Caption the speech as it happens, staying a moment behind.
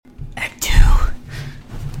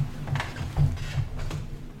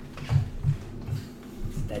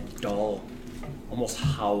almost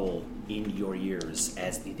howl in your ears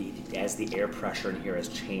as the air pressure in here has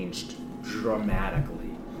changed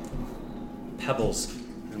dramatically. Pebbles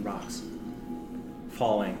and rocks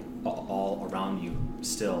falling all around you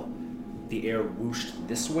still. The air whooshed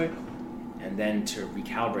this way, and then to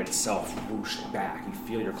recalibrate itself, whooshed back. You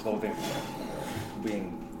feel your clothing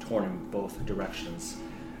being torn in both directions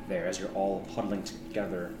there as you're all huddling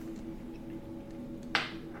together.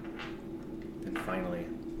 And finally,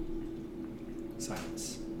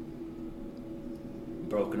 silence.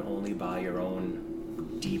 Broken only by your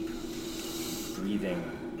own deep breathing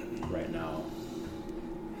right now.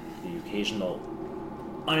 The occasional,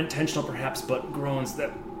 unintentional perhaps, but groans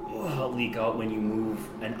that leak out when you move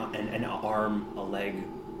an arm, a leg,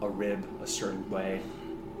 a rib a certain way.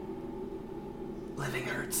 Living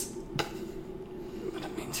hurts, but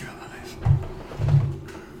it means you're alive.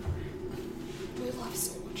 We left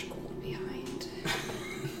so much gold behind.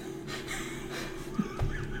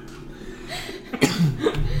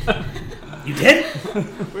 You did?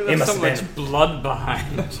 We left so much blood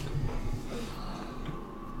behind.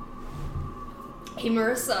 Hey,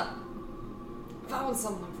 Marissa. Found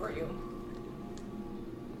something for you.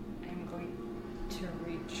 I'm going to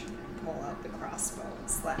reach, pull out the crossbow, and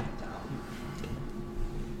slap it down.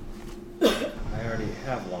 I already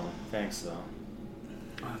have one. Thanks, though.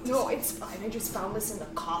 No, it's fine. I just found this in the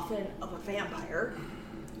coffin of a vampire.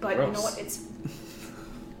 But Gross. you know what? It's...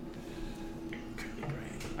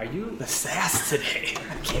 Are you... The sass today.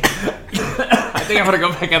 I think I'm gonna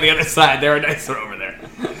go back on the other side. There are nicer over there.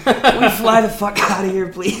 Can we fly the fuck out of here,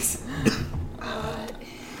 please?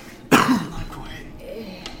 Not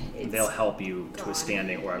quite. They'll help you to a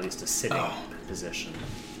standing or at least a sitting position.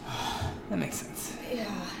 That makes sense. Yeah.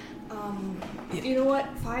 You know what?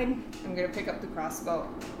 Fine. I'm gonna pick up the crossbow.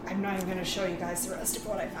 I'm not even gonna show you guys the rest of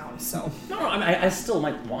what I found, so... No, I still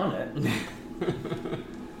might want it.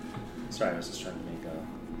 Sorry, I was just trying to make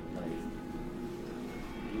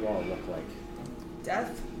you all look like...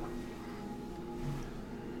 Death?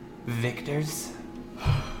 Victors?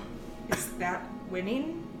 Is that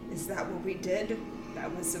winning? Is that what we did?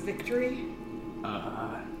 That was a victory?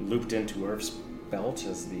 Looped into Earth's belt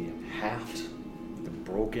as the haft, the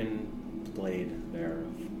broken blade there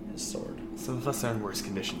of his sword. Some of us are in worse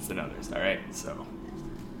conditions than others, alright? So,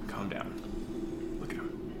 calm down. Look at him.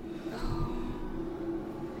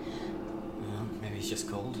 Well, maybe he's just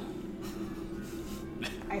cold.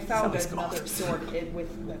 I found Something's another cold. sword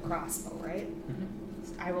with the crossbow, right? Mm-hmm.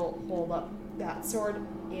 I will hold up that sword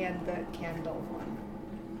and the candle one.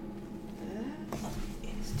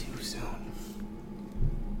 It's too soon.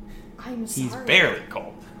 I'm sorry. He's barely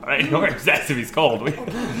cold. Alright, nobody asks if he's cold. Okay,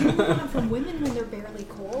 you move on from women when they're barely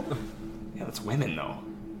cold. Yeah, that's women, though.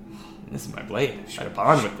 This is my blade. I had a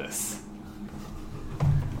bond with this.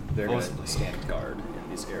 They're going Possibly. to stand guard in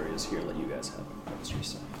these areas here, let you guys have a mystery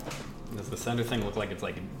set. Does the center thing look like it's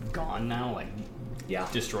like gone now? Like Yeah.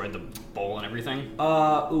 destroyed the bowl and everything?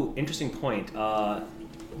 Interesting point.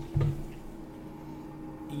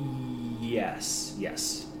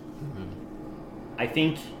 Yes. I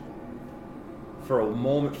think for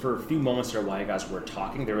a few moments there while you guys were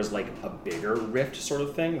talking, there was like a bigger rift sort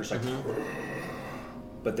of thing, just like,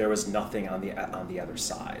 but there was nothing on the other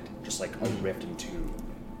side, just like a rift into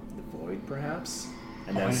the void, perhaps,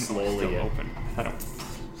 and then slowly open.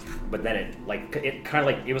 But then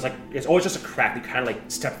it's always just a crack. You kind of like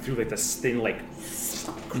step through like this thin like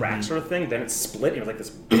crack sort of thing. Then it's split. And it was like this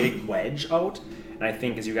big wedge out. And I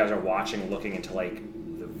think as you guys are watching, looking into like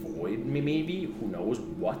the void, maybe who knows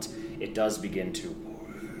what, it does begin to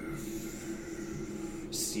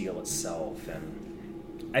seal itself.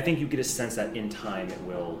 And I think you get a sense that in time it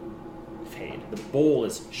will fade. The bowl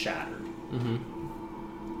is shattered.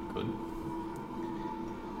 Good.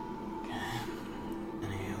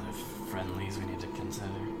 Any other friendlies we need to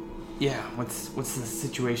consider? Yeah, what's the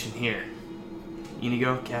situation here?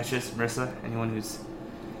 Inigo, Cassius, Marissa, anyone who's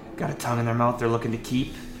got a tongue in their mouth they're looking to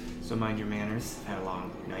keep. So mind your manners. Had a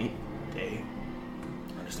long night, day.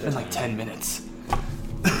 It's been like 10 minutes.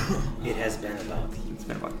 It has been about... It's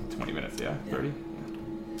been about 20 minutes, yeah? 30?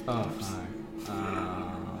 Oh, fine.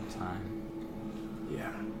 Time.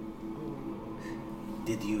 Yeah.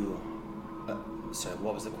 Did you... sorry,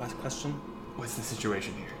 what was the question? What's the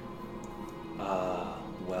situation here?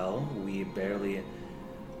 Well, we barely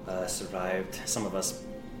survived. Some of us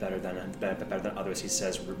better than others. He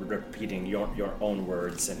says, repeating your own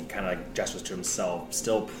words, and he kind of like gestures to himself.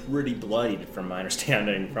 Still pretty bloodied, from my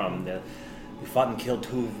understanding. We fought and killed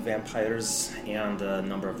 2 vampires and a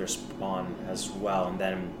number of their spawn as well, and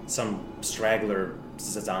then some straggler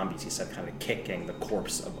zombies. He said, kind of kicking the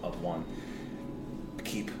corpse of one.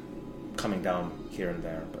 Keep coming down here and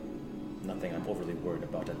there, but nothing I'm overly worried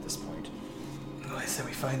about at this point. Well, I said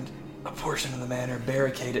we find a portion of the manor,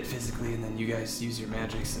 barricade it physically, and then you guys use your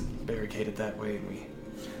magics and barricade it that way, and we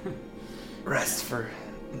rest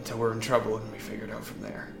until we're in trouble, and we figure it out from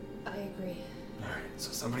there. I agree. Alright,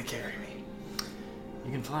 so somebody carry me.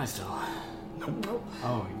 You can fly still. Nope.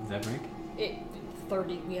 Oh, did that break?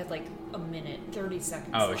 We had like a minute, 30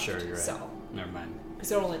 seconds Oh, left, sure, you're right. So, Never mind.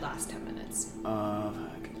 because it only lasts 10 minutes.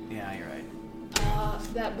 Fuck. Yeah, you're right.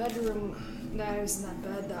 That bedroom that I was in that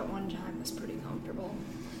bed that one time was pretty comfortable.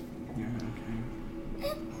 Yeah,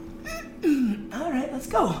 okay. Alright, let's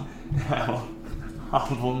go. I'll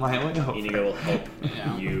pull my way over. Inigo will help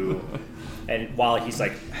you, and while he's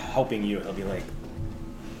like helping you, he'll be like,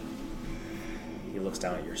 he looks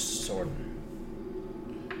down at your sword.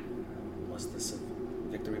 Was this a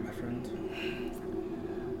victory, my friend?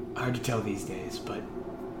 Hard to tell these days, but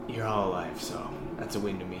you're all alive, so that's a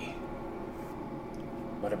win to me.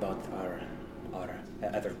 What about our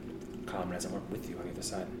other comrades that weren't with you on the other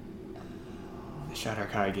side? The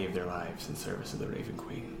Shadarkai gave their lives in service of the Raven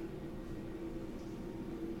Queen.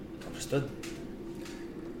 Understood.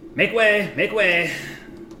 Make way! Make way!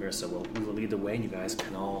 Marissa we will lead the way, and you guys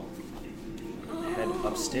can all head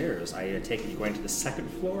upstairs. I take it you're going to the second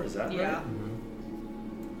floor, is that right? Yeah.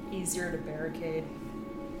 Easier to barricade.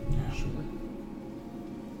 Yeah, sure.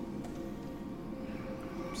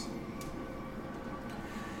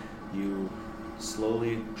 You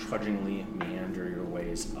slowly, trudgingly meander your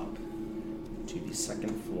ways up to the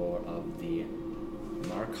second floor of the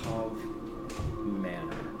Markov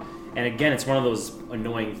Manor. And again, it's one of those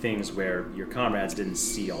annoying things where your comrades didn't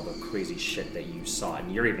see all the crazy shit that you saw, and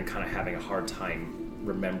you're even kind of having a hard time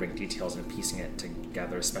remembering details and piecing it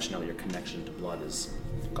together, especially now that your connection to blood is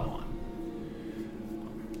gone.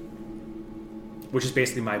 Which is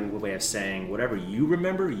basically my way of saying, whatever you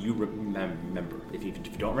remember, you remember. If you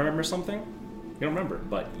don't remember something, you don't remember.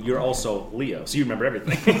 But you're also Leo, so you remember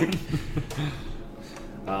everything.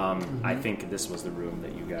 I think this was the room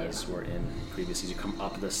that you guys were in previously. You come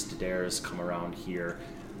up the stairs, come around here.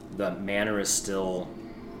 The manor is still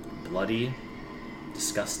bloody,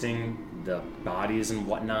 disgusting. The bodies and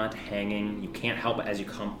whatnot hanging. You can't help it as you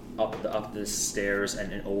come up the stairs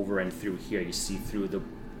and over and through here. You see through the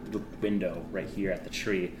window right here at the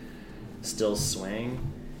tree, still swaying,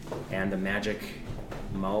 and the magic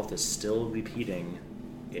mouth is still repeating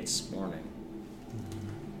its warning.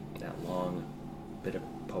 That long bit of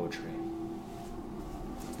poetry.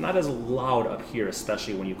 It's not as loud up here,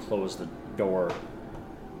 especially when you close the door,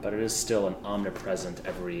 but it is still an omnipresent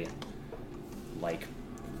every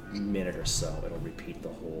minute or so. It'll repeat the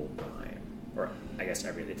whole rhyme. Or I guess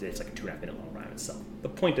it's like a 2.5 minute long rhyme itself. The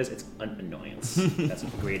point is, it's an annoyance. That's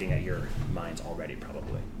grating at your minds already,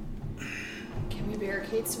 probably. Can we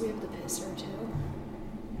barricade so we have the pisser too?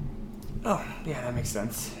 Oh, yeah, that makes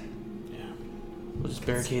sense. Yeah. We'll just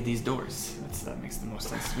barricade these doors. That makes the most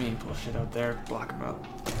sense to me. Pull shit out there, block them out.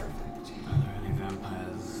 Perfect. Are there any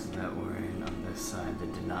vampires that were in on this side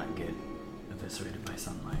that did not get eviscerated by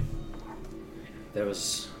sunlight? There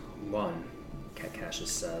was one,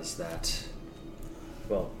 Cassius says, that,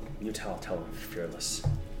 well, you tell him, Fearless.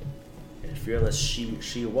 And Fearless,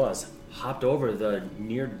 she was, hopped over the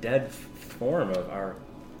near-dead form of our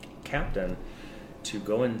captain to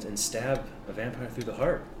go and stab a vampire through the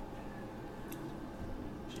heart.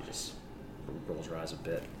 She just rolls her eyes a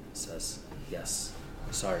bit, says, yes,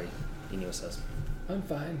 sorry. Inigo says, I'm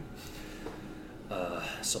fine.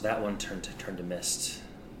 So that one turned to mist,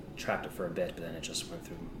 trapped it for a bit, but then it just went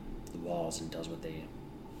through the walls and does what they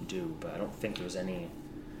do. But I don't think there was any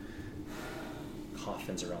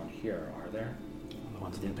coffins around here, are there? The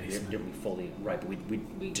ones in the basement. Didn't we fully... Right, but we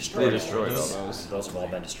destroyed destroyed all those. those. Those have all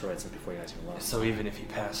been destroyed since before you guys even left. So even if you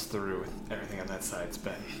pass through, everything on that side's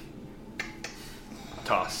been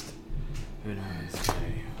tossed. Who knows,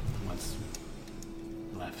 Jay? What's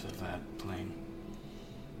left of that plane?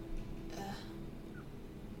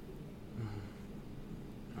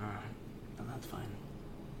 Alright, then that's fine.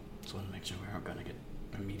 Just want to make sure we aren't going to get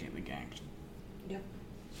immediately ganked. Yep.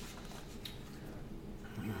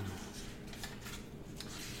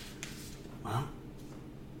 Well,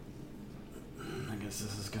 I guess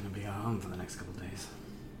this is going to be our home for the next couple days.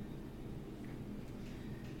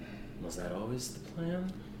 Was that always the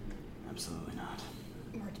plan? Absolutely not.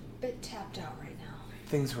 We're a bit tapped out right now.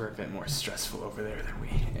 Things were a bit more stressful over there than we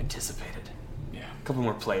anticipated. Yeah. A couple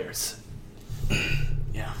more players.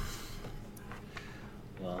 Yeah.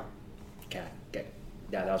 Well,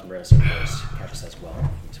 yeah, that was Marissa first. Cassius says, well,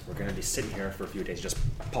 we're going to be sitting here for a few days. Just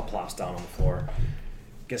plops down on the floor.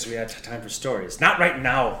 Guess we had time for stories. Not right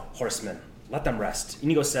now, horseman. let them rest.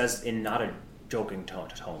 Inigo says in not a joking tone,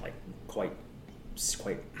 like quite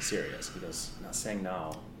serious. He goes, not saying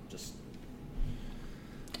now, just...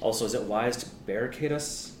 Also, is it wise to barricade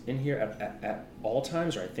us in here at all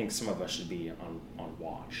times, or I think some of us should be on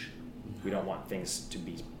watch? We don't want things to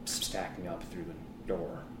be stacking up through the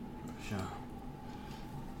door. Sure.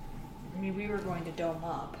 I mean, we were going to dome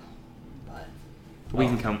up, but... We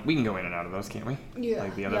can go in and out of those, can't we? Yeah.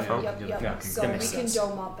 Like the other Yep, folk? Yep. Yeah, So that we makes can sense.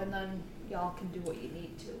 dome up, and then y'all can do what you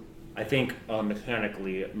need to. I think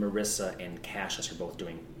mechanically, Marissa and Cassius are both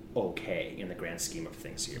doing okay in the grand scheme of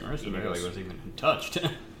things here. Marissa barely was even touched.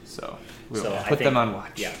 So we'll So I put think, them on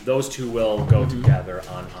watch. Yeah, those two will go together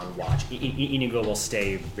on watch. Inigo will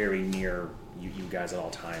stay very near you guys at all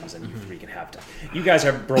times, and you three can have time. You guys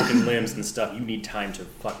have broken limbs and stuff. You need time to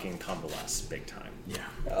fucking convalesce big time. Yeah.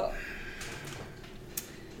 Oh.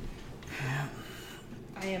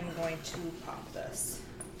 I am going to pop this.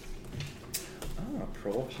 Ah,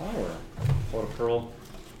 Pearl of Power. Pull a pearl,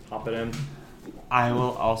 pop it in. I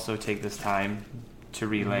will also take this time to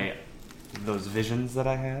relay those visions that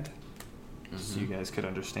I had, so you guys could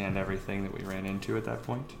understand everything that we ran into at that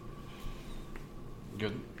point.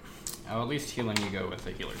 Good. I'll at least heal Inigo with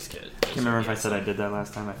the healer's kit. I can't remember if I said I did that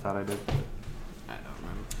last time. I thought I did. I don't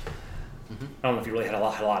remember. I don't know if you really had a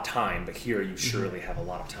lot of time, but here you surely have a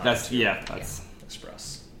lot of time That's to that's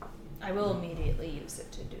express. I will immediately use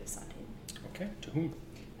it to do something. Okay, to whom?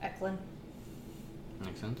 Eklund,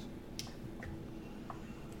 Makes sense.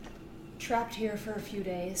 trapped here for a few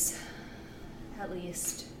days. At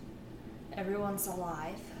least. Everyone's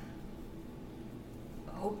alive.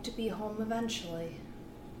 Hope to be home eventually.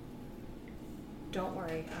 Don't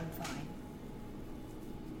worry, I'm fine.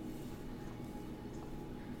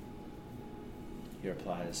 He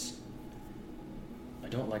replies, I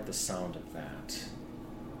don't like the sound of that,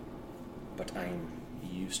 but I'm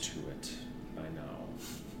used to it by now.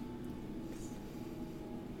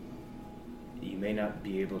 You may not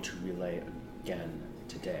be able to relay again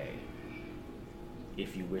today.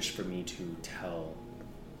 If you wish for me to tell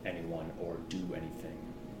anyone or do anything,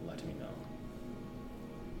 let me know.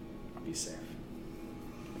 Be safe.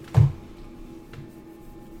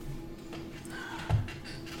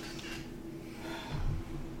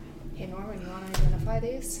 Hey Norman, you want to identify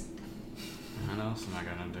these? What else am I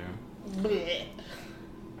gonna do? Blech.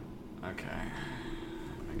 Okay.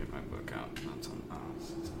 Let me get my book out. That's on. Oh,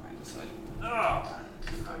 it's on my side. Oh.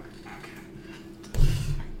 Okay.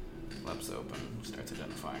 Lips open. Starts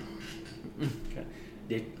identifying. Okay.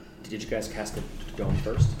 Did you guys cast the dome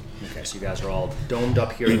first? Okay, so you guys are all domed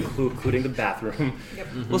up here, including the bathroom. Yep.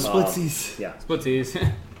 We'll split these. Yeah. Splitsies.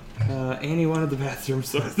 Annie wanted the bathroom,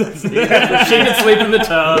 so that's She can sleep in the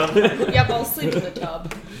tub. Yep, I'll sleep in the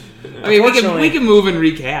tub. I mean, Unfortunately- we can move and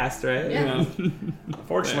recast, right? Yeah.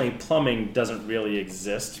 Unfortunately, plumbing doesn't really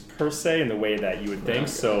exist per se in the way that you would think,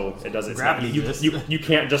 so it doesn't. Gravity You exists.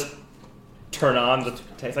 can't just turn on the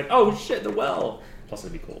tank. It's like, oh shit, the well. Plus,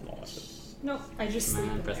 it'd be cool and all that shit. Nope, I just sleep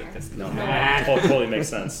Man, in press it, there. press it. No, Man. totally makes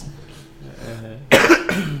sense.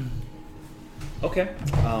 Okay.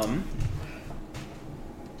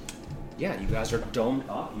 Yeah, you guys are domed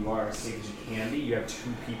up. You are as safe as you can be. You have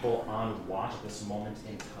two people on watch at this moment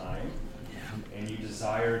in time. And you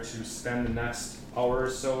desire to spend the next hour or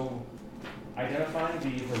so identifying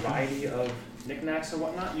the variety of knickknacks and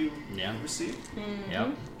whatnot you receive.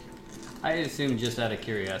 Yep. I assume just out of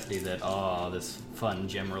curiosity that this fun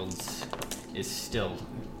Gemeralds is still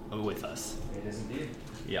with us. It is indeed.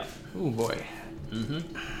 Yeah. Oh boy. Mm-hmm.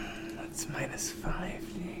 That's -5.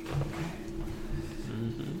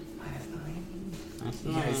 Mm-hmm. -9. That's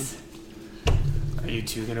You nice. guys, are you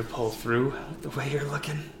two gonna pull through the way you're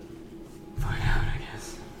looking? Find out, I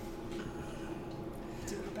guess.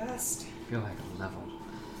 Do our best. I feel like a level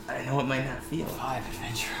I know it might not feel. 5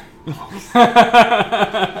 adventure.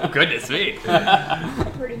 Goodness me.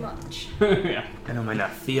 Pretty much. Yeah. I know it might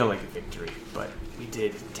not feel like a victory, but we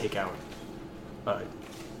did take out a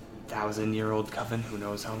 1,000-year-old coven. Who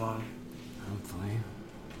knows how long? Hopefully.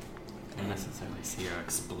 Don't necessarily see her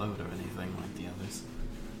explode or anything like the others.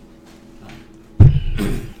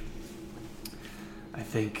 I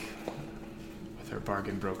think with her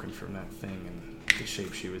bargain broken from that thing and the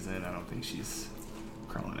shape she was in, I don't think she's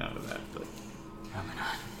crawling out of that, but Probably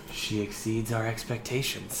not. she exceeds our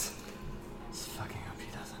expectations. Just fucking hope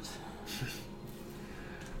he doesn't.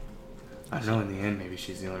 I don't know, in the end, maybe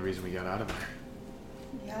she's the only reason we got out of there.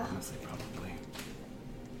 Yeah. Honestly, probably.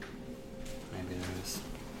 Maybe there's...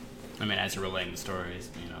 I mean, as you're relaying the stories,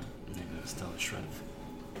 maybe there's still a shred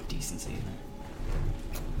of decency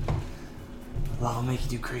there. Love will make you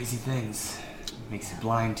do crazy things. Makes you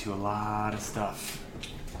blind to a lot of stuff.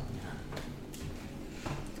 Yeah.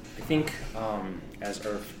 think as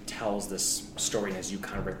Earth tells this story, and as you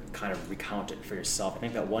kind of recount it for yourself, I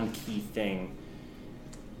think that one key thing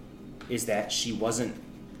is that she wasn't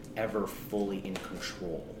ever fully in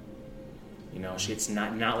control. You know, it's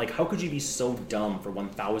not like, how could you be so dumb for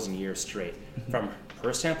 1,000 years straight? From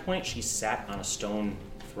her standpoint, she sat on a stone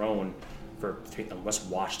throne and was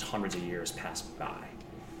watched hundreds of years pass by.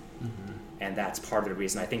 And that's part of the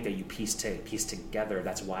reason I think that you piece together,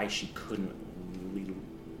 that's why she couldn't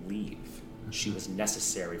leave. She was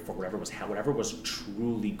necessary for whatever was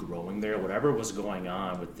truly growing there, whatever was going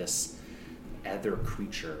on with this other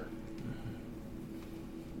creature.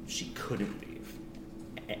 She couldn't leave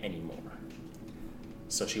anymore.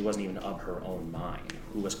 So she wasn't even of her own mind.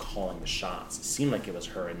 Who was calling the shots? It seemed like it was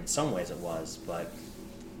her, and in some ways it was, but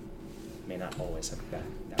may not always have been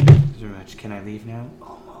that way. Very much. Can I leave now?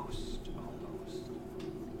 Almost.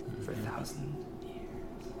 For 1,000 years.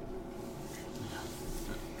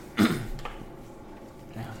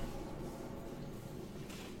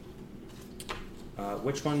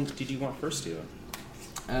 Which one did you want first, Steven?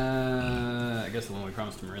 I guess the one we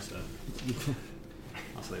promised to Marissa.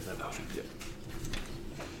 I'll save that potion. Yep.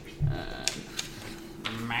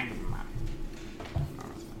 Magma.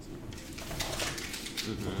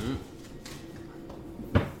 Mm-hmm.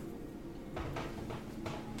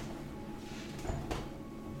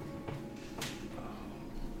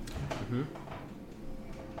 Mm-hmm.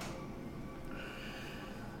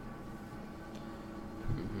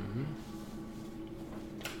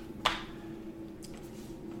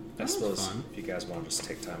 I suppose if you guys want to just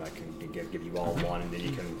take time, I can give you all one, and then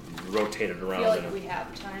you can rotate it I around feel like in we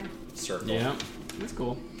have time. a circle. Yeah, that's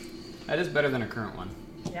cool. That is better than a current one.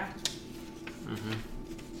 Yeah.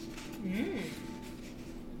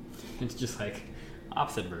 It's just like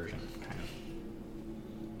opposite version, kind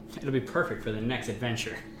of. It'll be perfect for the next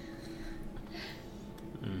adventure.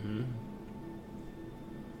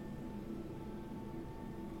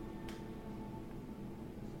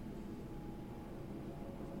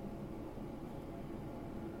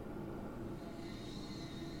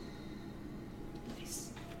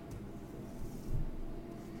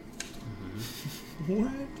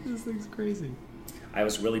 What? This thing's crazy. I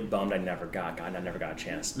was really bummed I never got a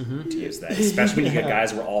chance to use that. Especially when you get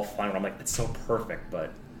guys who are all fine, where I'm like, it's so perfect,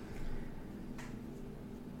 but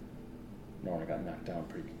Nora got knocked down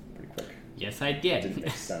pretty quick. Yes, I It did. didn't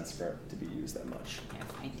make sense for it to be used that much. Yes,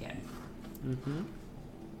 I did.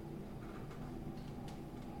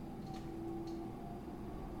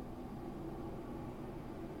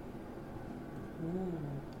 Ooh.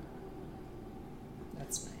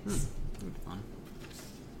 That's nice. That'll be fun.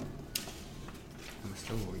 I'm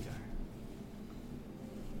still where we are.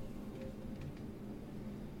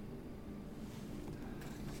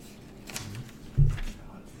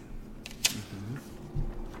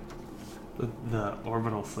 The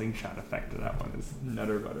orbital slingshot effect of that one is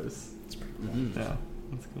nutter butters. It's pretty cool. Yeah,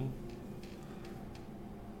 that's cool.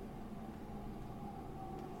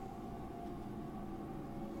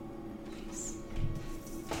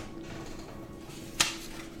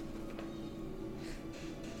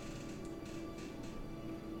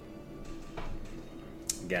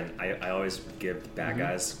 Again, I always give the bad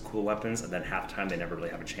guys cool weapons, and then half the time they never really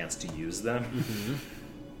have a chance to use them.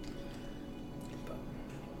 But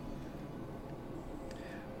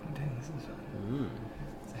Dang, this is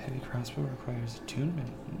the heavy crossbow requires attunement.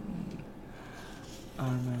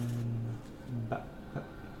 I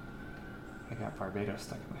got Barbados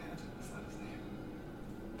stuck in my head. That's not his name.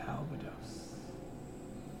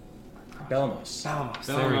 Belmos. Belmos.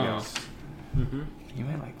 There we go. You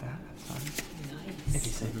might like that. That's fun. Nice. If he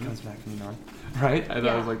said it comes back from the north. Right? I thought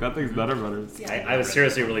I was like, that thing's nutter butters. Yeah. I was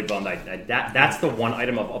seriously really bummed. That's the one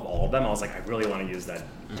item of all of them. I was like, I really want to use that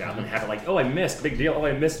javelin. Have it like, oh, I missed, big deal. Oh,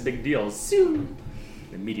 I missed, big deal. Soon.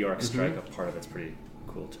 The meteoric strike, a part of it's pretty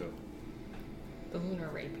cool too. The lunar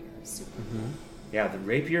rapier is super Yeah, the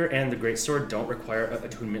rapier and the greatsword don't require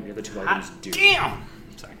attunement. The other two items do. Damn!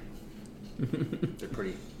 Sorry. They're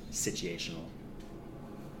pretty situational.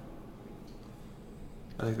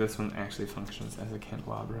 I think this one actually functions as a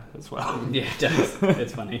candelabra as well. Yeah, it does.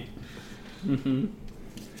 It's funny.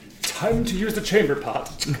 Time to use the chamber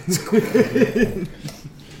pot. I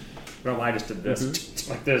don't know why I just did this.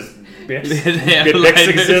 Like there's bits. Yeah, Bits lighters.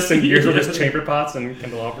 exist, and here's just chamber pots and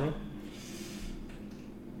candelabra.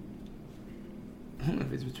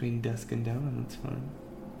 If it's between dusk and dawn, that's fine.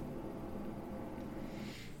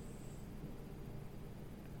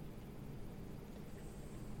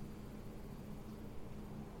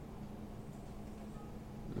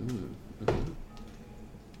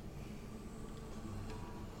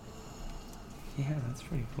 Yeah, that's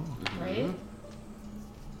pretty cool. right?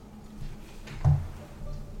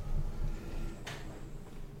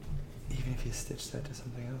 you stitch that to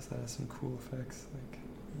something else that has some cool effects, like...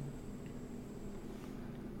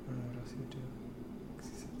 I don't know what else you would do.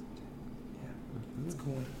 Yeah, that's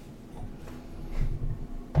cool.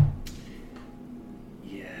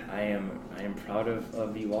 Yeah, I am proud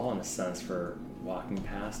of you all in a sense for walking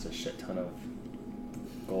past a shit ton of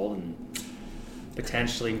gold and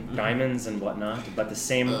potentially diamonds and whatnot. But at the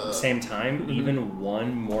same time, even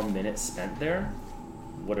one more minute spent there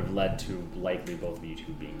would have led to likely both of you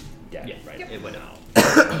two being dead It would have.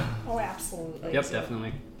 Oh, absolutely. Yep,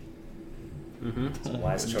 definitely. It's a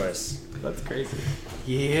wise choice. That's crazy.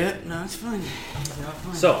 Yeah, no, it's fine.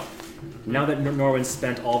 So, now that Norwin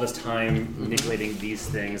spent all this time manipulating these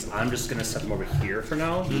things, I'm just going to set them over here for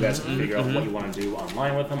now. You guys can figure out what you want to do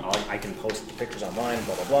online with them. I can post the pictures online,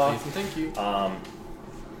 blah, blah, blah. Thank you.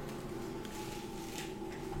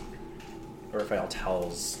 Or if I'll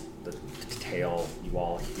tells the tale, you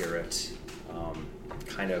all hear it,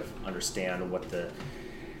 kind of understand what the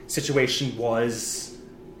situation was,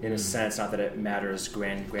 in a sense. Not that it matters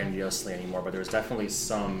grandiosely anymore, but there's definitely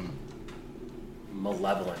some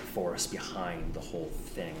malevolent force behind the whole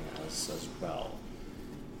thing as well.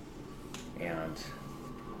 And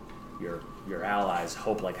your allies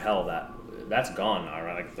hope like hell that that's gone now,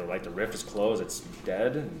 right? Like the rift is closed, it's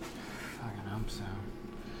dead. And Fucking hope so.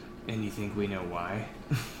 And you think we know why?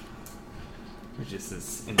 We're just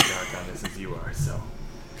as in the dark on this as you are, so...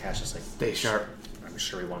 Cash is like, stay sharp. I'm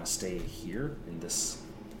sure we want to stay here in this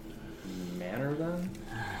manner then?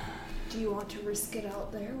 Do you want to risk it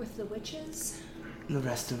out there with the witches? The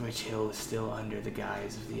rest of Witch Hill is still under the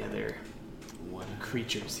guise of the other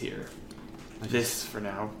creatures here. This, for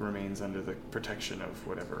now, remains under the protection of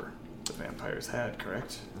whatever the vampires had,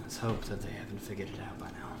 correct? Let's hope that they haven't figured it out by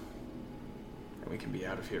now. And we can be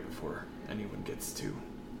out of here before anyone gets too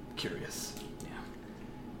curious.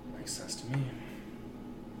 Yeah. Makes sense to me.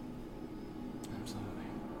 Absolutely.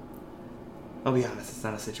 I'll be honest, it's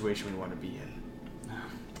not a situation we want to be in. No.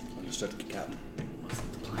 Understood, Captain.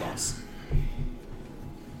 Wasn't the plan. Boss.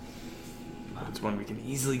 But it's one we can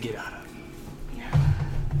easily get out of. Yeah.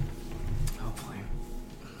 Hopefully.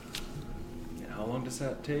 And how long does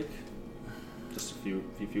that take? Just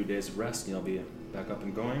a few days of rest, and you'll be back up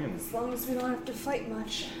and going, and As long as we don't have to fight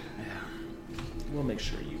much. Yeah. we'll make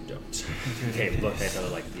sure you don't. Okay, look at each other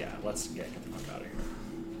like, yeah, let's get the fuck out of here.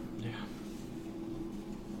 Yeah.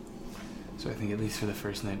 So I think at least for the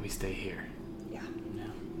first night we stay here. Yeah. Yeah.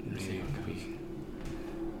 Maybe we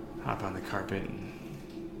hop on the carpet and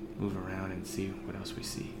move around and see what else we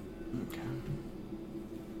see. Okay.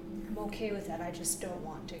 I'm okay with that. I just don't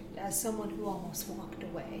want to. As someone who almost walked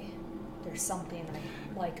away, there's something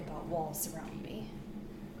I like about walls around me.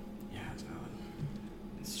 Yeah, it's valid.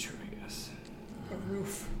 It's true, I guess. The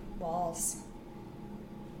roof, walls.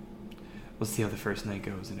 We'll see how the first night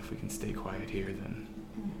goes, and if we can stay quiet here, then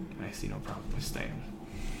I see no problem with staying.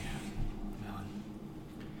 Yeah. Valid.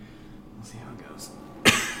 We'll see how it goes.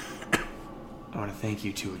 I want to thank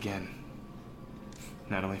you two again.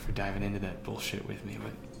 Not only for diving into that bullshit with me,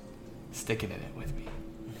 but sticking in it with me.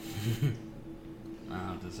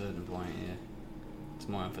 At a certain point, yeah. It's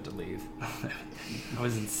more effort to leave. I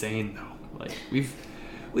was insane though. Like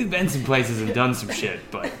we've been some places and done some shit,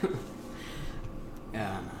 but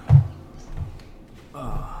Yeah.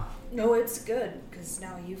 No, it's good, because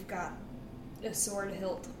now you've got a sword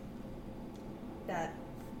hilt that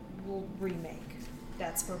we'll remake.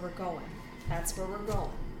 That's where we're going. That's where we're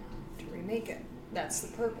going. To remake it. That's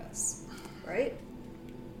the purpose. Right?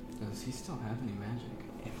 Does he still have any magic?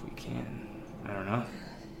 if we can, I don't know.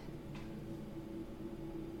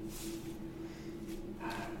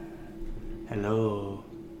 Hello.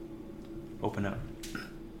 Open up.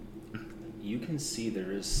 You can see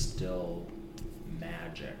there is still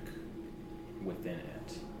magic within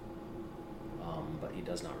it, but he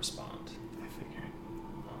does not respond. I figured.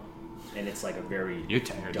 And it's like a very You're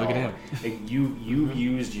tired. dull- Look at him. Like you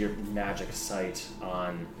used your magic sight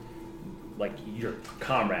on like your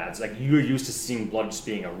comrades. Like you're used to seeing blood just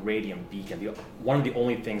being a radiant beacon. One of the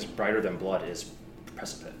only things brighter than blood is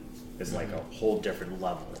precipice. Is like a whole different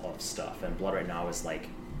level of stuff, and blood right now is like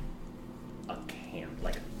a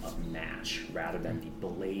like a match rather than the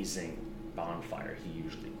blazing bonfire he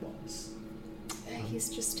usually was. He's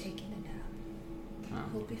just taking a nap. Oh,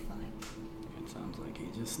 He'll be fine. it sounds like he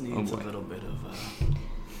just needs a boy. little bit of,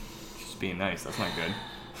 Just being nice. That's not good.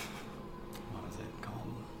 what is it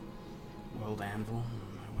called? World Anvil?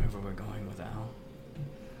 Wherever we're going with Al.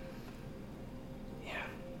 Yeah.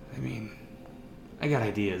 I mean, I got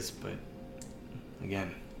ideas, but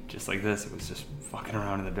again, just like this, it was just fucking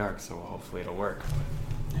around in the dark, so hopefully it'll work.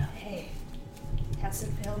 Yeah. Hey,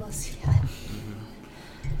 hasn't failed us yet.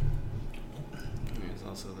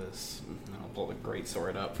 also this. And I'll pull the great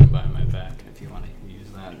sword up from behind my back if you want to use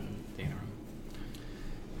that in the interim.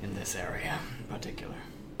 In this area in particular.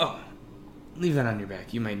 Oh, leave that on your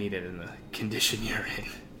back. You might need it in the condition you're in.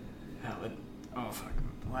 Oh, fuck.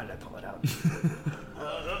 Why did I pull it out?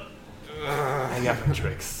 I got my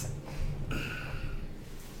tricks.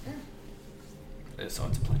 There's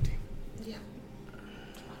swords aplenty. Yeah.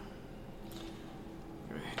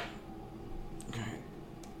 Great. Okay.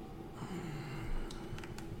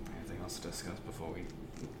 Anything else to discuss before we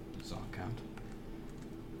zonk out?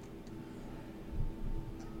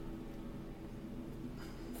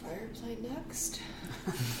 Fireplay next.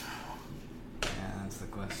 Yeah, that's the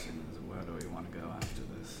question. Is where do we want to go after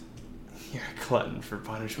this? You're a glutton for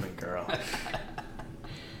punishment, girl.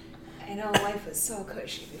 I know life was so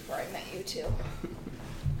cushy before I met you two.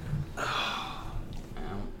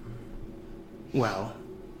 Well.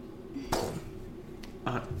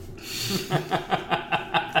 I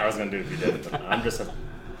was gonna do it if you did, but I'm just a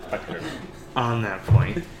spectator. On that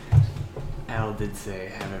point, Al did say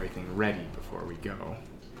have everything ready before we go.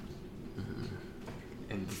 Mm-hmm.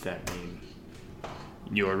 And does that mean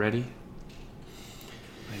you're ready?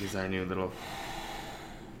 Like, is our new little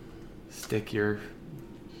stick your...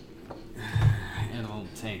 It'll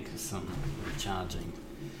take some recharging.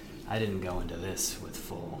 I didn't go into this with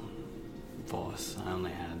full force. I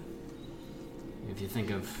only had... If you think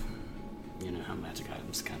of, how magic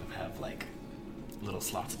items kind of have, like, little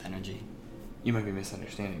slots of energy. You might be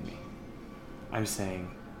misunderstanding me. I'm saying,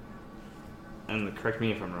 and correct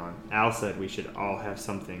me if I'm wrong, Al said we should all have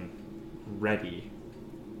something ready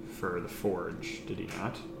for the forge, did he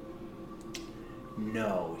not?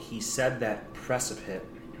 No, he said that Precipice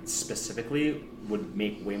specifically would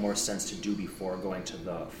make way more sense to do before going to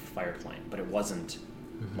the fire plane, but it wasn't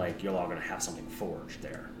like you're all going to have something forged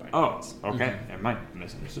there. Okay. Never mind. I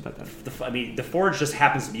misunderstood that then. The forge just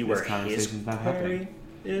happens to be where his conversation's not quarry happening.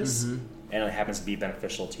 is, and it happens to be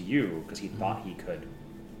beneficial to you because he thought he could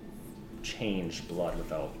change blood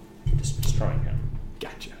without destroying him.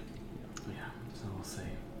 Gotcha. Yeah, so we'll see.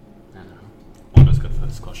 I don't know. Water's good for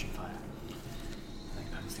squashing fire. I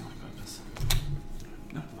think that was the only purpose.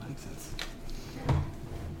 No, that makes sense. Yeah,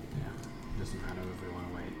 doesn't matter if we want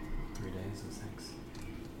to wait 3 days or 6.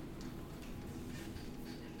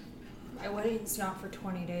 My wedding's not for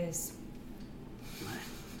 20 days.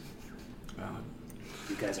 Well,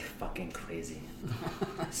 You guys are fucking crazy.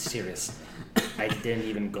 Serious. I didn't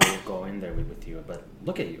even go in there with you, but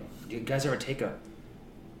look at you. Do you guys ever take a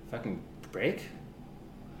fucking break?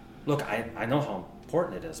 Look, I know how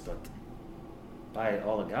important it is, but by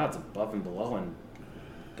all the gods, above and below and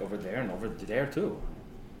over there and over there too.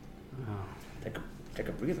 oh. Take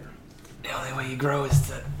a breather. The only way you grow is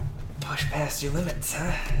to push past your limits,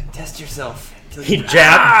 huh? Test yourself. He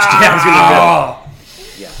jabs you in the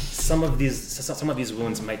bit. Yeah, some of these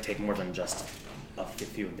wounds might take more than just a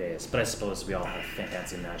few days, but I suppose we all have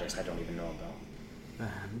fancy magics I don't even know about.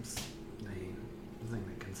 Perhaps the thing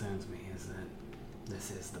that concerns me is that this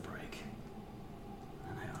is the break.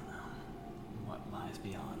 And I don't know what lies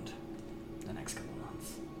beyond the next couple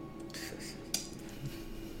months.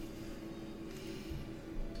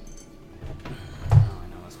 All I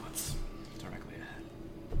know is what's directly ahead.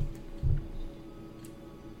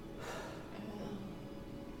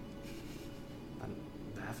 But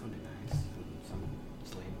bath would be nice. And some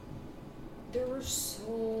sleep. There were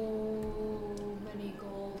so many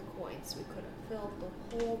gold coins. We could have filled the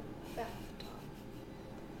whole bathtub.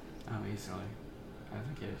 Oh, easily. I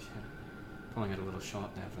think you're pulling it a little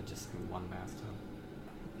short there for just one bathtub.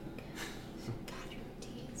 God, your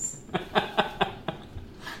tease. That's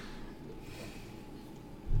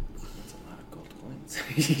a lot of gold coins.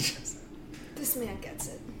 This man gets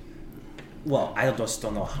it. Well, I just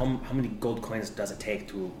don't know how many gold coins does it take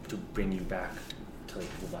to bring you back to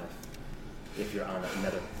life if you're on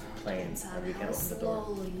another plane Depends on and you how can't open the door.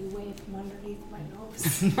 slowly you wave from underneath my nose.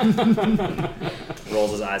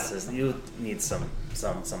 Rolls his eyes, says, "You need some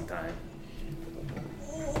time."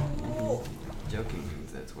 Joking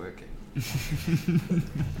means that's working.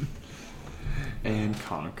 And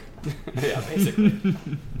conk. Yeah, basically.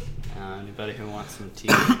 Anybody who wants some tea,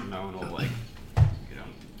 no one will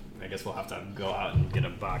I guess we'll have to go out and get a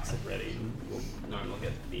box ready. No one will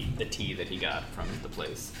get the tea that he got from the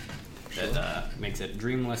place. That makes it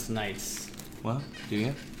Dreamless Nights. Well, do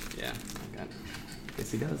you? Yeah, I got.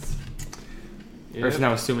 Guess he does. Yep. First,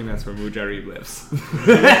 now assuming that's where Mujarib lives.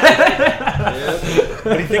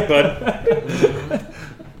 What do you think, bud?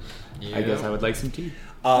 I guess I would like some tea.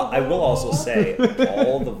 I will also say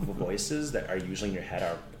all the voices that are usually in your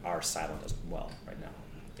head are silent as well right now.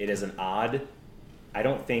 It is an odd I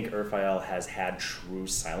don't think Urfael has had true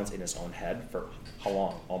silence in his own head for how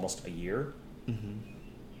long? Almost a year? Mm-hmm.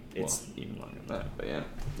 It's even longer than that, but yeah.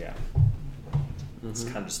 Yeah. It's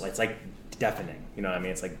kind of just like, it's like deafening. You know what I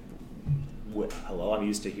mean? It's like, hello, I'm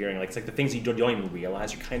used to hearing, like, it's like the things you don't even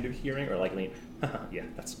realize you're kind of hearing, or like, I mean, yeah,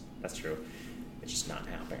 that's true. It's just not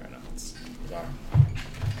happening right now. It's bizarre.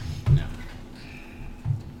 No.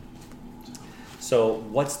 So,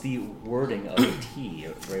 what's the wording of the tea,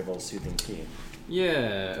 Gravel's soothing tea?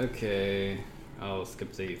 Yeah, okay. I'll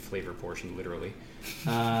skip the flavor portion, literally.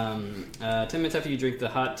 10 minutes after you drink the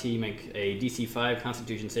hot tea, make a DC 5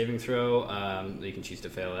 Constitution saving throw. You can choose to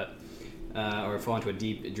fail it. Or fall into a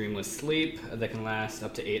deep, dreamless sleep that can last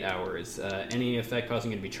up to 8 hours. Any effect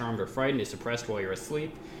causing you to be charmed or frightened is suppressed while you're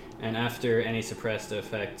asleep, and after which any suppressed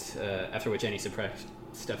effect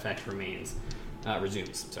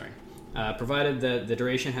resumes. Provided that the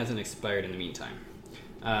duration hasn't expired in the meantime.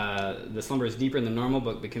 The slumber is deeper than normal,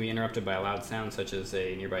 but can be interrupted by a loud sound, such as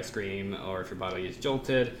a nearby scream, or if your body is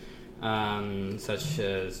jolted, such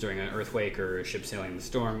as during an earthquake or a ship sailing in the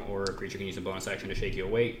storm, or a creature can use a bonus action to shake you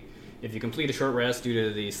awake. If you complete a short rest due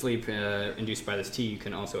to the sleep induced by this tea, you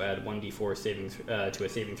can also add 1d4 to a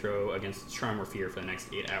saving throw against charm or fear for the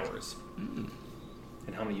next 8 hours. Mm.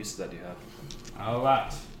 And how many uses of that do you have? A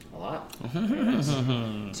lot. A lot? Very nice.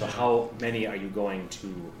 So how many are you going to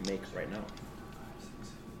make right now?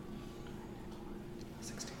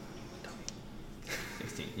 16.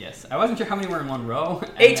 16, yes. I wasn't sure how many were in one row.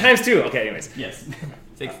 8 times 2! Okay, anyways. Yes.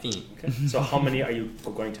 16. Okay. So how many are you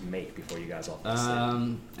going to make before you guys all fall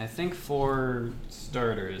asleep? I think for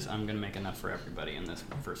starters, I'm going to make enough for everybody in this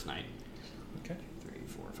first night. Okay. 3,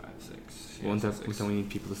 4, 5, 6. Don't we need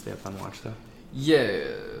people to stay up on watch, though?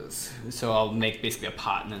 Yes. So I'll make basically a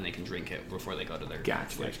pot, and then they can drink it before they go to their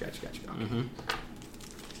Gotcha. sleep. Okay.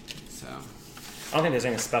 So... I don't think there's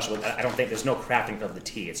anything special. I don't think there's no crafting of the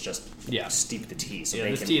tea. It's just Yeah. steep the tea. So Yeah, they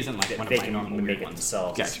this can, tea isn't like one of they my can normal make weird it ones.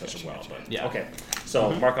 themselves Gotcha, as well. But Yeah. okay,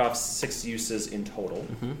 so mark off 6 uses in total.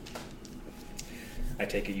 I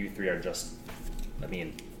take it you 3 are just. I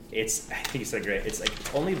mean, it's. I think you said great. It's like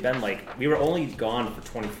only been like we were only gone for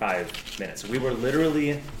 25 minutes. We were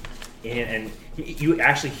literally in, and you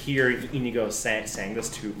actually hear Inigo saying this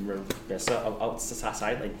to Marissa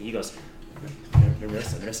outside. Like he goes,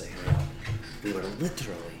 Marissa, here we are. We were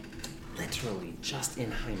literally just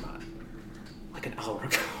in Heimat, like an hour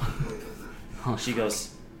ago. She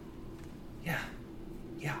goes, yeah,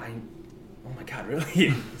 oh my god,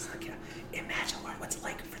 really? It's like, yeah, imagine what's it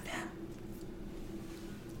like for them.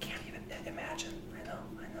 Can't even imagine. I know.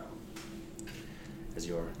 As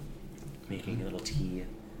you're making a little tea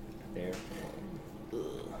there.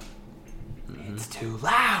 It's too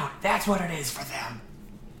loud. That's what it is for them.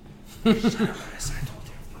 Shut up, Marissa, I told you.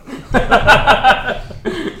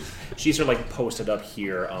 She's sort of like posted up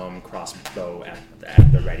here, crossbow at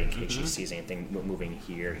the ready in case she sees anything moving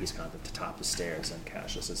here. He's kind of at the top of the stairs, and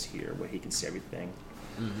Cassius is here where he can see everything.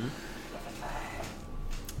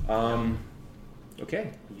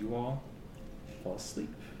 Okay, you all fall asleep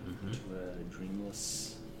to a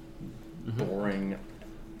dreamless, boring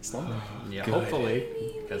slumber. Yeah, Good. hopefully,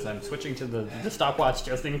 because I'm switching to the stopwatch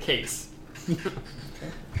just in case. Okay.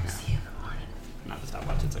 See you in the morning. Not the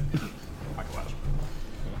stopwatch, it's a pocket watch.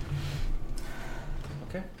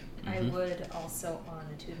 Okay. I would also on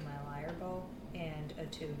attune my lyre bow and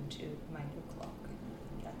attune to my new cloak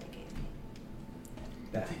that they gave me.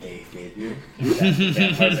 That they gave you? That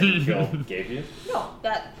vampire that you killed gave you? No,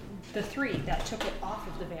 that the 3 that took it off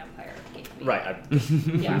of the vampire gave me. Right.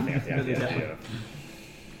 Yeah.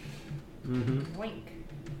 Wink.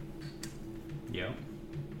 Yep.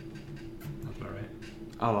 That's about right.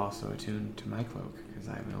 I'll also attune to my cloak because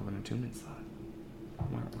I have an open attunement slot.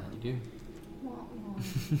 You do.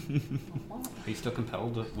 Are you still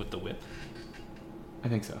compelled with the whip? I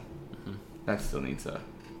think so. That still needs a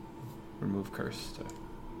remove curse to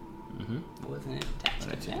Wasn't it?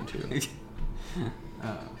 an attune to.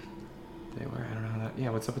 They were. I don't know how that.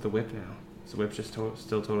 Yeah. What's up with the whip now? Does the whip just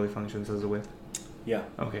still totally functions as a whip? Yeah.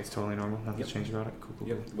 Okay, it's totally normal. Nothing's changed about it.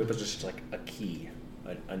 Cool. Whip is just like a key,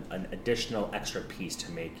 an additional extra piece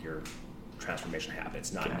to make your transformation happen.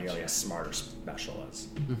 It's not nearly as smart or special as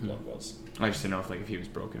what was. I just didn't know if he was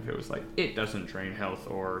broken. If it was like it doesn't drain health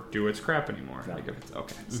or do its crap anymore. No. Like if it's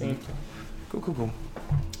okay. Same. Cool.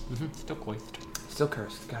 Still coiffed. Still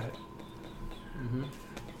cursed. Got it.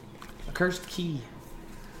 A cursed key.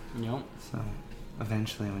 Yep. So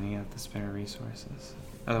eventually, when you get the spare resources.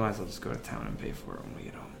 Otherwise, I'll just go to town and pay for it when we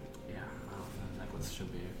get home. Yeah, well, the necklace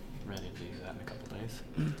should be ready to use that in a couple days.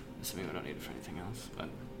 Assuming we don't need it for anything else, but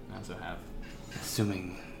I also have.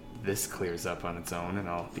 Assuming this clears up on its own, and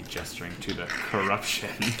I'll be gesturing to the corruption.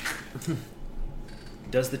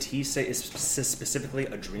 Does the tea say is specifically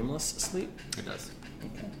a dreamless sleep? It does.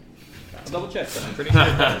 Okay. I'll double check, but I'm pretty sure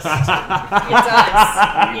it does. It does.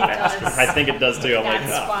 I think it does too. I'm like,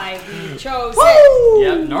 That's why we chose it. Woo!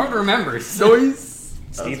 Yep, Nord remembers. Noise.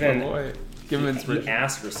 Stephen, boy. Give him inspiration. he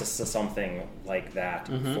asked for something like that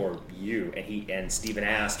for you, and Stephen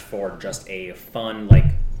asked for just a fun, like,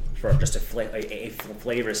 for just a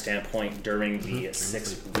flavor standpoint during the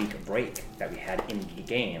 6-week break that we had in the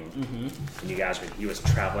game. And you guys, he was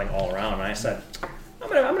traveling all around, and I said, I'm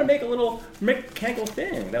gonna make a little mechanical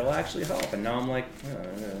thing that will actually help. And now I'm like,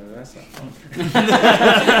 that's not fun.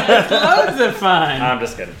 Loads of fun. I'm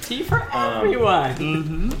just kidding. Tea for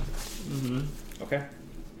everyone. Okay.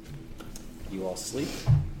 You all sleep.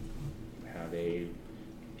 Have a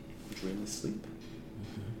dreamless sleep.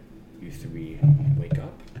 You 3 wake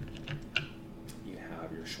up. You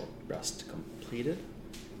have your short rest completed.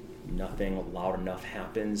 Nothing loud enough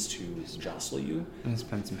happens to jostle you. And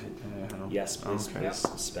spend some hit die. Yes, please, Okay. please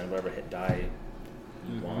spend whatever hit die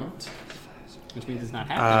you want. Which means it's not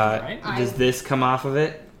happening, right? Does this come off of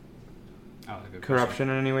it? Oh, good Corruption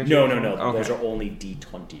in any way? No. shape, or form? Okay. Those are only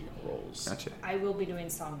D20 rolls. Gotcha. I will be doing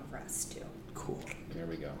Song of Rest too. Cool. There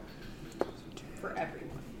we go. For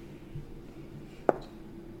everyone.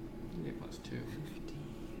 question.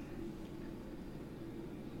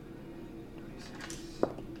 +2.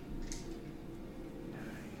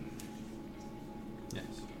 Yes.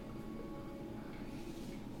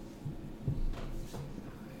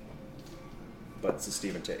 But so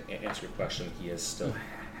Stephen, to answer your question, he is still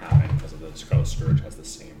having, because of the Scarlet Scourge has the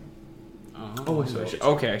same. Oh, so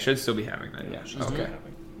I should still be having that. Yeah. She's still Okay.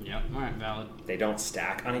 having. Yep. All right. Valid. They don't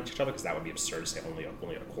stack on each other because that would be absurd to say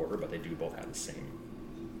only a quarter, but they do both have the same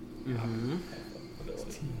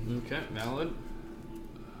ability. Okay. Valid.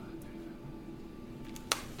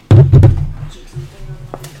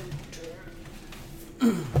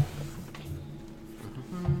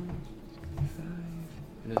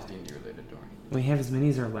 It is D&D related door. We have as many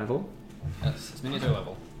as our level. Yes. As many as our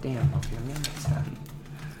level. Damn. Okay, I'm gonna miss that.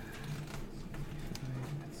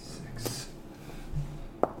 6,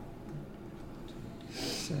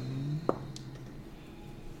 7,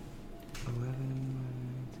 11,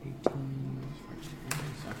 18,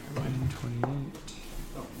 28,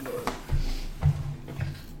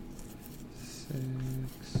 6,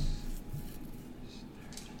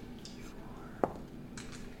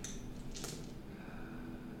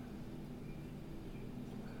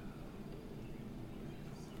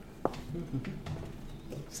 34.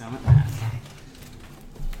 Silent math.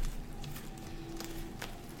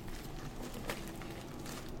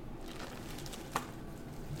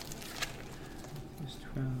 There's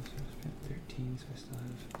 12, so I spent 13, so I still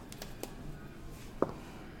have.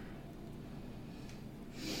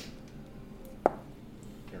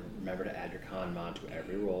 Remember to add your con mod to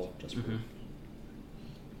every roll, just for,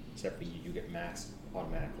 except for you get max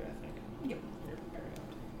automatically, I think. Yep. You're preparing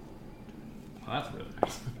up. Well, that's really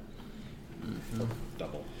nice. Or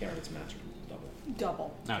double. Karen gets matched double.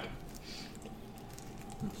 Double. Okay.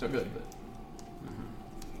 Still good, but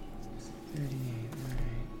 38,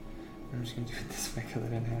 alright. I'm just gonna do it this way because I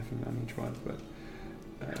didn't have them on each one, but.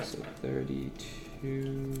 So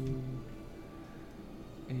 32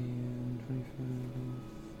 and 25.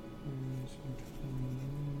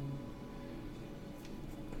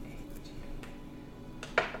 18.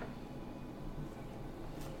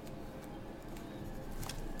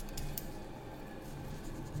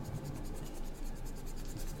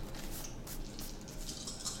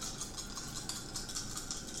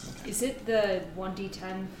 Is it the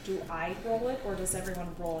 1d10? Do I roll it, or does everyone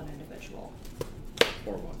roll an individual?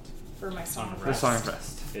 Or what? For my Song of For Rest. Song of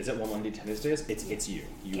Rest. Is it 1d10 these days? It's you.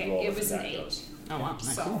 You Okay, roll it was that an 8. goes. oh wow,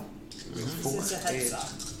 nice. So, this is a heads up.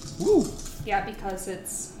 Woo! Yeah, because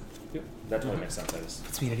it's, Yep, that totally makes sense. I just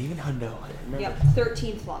Puts me at even hundo. remember. yep,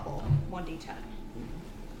 13th level, 1d10.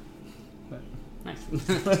 Nice.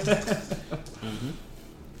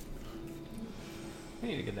 We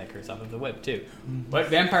need to get that curse off of the whip too. What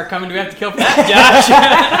vampire coming do we have to kill for that, Josh?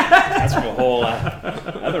 That's from a whole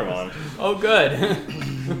other one. Oh, good.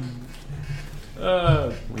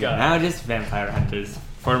 Oh We are god. now just vampire hunters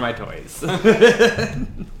for my toys. But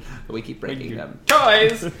we keep breaking them.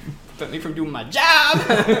 Toys. Stop me from doing my job.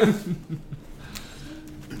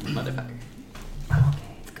 Motherfucker.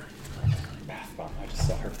 Bath bomb. I just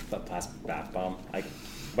saw her last bath bomb. I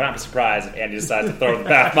would not be surprised if Andy decides to throw the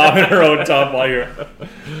bath bomb in her own tub while you're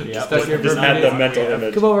Yeah. just had the mental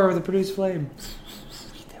image. Come over with a produce flame.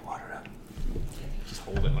 Heat that water up. Just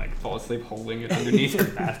hold it, like fall asleep holding it underneath her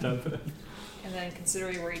bathtub. And And then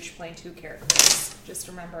considering we're each playing 2 characters, just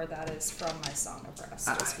remember that is from my Song of Rest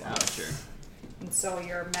as well. Oh, sure. And so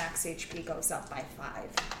your max HP goes up by 5.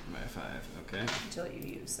 By 5, okay. Until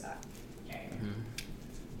you use that.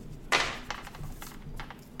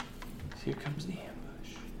 Here comes the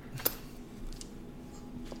ambush.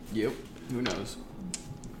 Yep. Who knows?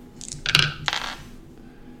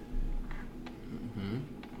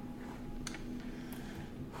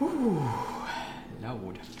 Whew.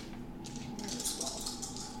 Loud.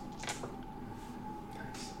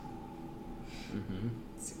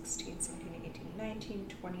 16, 17, 18, 19,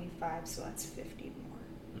 25, so that's 50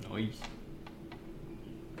 more. Nice.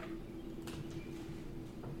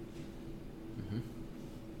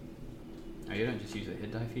 Oh, you don't just use the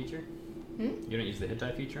hit die feature? You don't use the hit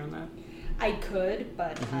die feature on that? I could,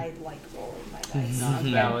 but I like rolling my dice. Not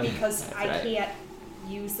And valid. because That's I right. can't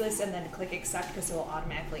use this and then click accept because it will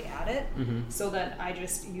automatically add it. So that I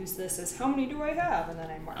just use this as how many do I have, and then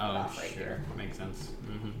I mark it off right sure. here. Makes sense.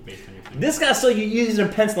 Based on your thing. This guy's still using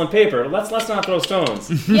pencil and paper. Let's not throw stones.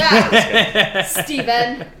 Yeah,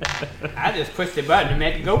 Steven. I just push the button and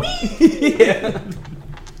make it go wee! Yeah.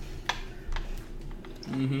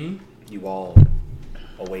 You all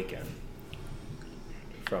awaken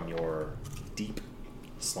from your deep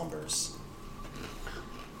slumbers.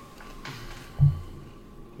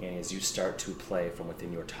 And as you start to play from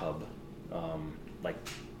within your tub, like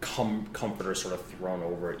comforter sort of thrown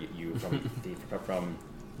over at you from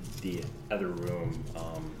the other room,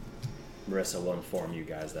 Marissa will inform you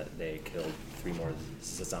guys that they killed 3 more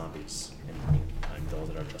zombies in the meantime. Those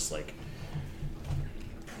that are just like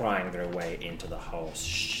prying their way into the house,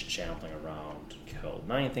 shambling around, killed.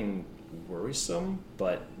 Not anything worrisome,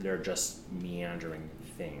 but they're just meandering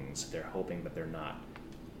things. They're hoping that they're not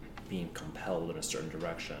being compelled in a certain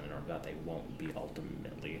direction, or that they won't be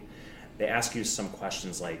ultimately. They ask you some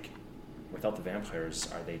questions like, without the vampires,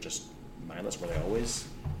 are they just mindless? Were they always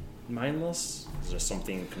mindless? Is there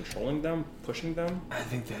something controlling them, pushing them? I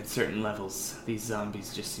think that at certain levels, these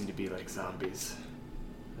zombies just seem to be like zombies.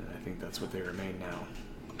 And I think that's what they remain now.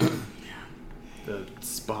 The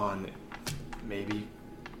spawn, maybe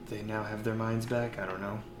they now have their minds back, I don't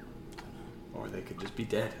know. Or they could just be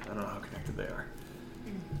dead. I don't know how connected they are.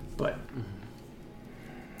 But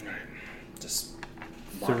Just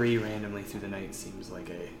 3 randomly through the night seems like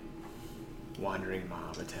a wandering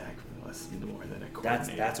mob attack, less more than a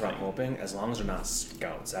coordinated That's what I'm thing. hoping. As long as they're not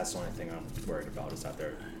scouts, that's the only thing I'm worried about, is that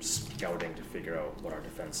they're scouting to figure out what our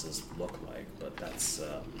defenses look like. But that's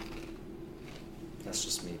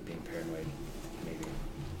just me being paranoid, maybe.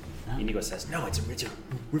 Inigo says, "No, it's a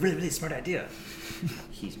really, really smart idea."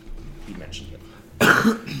 he mentioned it.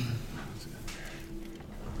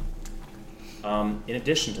 In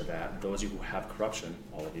addition to that, those of you who have corruption,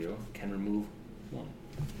 all of you, can remove 1.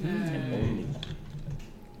 And only 1.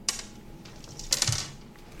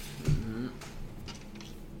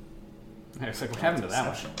 It's like, what happened to that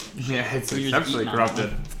one? Yeah, it's We were exceptionally eating on that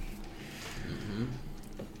corrupted.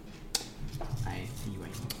 I see what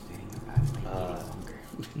you're saying about my hunger.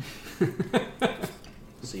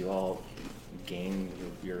 So you all gain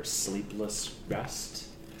your sleepless rest.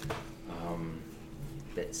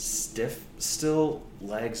 Bit stiff still,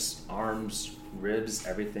 legs, arms, ribs,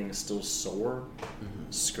 everything is still sore.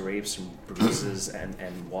 Scrapes and bruises and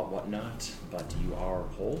whatnot, but you are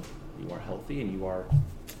whole, you are healthy, and you are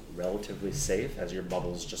relatively safe as your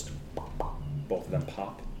bubbles just both of them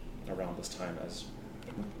pop around this time as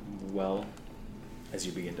well as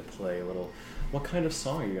you begin to play a little. What kind of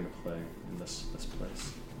song are you going to play in this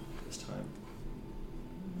place this time?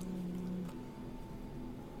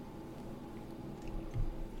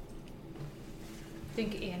 I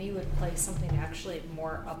think Annie would play something actually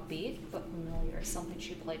more upbeat but familiar, something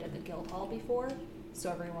she played at the guild hall before, so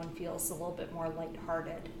everyone feels a little bit more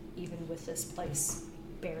lighthearted, even with this place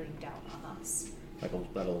bearing down on us. Like a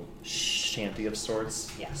little shanty of sorts?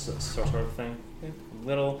 Yeah. Sort of thing? Yeah.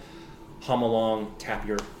 Little hum along, tap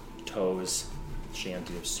your toes,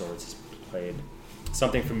 shanty of sorts played.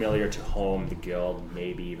 Something familiar to home, the guild,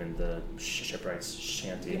 maybe even the shipwright's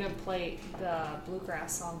shanty. You're gonna play the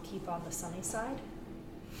bluegrass song "Keep on the Sunny Side."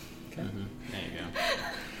 Okay. There you go.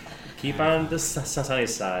 Keep on the sunny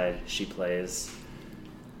side, she plays.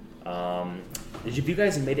 Did you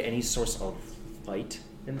guys made any source of light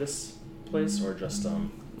in this place, or just I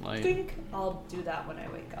Like, think I'll do that when I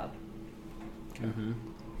wake up.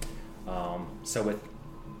 so with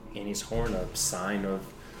Annie's horn, a sign of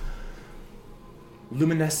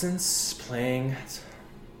luminescence playing.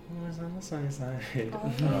 Always on the sunny side.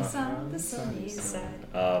 Always on the sunny side.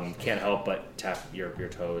 Can't help but tap your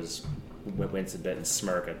toes, wince a bit, and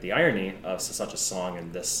smirk at the irony of such a song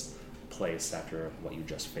in this place after what you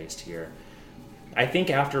just faced here. I think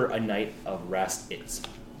after a night of rest, it's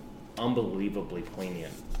unbelievably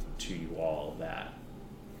poignant to you all that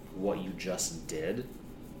what you just did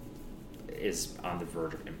is on the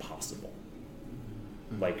verge of impossible.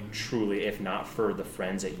 Like, truly, if not for the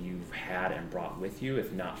friends that you've had and brought with you,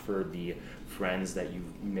 if not for the friends that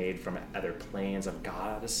you've made from other planes of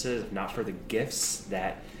goddesses, if not for the gifts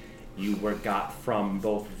that you got from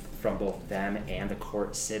both them and the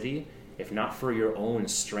court city, if not for your own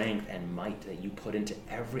strength and might that you put into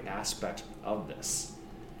every aspect of this,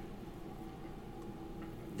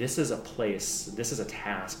 this is a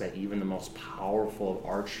task that even the most powerful of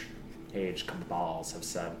Archmage cabals have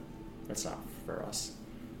said, that's not for us.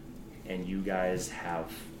 And you guys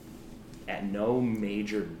have, at no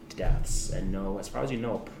major deaths and no, as far as you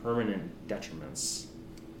know, permanent detriments,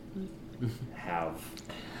 have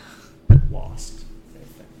lost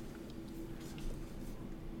anything.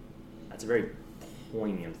 That's a very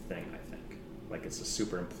poignant thing, I think. Like, it's a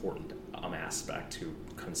super important aspect to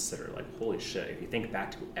consider. Like, holy shit, if you think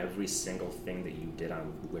back to every single thing that you did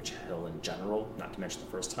on Witch Hill in general, not to mention the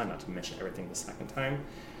first time, not to mention everything the second time,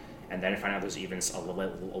 and then find out there's even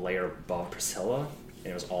a layer above Priscilla, and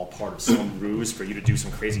it was all part of some ruse for you to do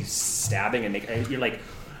some crazy stabbing and you're like,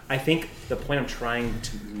 I think the point I'm trying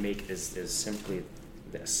to make is simply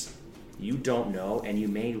this. You don't know, and you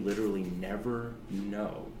may literally never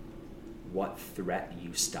know what threat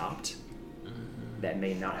you stopped that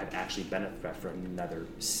may not have actually been a threat for another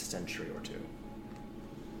century or two.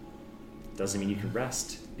 Doesn't mean you can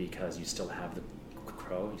rest, because you still have the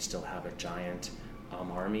crow, you still have a giant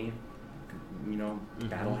army,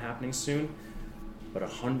 battle happening soon. But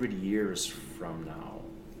 100 years from now,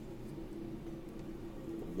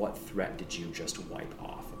 what threat did you just wipe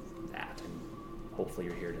off of that? And hopefully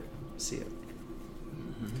you're here to see it.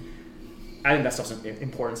 I think that stuff's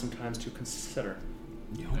important sometimes to consider.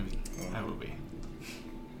 I will be.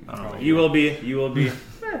 You will be. You will be.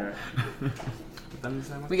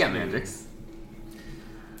 We got magics.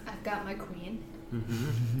 I've got my queen.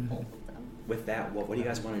 Both of them. With that, what do you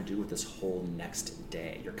guys want to do with this whole next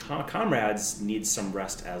day? Your comrades need some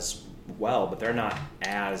rest as well, but they're not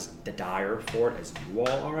as dire for it as you all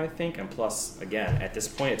are, I think. And plus, again, at this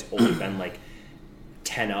point, it's only been like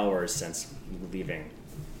 10 hours since leaving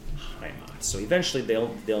Heimat. So eventually,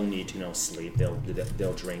 they'll need to sleep.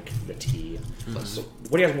 They'll drink the tea. So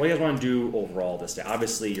what do you guys want to do overall this day?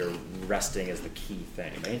 Obviously, your resting is the key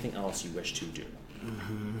thing. Anything else you wish to do?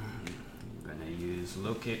 I'm gonna use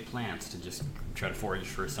locate plants to just try to forage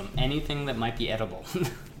for anything that might be edible,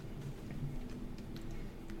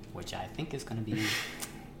 which I think is gonna be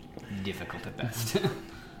difficult at best.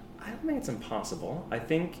 I don't think it's impossible. I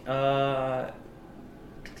think, I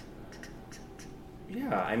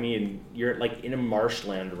mean, you're like in a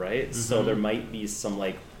marshland, right? So there might be some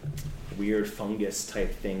like weird fungus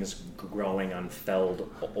type things growing on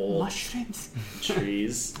felled old Mushrooms.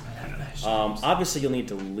 trees. Obviously, you'll need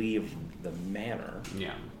to leave the manor.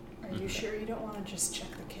 Yeah. Are you sure you don't want to just check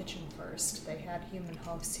the kitchen first? They had human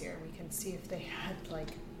hosts here. We can see if they had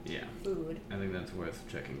food. I think that's worth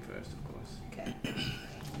checking first, of course. Okay.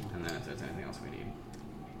 And then if there's anything else we need,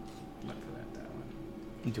 look for that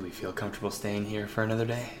way. Do we feel comfortable staying here for another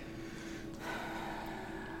day?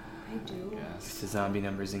 I do. As the zombie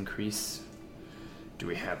numbers increase, do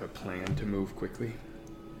we have a plan to move quickly?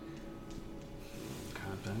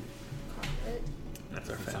 Content. Carpet. That's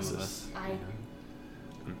our For some of fences. us. I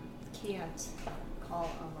can't call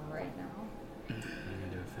Amma right now. I'm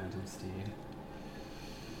gonna do a phantom steed.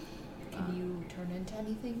 Can you turn into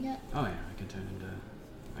anything yet? Oh yeah, I can turn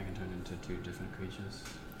into two different creatures.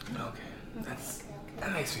 Okay. Okay.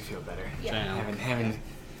 That makes me feel better. Yeah. Having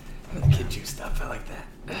the kid juiced up, I like that.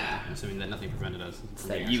 Yeah, assuming that nothing prevented us from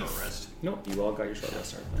that getting a youth. short rest. Nope, you all got your short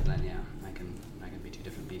rest. Then yeah, I can be two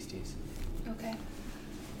different beasties. Okay.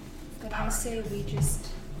 Then I say we just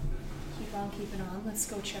keep on keeping on. Let's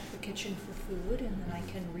go check the kitchen for food, and then I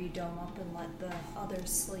can redome up and let the others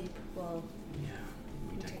sleep while Yeah,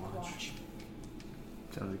 we we take take watch. watch.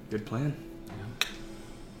 Sounds like a good plan. Yeah.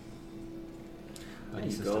 Buddy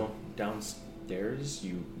You system. go downstairs,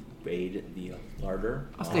 you raid the larder.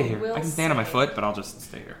 I'll stay here. We'll I can stand on my stay. foot, but I'll just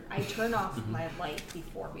stay here. I turn off my light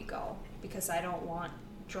before we go because I don't want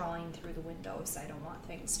drawing through the windows. I don't want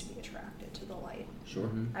things to be attracted to the light. Sure.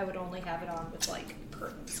 I would only have it on with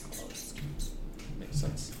curtains closed. Makes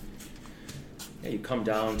sense. Yeah, you come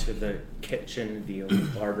down to the kitchen, the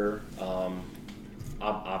larder.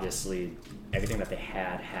 Obviously, everything that they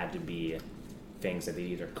had to be things that they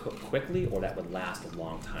either cook quickly or that would last a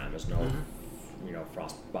long time. There's no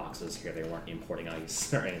frost boxes here. They weren't importing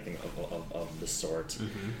ice or anything of the sort.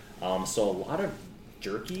 So a lot of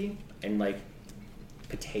jerky and like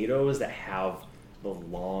potatoes that have the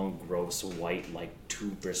long, gross, white, like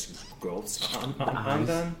tuberous growths on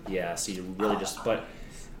them. Yeah, so you really but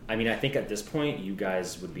I mean, I think at this point you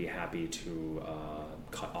guys would be happy to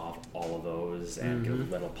cut off all of those and get a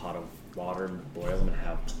little pot of water and boil them and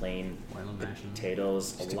have plain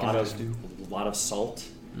potatoes. A lot of salt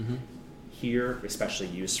here, especially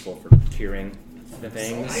useful for curing the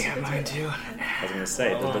things. I got mine too. I was gonna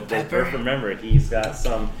say, remember, he's got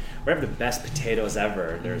some. We have the best potatoes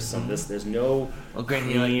ever. There's some. There's no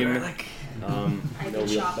cream. I can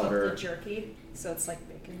chop up the jerky, so it's like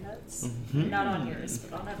bacon nuts. Not on yours,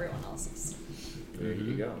 but on everyone else's. There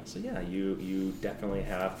you go. So yeah, you definitely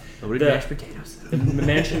have the mashed potatoes. The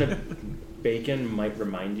mention of bacon might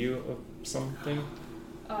remind you of something.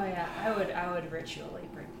 Oh yeah, I would ritually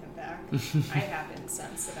bring him back. I have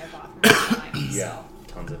incense that I bought from my time. Yeah, so.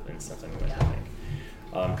 Tons of incense anyway. I think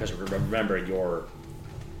because remember your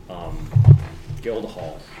guild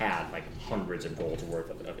hall had like hundreds of gold worth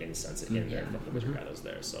of incense in there from the wizard guy that was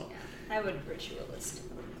there. So yeah, I would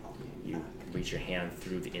ritualistically call him you back. reach your hand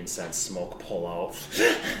through the incense smoke, pull out.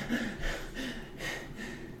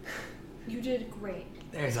 You did great.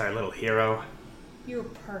 There's our little hero. You were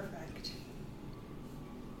perfect.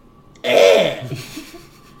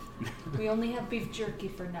 We only have beef jerky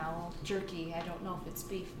for now. Jerky, I don't know if it's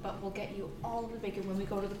beef, but we'll get you all of the bacon when we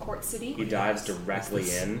go to the court city. He dives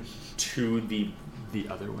directly in to the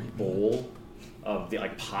other way bowl of the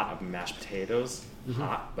pot of mashed potatoes.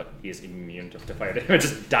 Hot, but he is immune to fire. It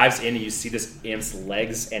just dives in, and you see this imp's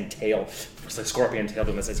legs and tail. It's like scorpion tail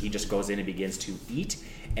doing this as he just goes in and begins to eat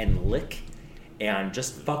and lick and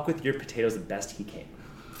just fuck with your potatoes the best he can.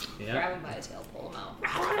 Yeah. Grab him by the tail, pull him out.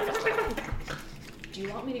 Do you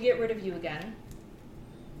want me to get rid of you again?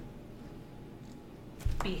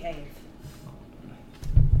 Behave.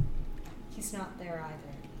 He's not there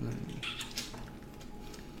either.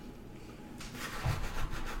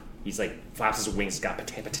 He's like flaps his wings, got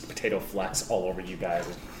potato flecks all over you guys.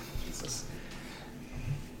 Jesus.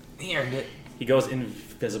 He earned it. He goes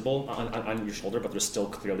invisible on your shoulder, but there's still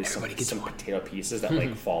clearly some potato pieces that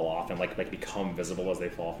like fall off and like become visible as they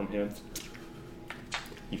fall from him.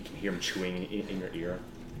 You can hear him chewing in your ear.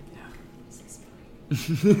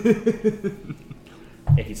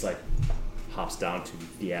 And he's like hops down to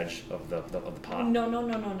the edge of the pot. No,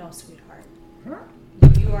 sweetheart.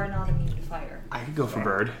 You are not immune to fire. I could go for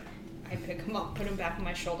bird. I pick him up, put him back on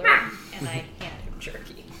my shoulder, and I hand him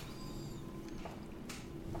jerky.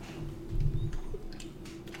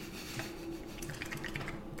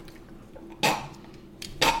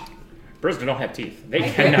 Birds don't have teeth. They I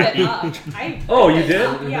cannot eat. You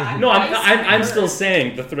did? Yeah. No, I'm still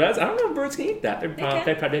saying the threads. I don't know if birds can eat that. They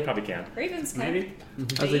probably can. Ravens can. Maybe.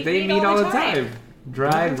 I was like, they eat all the time.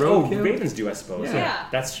 Dried, roadkill. Ravens do, I suppose. Yeah.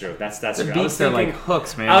 That's true. That's The true. beaks are like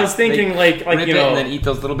hooks, man. I was thinking they like rip it and then eat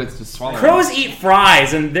those little bits to swallow. Crows eat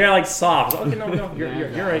fries and they're like soft. Okay, no,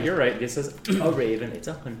 you're right. This is a raven. It's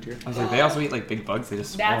a hunter. I was like, they also eat like big bugs. They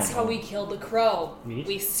just swallow That's how we kill the crow. Meat?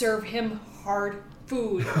 We serve him hard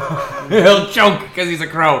food. He'll choke because he's a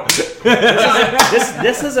crow.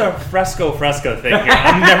 This is a fresco thing here.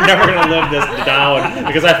 I'm never gonna live this down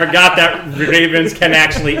because I forgot that ravens can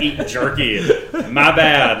actually eat jerky. My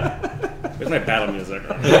bad. Where's my battle music?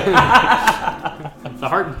 The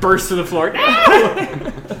heart bursts to the floor.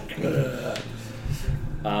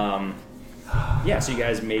 Yeah, so you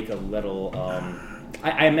guys make a little.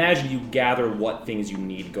 I imagine you gather what things you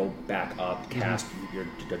need, go back up, cast your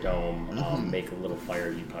dome, make a little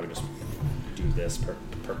fire. You probably just do this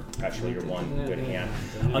perpetually. Your one good hand.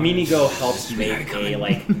 Inigo helps make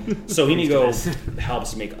Inigo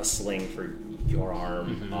helps make a sling for your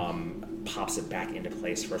arm. Pops it back into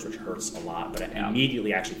place first, which hurts a lot, but it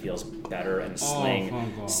immediately actually feels better. And the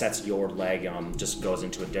sling sets your leg, just goes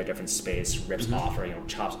into a different space, rips off or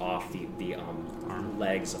chops off the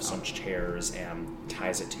legs of some chairs and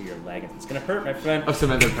ties it to your leg. And it's gonna hurt, my friend. Of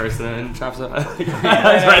some other person chops it. That's where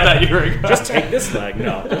I thought you were. Just take this leg.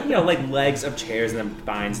 No, like legs of chairs and then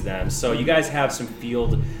binds them. So you guys have some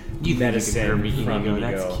field medicine from Inigo.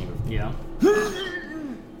 That's cute. Yeah.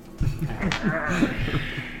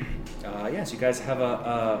 So you guys have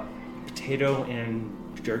a potato and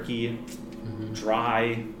jerky,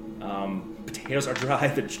 dry. Potatoes are dry.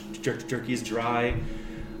 The jerky is dry.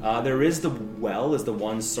 There is the well is the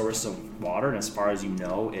one source of water, and as far as you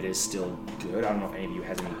know, it is still good. I don't know if any of you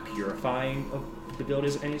has any purifying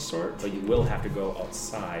abilities of any sort, but you will have to go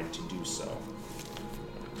outside to do so.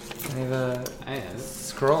 I have a I have it.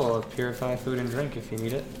 scroll of purify food and drink if you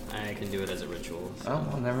need it. I can do it as a ritual. So Oh,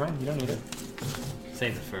 well, never mind. You don't need it.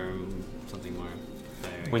 save it for something more.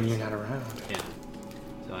 When you're not around. Yeah.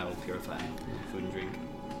 So I will purify food and drink.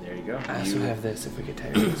 There you go. I also have this if we get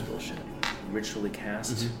tired of this bullshit. Ritually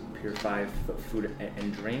cast, purify food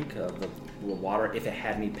and drink of the water. If it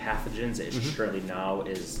had any pathogens, it surely now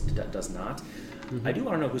does not. I do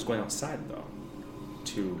want to know who's going outside though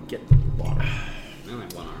to get the water. I only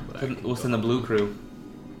have one arm, but I can We'll go send the out. blue crew.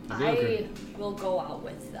 I will go out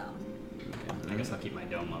with them. Okay. I guess I'll keep my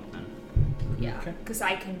dome up then. Yeah, Okay. because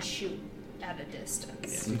I can shoot at a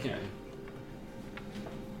distance. Yeah. Okay.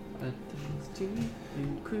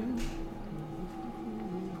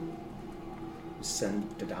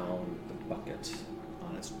 Send down the bucket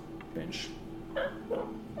on its bench.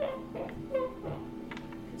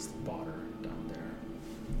 It's the water down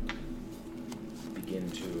there. Begin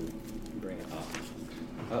to bring it up.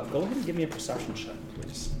 Go ahead and give me a perception check,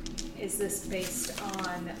 please. Is this based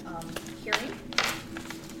on hearing?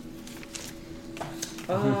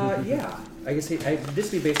 Yeah. I guess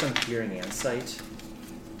this would be based on hearing and sight.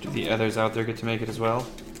 Do the others out there get to make it as well?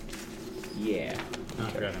 Yeah. Oh, I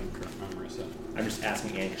forgot I'm Marissa. I'm just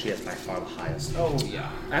asking Annie because she has by far the highest. Oh, yeah.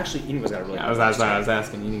 Actually, Inigo's got a really Yeah, good I was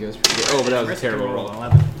asking. Inigo's pretty good. Oh, but that was a terrible roll.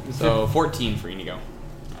 11. So 14 for Inigo.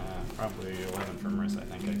 Probably 11 for Marissa,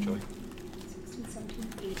 I think, actually. 16,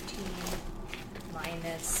 17, 18,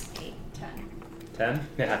 minus 8, 10. 10?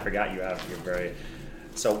 Yeah, I forgot you have your very...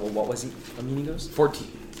 So, what was Inigo's? 14.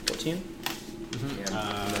 14? I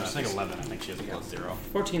think 11, I think she has a plus 0.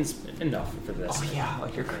 14's enough for this. Oh, yeah,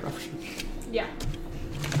 like your corruption. Yeah.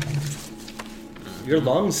 Your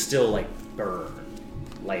lungs still, like, burn.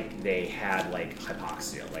 Like, they had, like,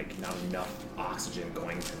 hypoxia. Like, not enough oxygen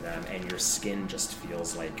going to them. And your skin just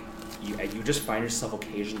feels like... You just find yourself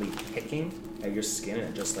occasionally picking at your skin and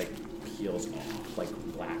it just, like, peels off. Like,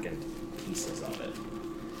 blackened pieces of it.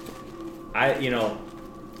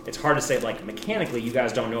 It's hard to say, like, mechanically, you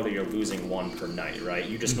guys don't know that you're losing one per night, right?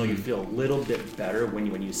 You just know you feel a little bit better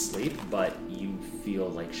when you sleep, but you feel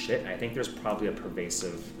like shit. And I think there's probably a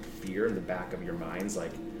pervasive fear in the back of your minds, like,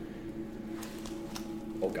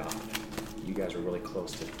 oh god, you guys are really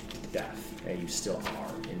close to death, and you still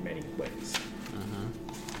are in many ways.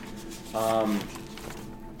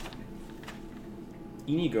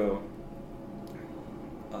 Inigo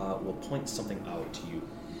will point something out to you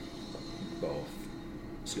both.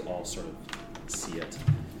 So you all sort of see it.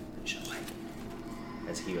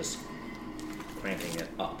 As he was cramping it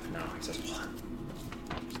up now, he says, "What?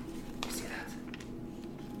 You see that?"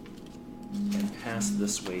 And pass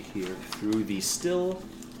this way here through the still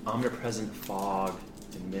omnipresent fog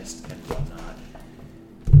and mist and whatnot.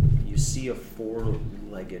 You see a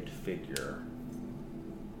four-legged figure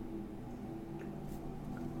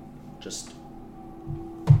just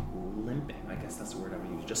limping. I guess that's the word I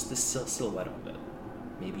would use. Just the silhouette of it.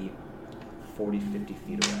 Maybe 40, 50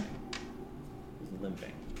 feet away.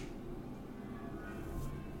 Limping.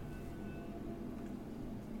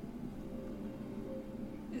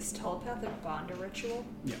 Is telepathic bond a ritual?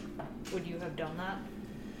 Yeah. Would you have done that?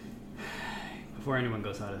 Before anyone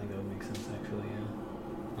goes out, I think that would make sense, actually, yeah.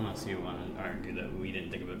 Unless you want to argue that we didn't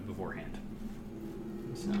think of it beforehand.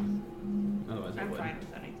 So, otherwise I I'm would. fine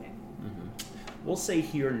with anything. We'll say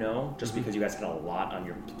here no, just because you guys had a lot on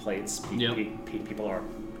your plates. Yep. People are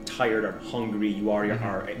tired or hungry. You already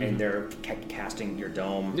are, and they're casting your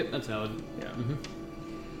dome. Yep, that's valid. Yeah.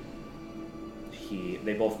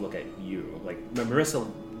 They both look at you. Like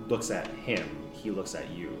Marissa looks at him. He looks at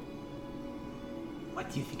you.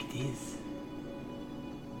 What do you think it is?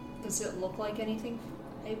 Does it look like anything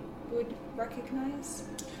I would recognize?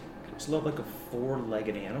 Does it look like a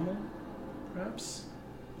four-legged animal, perhaps?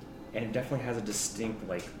 And it definitely has a distinct,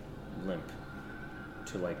 like, limp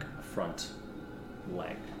to, like, a front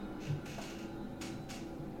leg.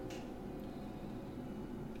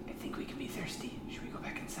 I think we could be thirsty. Should we go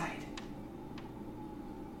back inside?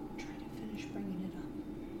 I'm trying to finish bringing it up.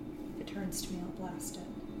 If it turns to me, I'll blast it.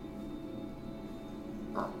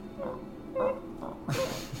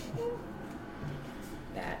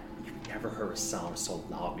 That, you've never heard a sound so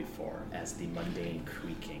loud before as the mundane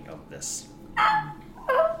creaking of this.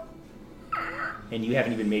 And you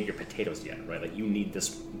haven't even made your potatoes yet, right? Like, you need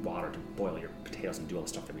this water to boil your potatoes and do all the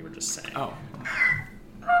stuff that we were just saying. Oh.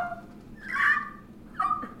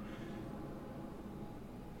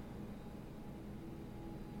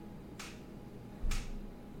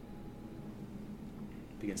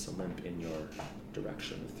 Begins to limp in your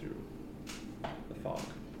direction through the fog.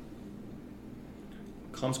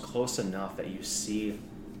 Comes close enough that you see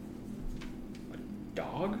a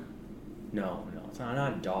dog? No, It's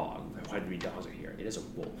not a dog. Why do dogs are here? It is a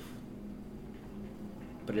wolf.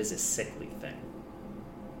 But it is a sickly thing.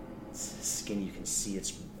 Its skin, you can see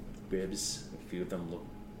its ribs. A few of them look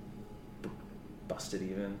busted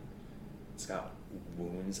even. It's got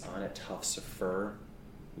wounds on it, tufts of fur.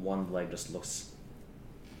 One leg just looks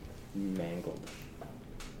mangled.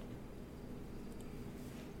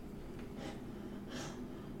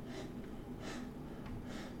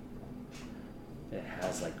 It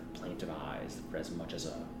has like plaintive eyes, for as much as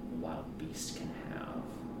a wild beast can have.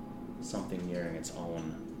 Something nearing its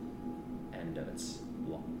own end of its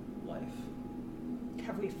life.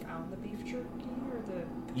 Have we found the beef jerky or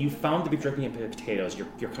the... You found the beef jerky and potatoes.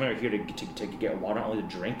 You're coming over here to get water, not only to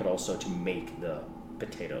drink, but also to make the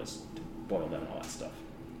potatoes, to boil them and all that stuff.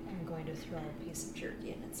 I'm going to throw a piece of jerky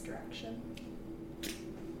in its direction.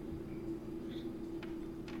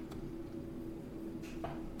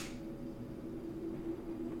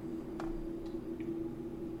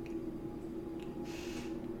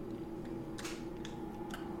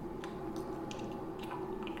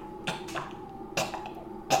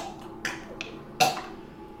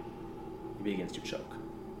 He begins to choke.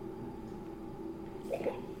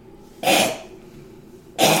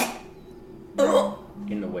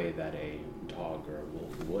 In the way that a dog or a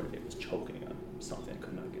wolf would if it was choking on something it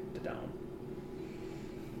could not get it down.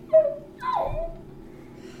 Oh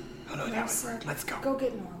no, that would work. Let's go. Go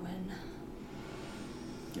get Norwin.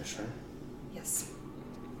 You sure? Yes.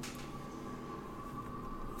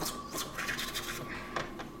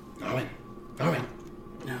 Norwin.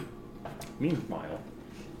 Yeah. Meanwhile,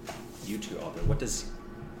 you two out there, what does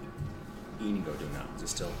Inigo do now? Is it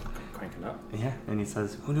still cranking up? Yeah, and he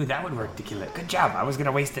says, who knew that would work to kill it? Good job. I was going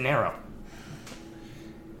to waste an arrow.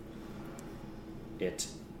 It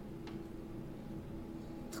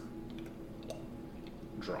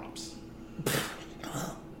drops.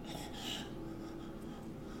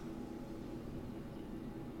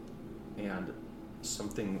 And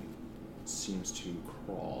something seems to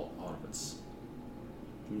crawl out of its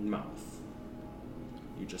mouth.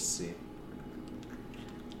 You just see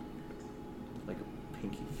like a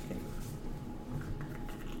pinky finger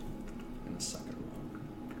in the second one,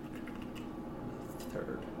 the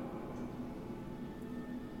third,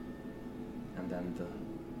 and then the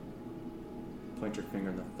pointer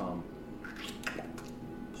finger and the thumb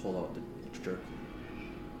pull out the jerky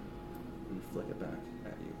and flick it back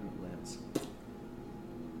at you, and it lands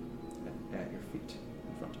at your feet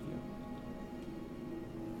in front of you.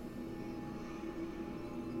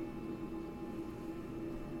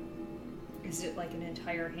 Is it like an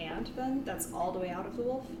entire hand then? That's all the way out of the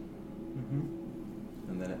wolf? Mm-hmm.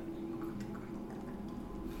 And then it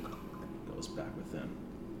goes back within.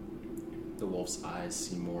 The wolf's eyes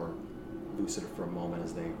seem more lucid for a moment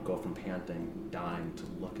as they go from panting, dying, to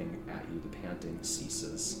looking at you. The panting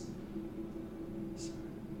ceases.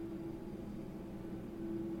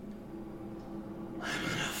 I'm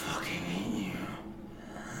gonna fucking eat you.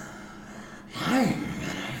 I'm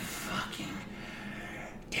gonna fucking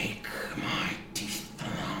take my teeth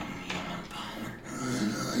along human power.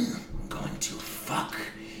 I'm going to fuck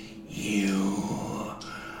you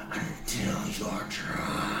until you're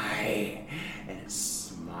dry. And it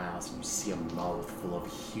smiles, and you see a mouth full of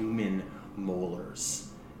human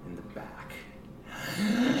molars in the back.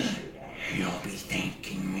 You'll be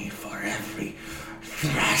thanking me for every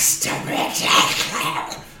thrust of it.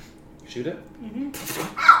 Shoot it? Mm-hmm.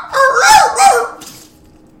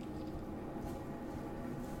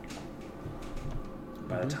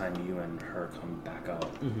 By the time you and her come back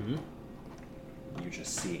out, you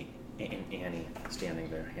just see Annie standing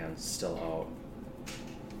there, hands still out.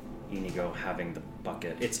 Inigo having the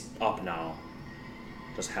bucket. It's up now.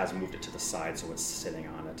 Just has moved it to the side so it's sitting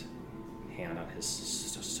on it. Hand on his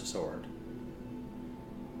sword.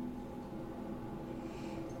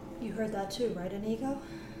 You heard that too, right, Inigo?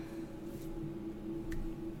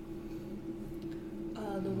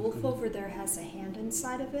 The wolf over there has a hand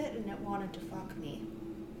inside of it, and it wanted to fuck me.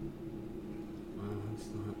 Well, that's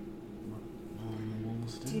not what normal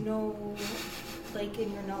wolves do. Do you know, like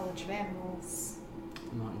in your knowledge of animals,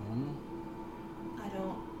 Not normal? I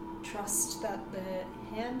don't trust that the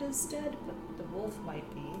hand is dead, but the wolf might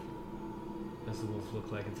be. Does the wolf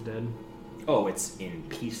look like it's dead? Oh, it's in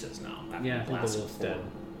pieces now. That Yeah, I think the last wolf's four- dead.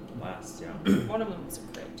 Last, yeah. One of them is a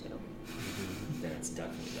crate too. Then it's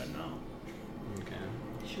definitely dead now. Okay.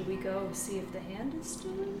 Should we go see if the hand is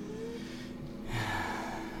still in there?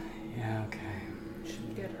 Yeah, okay. Should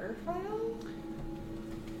we get her file?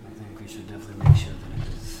 I think we should definitely make sure that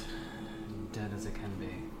it is dead as it can be.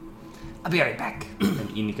 I'll be right back. And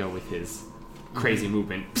Inigo, with his crazy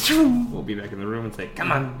movement, will be back in the room and say,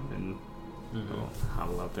 come on. And We'll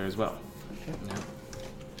hobble out there as well. Yeah.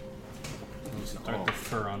 We'll start the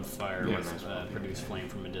fur on fire Yeah, with might as well do produce flame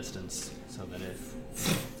from a distance, so that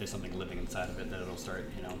if there's something living inside of it, that it'll start,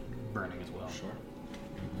 burning as well. Sure.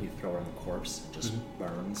 You throw it on the corpse, it just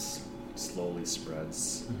burns, slowly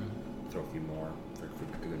spreads. Throw a few more for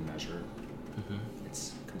good measure.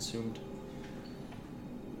 It's consumed.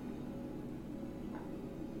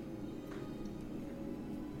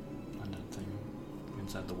 And that thing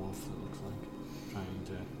inside the wolf, it looks like, trying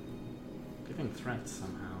to giving threats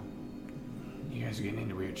somehow. You guys are getting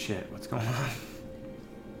into weird shit. What's going on?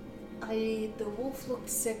 The wolf looked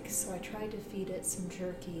sick, so I tried to feed it some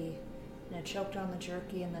jerky, and it choked on the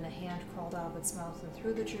jerky, and then a hand crawled out of its mouth and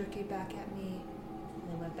threw the jerky back at me, and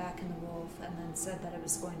then went back in the wolf, and then said that it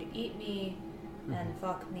was going to eat me and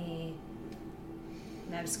fuck me,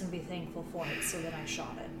 and I was going to be thankful for it, so then I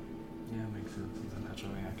shot it. Yeah, makes sense. It's a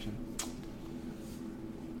natural reaction.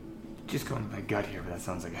 Just going to my gut here, but that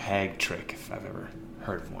sounds like a hag trick if I've ever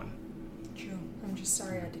heard of one. True. I'm just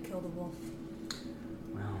sorry I had to kill the wolf.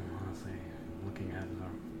 Well, honestly, looking at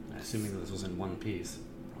assuming that this was in one piece,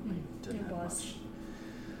 probably didn't It have was.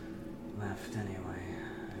 much left anyway.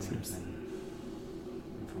 It would have been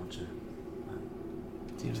unfortunate,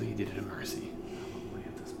 but Seems like you did it a mercy. probably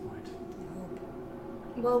at this point. I hope.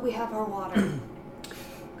 Well, we have our water.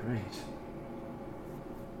 Great.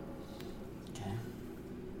 Okay.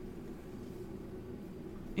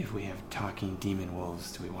 If we have talking demon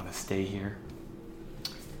wolves, do we want to stay here?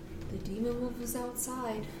 The demon wolf is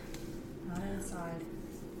outside, not inside.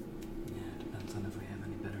 Yeah, it depends on if we have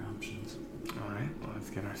any better options. Alright, well,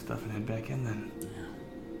 let's get our stuff and head back in then. Yeah,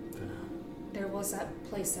 for now. There was that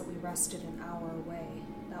place that we rested an hour away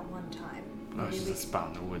that one time. Oh, it's Maybe just a spot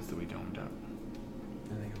in the woods that we domed up.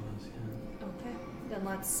 I think it was, yeah. Okay, then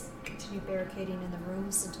let's continue barricading in the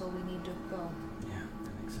rooms until we need to go. Yeah,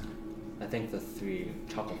 I think so. I think the three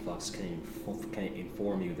Chucklefucks can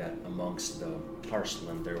inform you that amongst the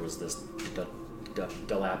marshland there was this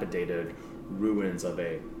dilapidated ruins of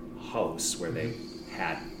a house where they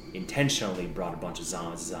had intentionally brought a bunch of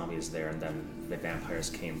zombies there, and then the vampires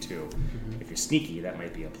came too. If you're sneaky, that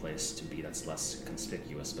might be a place to be that's less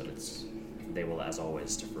conspicuous, but they will, as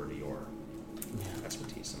always, defer to your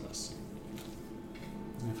expertise in this.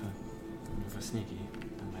 If we're sneaky,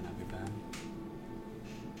 that might not be bad.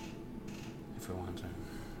 If we want to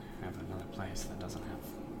have another place that doesn't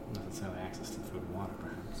have necessarily access to food and water,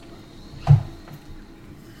 perhaps.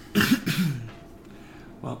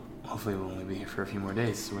 Well, hopefully we'll only be here for a few more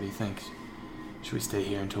days, so what do you think? Should we stay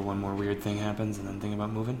here until one more weird thing happens and then think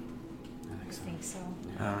about moving? I think I so. think so.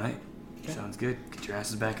 Yeah. Alright, sounds good. Get your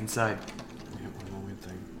asses back inside. Yeah, one more weird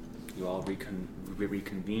thing. You all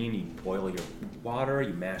reconvene, you boil your water,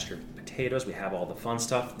 you mash your potatoes, we have all the fun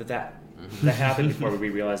stuff that happened before we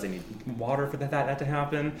realized they need water for that to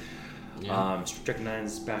happen. Yeah.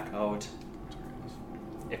 Strychnine's back out.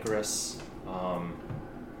 Icarus.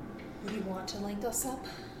 Would you want to link us up?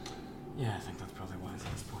 Yeah, I think that's probably wise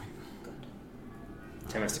at this point. Good.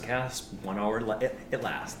 10 minutes to cast, 1 hour it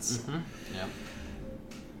lasts. Yep.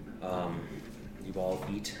 You all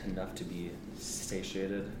eat enough to be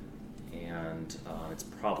satiated, and it's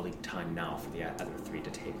probably time now for the other three to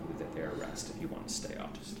take their rest if you want to stay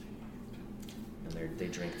out. And they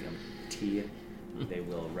drink tea. They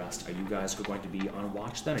will rest. Are you guys going to be on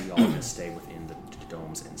watch then, or are you all going to stay within the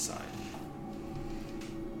domes inside?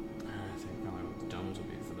 I think probably the domes would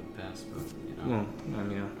be for the best, but Well, I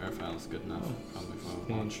mean, our file's good enough. Probably for a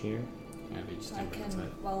finish watch. here. Yeah, if you just I do it can.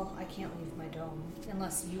 inside. Well, I can't leave my dome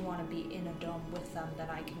unless you want to be in a dome with them. Then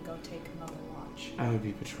I can go take another watch. I would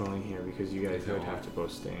be patrolling here because you guys Yeah. would have to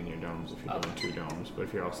both stay in your domes if you're doing two domes. But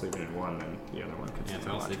if you're all sleeping in one, then the other one could Yeah, stay if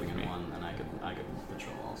I was watch sleeping with in me. one, then I could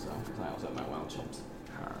patrol also, because I also have my wild chips.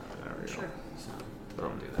 There we go. Sure. So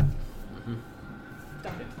Boom. do that.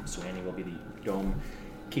 Done. So Annie will be the dome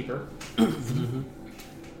keeper.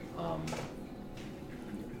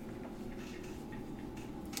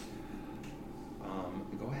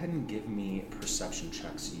 Go ahead and give me perception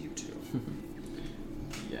checks, you two.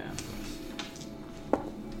 Yeah.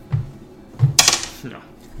 No.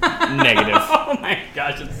 Negative. Oh my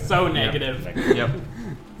gosh, it's so negative. Yep.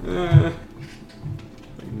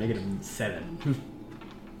 Like -7.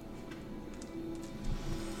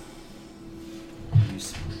 You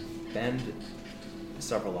spend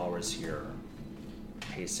several hours here,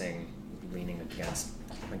 pacing, leaning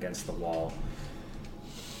against the wall.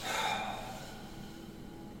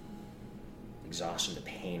 Exhaustion to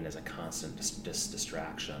pain is a constant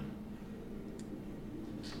distraction.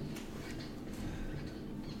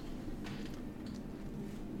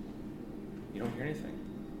 You don't hear anything.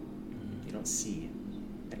 You don't see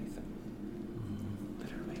anything.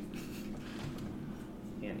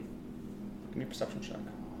 perception check.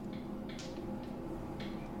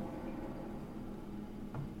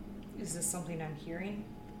 Is this something I'm hearing?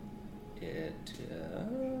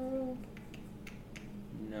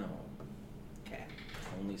 No. Okay.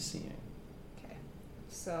 Only seeing. Okay.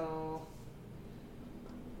 So.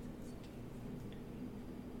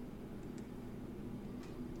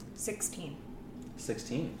 $16.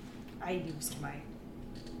 16. I used my.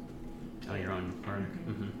 Oh, your own part.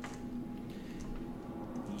 Mm-hmm.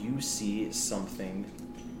 You see something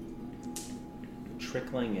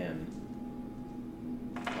trickling in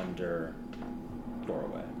under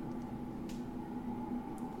doorway.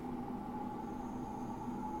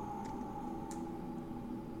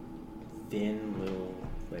 Thin little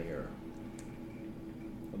layer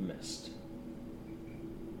of mist.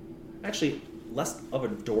 Actually, less of a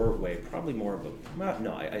doorway, probably more of a. Well,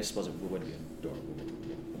 no, I suppose it would be a doorway.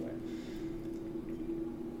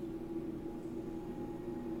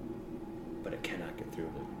 But it cannot get through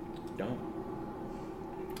the dome.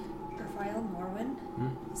 Raphael, Norwin,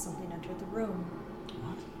 something entered the room.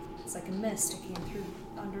 What? It's like a mist. It came through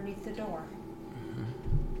underneath the door.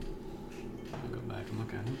 I'll go back and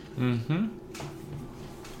look at it. Mm-hmm.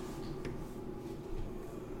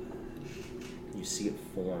 You see it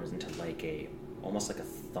forms into like almost like a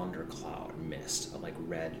thundercloud mist of like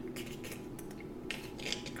red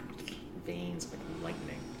veins like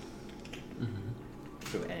lightning.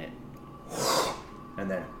 Through and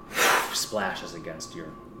then splashes against your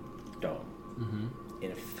dome.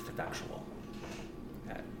 Ineffectual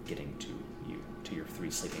at getting to you, to your 3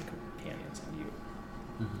 sleeping companions and you.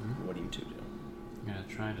 What do you two do? I'm gonna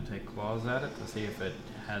try to take claws at it to see if it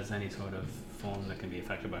has any sort of form that can be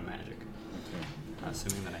affected by magic.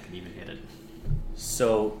 Assuming that I can even hit it.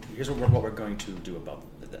 So here's what we're going to do about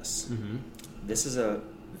this. This is a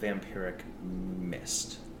vampiric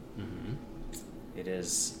mist. It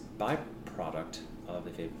is byproduct of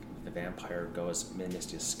if a vampire goes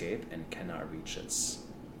misty escape and cannot reach its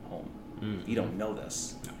home. You don't know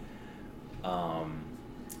this. No.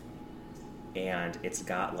 And it's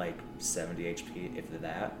got like 70 HP, if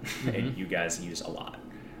that, and you guys use a lot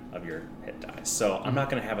of your hit dice. So I'm not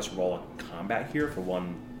going to have us roll a combat here for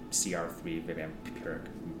one CR3 vampiric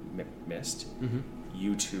mist.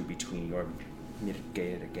 You two between your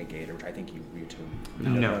mitigator, which I think you two.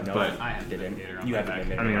 No, but I have the mitigator on you my have back.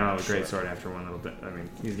 the I mean, I'll have a sure. great sword after one little bit. I mean,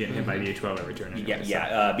 he's getting hit by the A12 every turn. Anyway,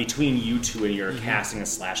 Yeah. Between you two and your casting and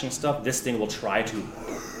slashing stuff, this thing will try to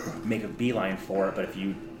make a beeline for it. But if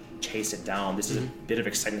you chase it down, this is a bit of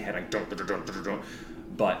excitement ahead. Like, don't.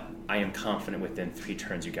 But I am confident within 3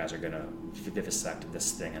 turns, you guys are gonna vivisect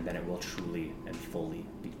this thing, and then it will truly and fully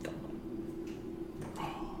be gone.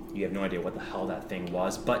 You have no idea what the hell that thing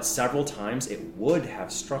was, but several times it would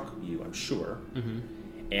have struck you, I'm sure.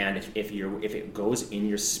 And if it goes in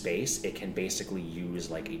your space, it can basically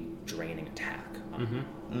use like a draining attack on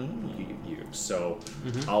you. So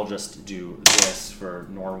I'll just do this for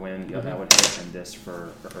Norwin, that would hit, and this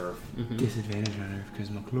for Earth. Disadvantage on Earth because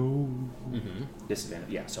my clothes. Disadvantage,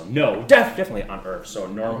 yeah. So no, definitely on Earth. So I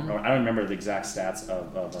don't remember the exact stats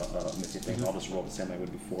of Misty things. I'll just roll the same way I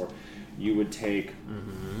would before. You would take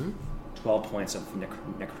 12 points of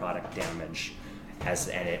necrotic damage.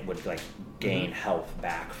 And it would like gain health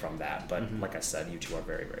back from that, but like I said, you two are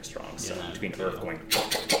very, very strong. So between Earth going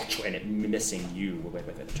and it missing you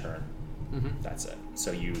with a turn, that's it.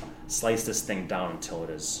 So you slice this thing down until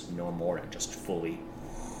it is no more and just fully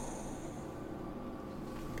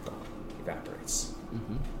evaporates.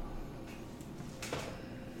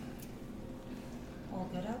 All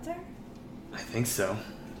good out there? I think so.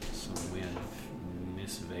 So we have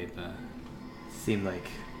Miss Vapor. Seemed like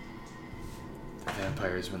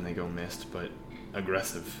vampires when they go mist, but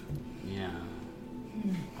aggressive. Yeah.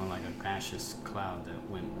 Or like a gaseous cloud that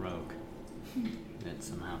went rogue. That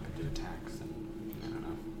somehow could do attacks, and I don't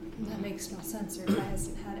know. That makes no sense. Your guy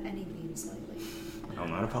hasn't had any beans lately. I'll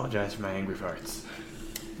not apologize for my angry farts.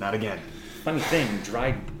 Not again. Funny thing,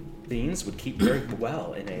 dried beans would keep very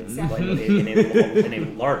well in a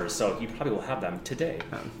larder, so you probably will have them today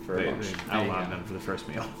for lunch. They outlawed them for the first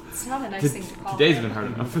meal. It's not a nice thing to call Today's it. been hard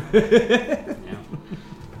enough. Yeah.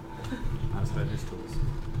 How's that his tools?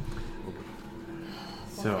 Well,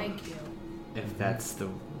 So, thank you. if that's the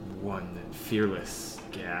one that Fearless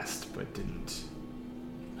gassed but didn't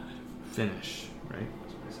finish, right?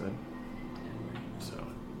 That's what I said. So,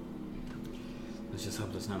 Let's just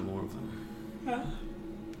hope there's not more of them.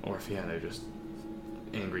 or if they're just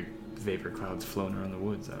angry vapor clouds floating around the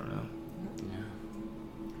woods. I don't know. Yeah.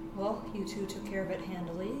 Well, you two took care of it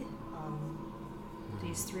handily.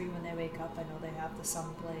 These 3, when they wake up, I know they have the sun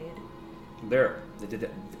blade.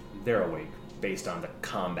 They're awake. based on the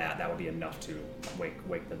combat, that would be enough to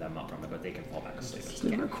wake them up from it, but they can fall back asleep.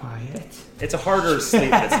 Super quiet. It's a harder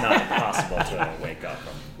sleep, but it's not impossible to wake up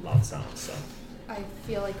from loud sounds. So I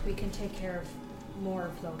feel like we can take care of more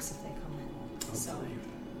of those if they come in. So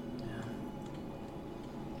Yeah.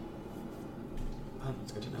 Well,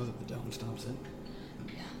 it's good to know that the dome stops it.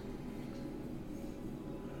 yeah.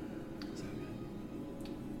 So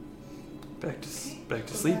Back to Go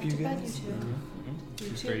sleep, back you to bed, guys. you two.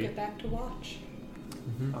 You two Great. get back to watch.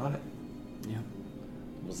 On it. Yeah.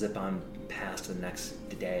 we'll zip on past the next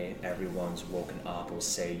day. Everyone's woken up. We'll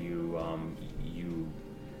say you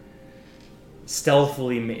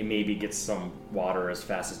stealthily maybe get some water as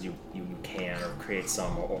fast as you can, or create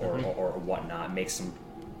some, or whatnot. Make some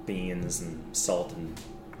beans and salt and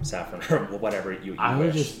saffron, or whatever you I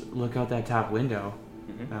would wish. just look out that top window.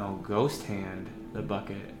 Mhm. And I'll ghost hand the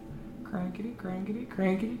bucket. Crankety, crankety,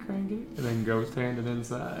 crankety, crankety. And then ghost hand it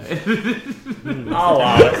inside. I'll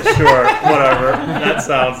allow it. Sure, whatever. That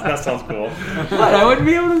sounds cool. What? I wouldn't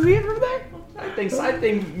be able to see it from there? I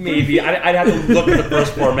think maybe I'd have to look at the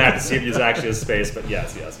first floor map to see if there's actually a space. But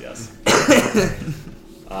yes.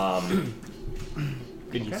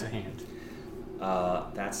 Good use of hand.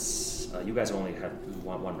 That's you guys only had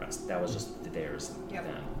one rest. That was just theirs Yep.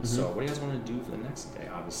 then. So what do you guys want to do for the next day?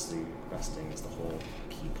 Obviously, resting is the whole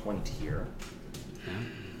key point here. Yeah.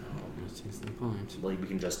 Resting's the point. Well, we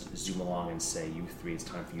can just zoom along and say, you three, it's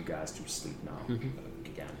time for you guys to sleep now.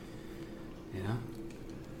 Again.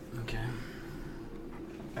 Yeah. Okay.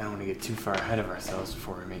 I don't want to get too far ahead of ourselves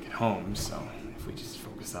before we make it home, so if we just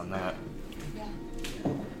focus on that. Yeah.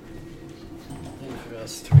 I think for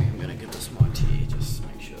us three, I'm gonna give us more tea just to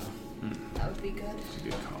make sure. That would be good. It's a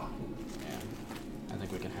good call. Yeah. I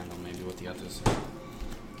think we can handle maybe what the others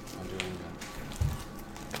are doing.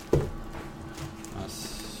 But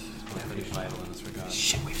us, we're pretty vital in this regard.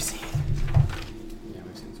 Shit we've seen. Yeah,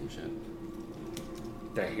 we've seen some shit.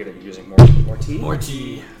 Did I hear that you're using more tea? More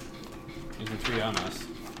tea. Using 3 on us.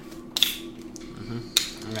 I'm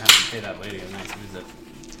gonna have to pay that lady a nice visit.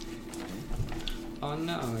 Oh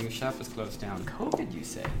no, your shop is closed down. COVID, you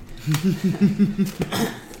say?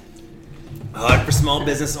 Hard for small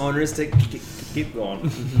business owners to keep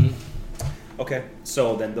going. Okay,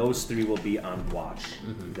 so then those three will be on watch.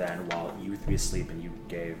 Then while you three sleep and you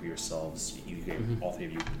gave all three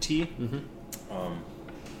of you tea, you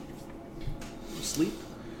sleep.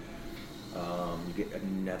 You get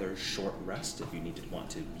another short rest if you want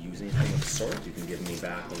to use anything of the sort. You can give me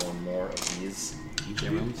back one more of these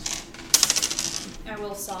Germans? I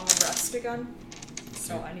will song of rest again.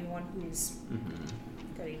 So anyone who's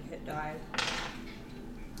getting hit die.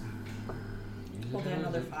 We'll get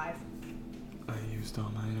another 5. I used all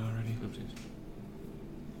mine already. Oopsies.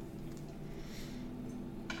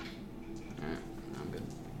 Alright, I'm good.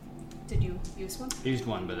 Did you use one? I used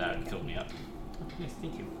one, but that filled me up. Oh, yes,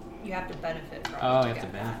 thank you. You have to benefit from it. Oh, to you have to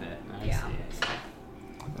get that. benefit. I Yeah. see, I see.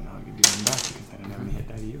 Then I'll give you one back because I didn't have any hit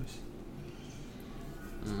die to use.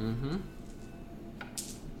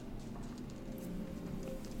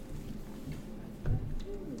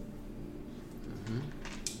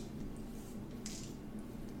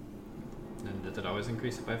 And does it always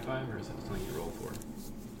increase it by 5, or is it something you roll for?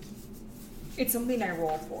 It's something I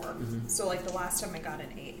roll for. So like the last time I got an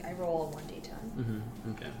 8, I roll a 1d10.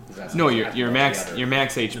 Okay. No, your max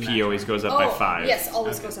HP always goes up by 5. Yes,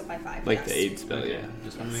 always Okay. goes up by 5. Like yes. the 8 spell, Okay, yeah.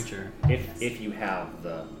 just want to make sure. if you have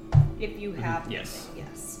the. If you have Yes. anything,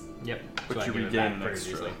 yes. Yep. But so I you give it regain back an pretty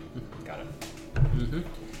extra. easily. Got it.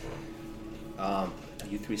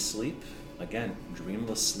 You three sleep. Again,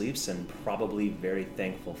 dreamless sleeps, and probably very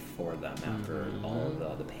thankful for them after all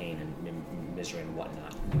the pain and misery and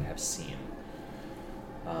whatnot you have seen.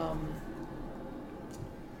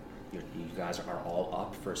 You guys are all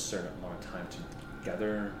up for a certain amount of time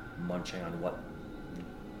together, munching on what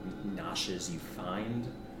noshes you find,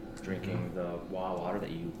 drinking the water that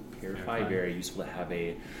you purify. Purify. Very useful to have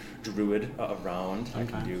a druid around. I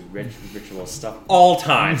can Okay. do ritual stuff all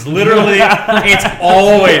times. Literally, it's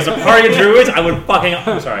always a party of druids. I would fucking.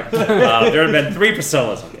 I'm sorry. There have been 3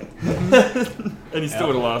 Priscillas. Okay. And he still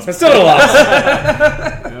would have lost. I still would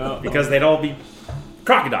have lost because they'd all be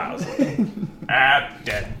crocodiles.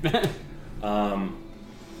 Dead. And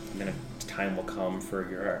then time will come for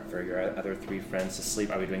your other 3 friends to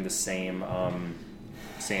sleep. Are we doing the same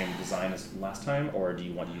design as last time, or do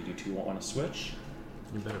you two want to switch?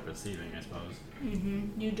 You're better perceiving, I suppose.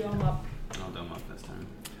 You dome up. I'll dome up this time.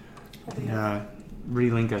 Yeah,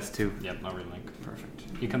 relink us too. Yep, I'll relink. Perfect.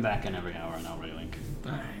 You come back in every hour and I'll relink.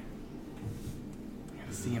 Alright. I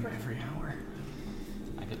gotta see him every hour.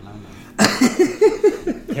 I it lonely.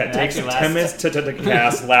 Yeah, it takes actually 10 minutes to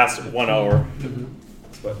cast, lasts 1 hour. Mm-hmm.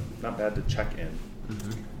 But not bad to check in.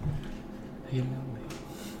 You know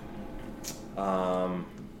me.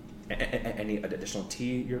 Any additional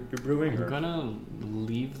tea you're brewing? I'm Or? gonna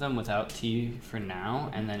leave them without tea for now,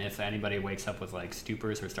 and then if anybody wakes up with like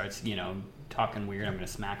stupors or starts, talking weird, I'm gonna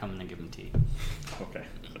smack them and then give them tea. Okay.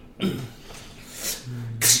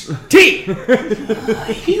 Tea!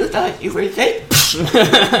 You thought you were safe?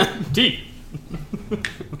 Tea!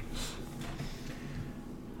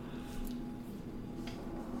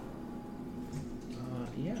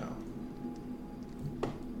 Yeah.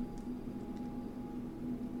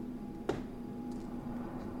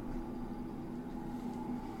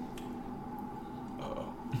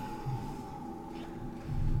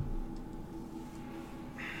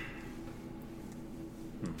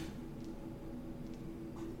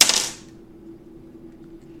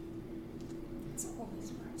 It's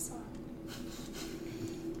always where I saw it.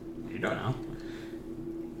 You don't know.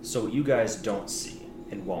 So what you guys don't see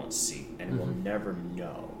and won't see and will never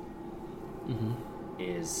know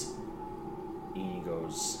is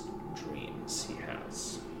Inigo's dreams he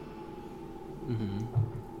has.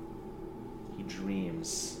 He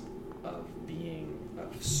dreams of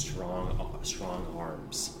strong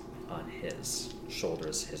arms on his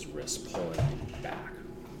shoulders, his wrists pulling back,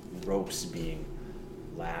 ropes being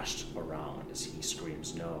lashed around as he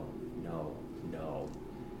screams, "No, no, no,"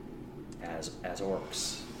 as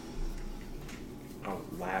orcs are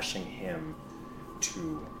lashing him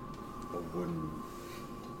to a wooden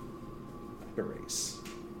brace,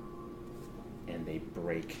 and they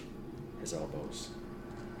break his elbows.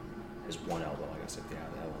 His one elbow, I guess, if the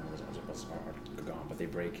other one was gone, but they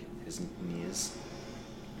break his knees,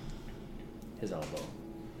 his elbow,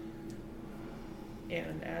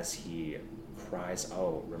 and as he cries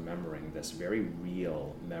out, remembering this very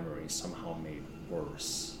real memory somehow made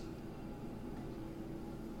worse,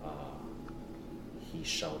 he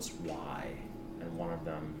shouts, "Why?" And one of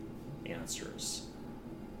them answers,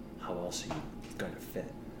 "How else are you going to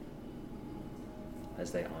fit?"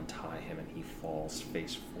 As they untie him and he falls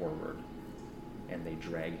face forward, and they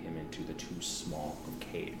drag him into the too small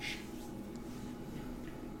cage,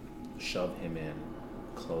 shove him in,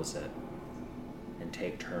 close it, and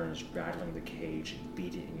take turns rattling the cage,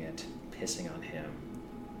 beating it, pissing on him.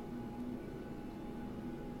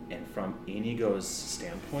 And from Inigo's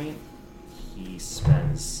standpoint, he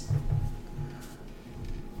spends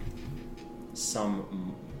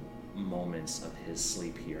some moments of his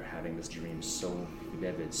sleep here having this dream so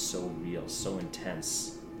vivid, so real, so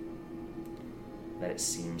intense that it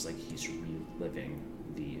seems like he's reliving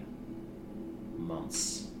the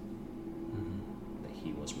months that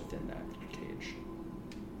he was within that cage.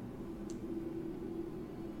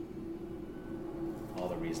 All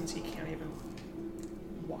the reasons he can't even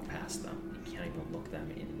walk past them, he can't even look them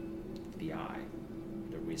in the eye,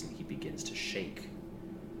 the reason he begins to shake.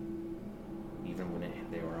 Even when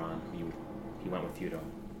they were on, he went with you to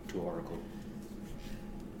Oracle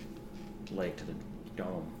Lake, to the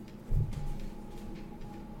dome.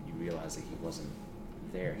 You realize that he wasn't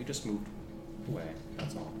there. He just moved away.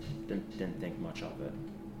 That's all. Didn't think much of it.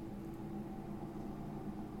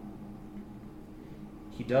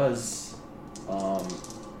 He does,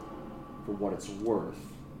 for what it's worth,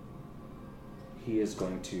 he is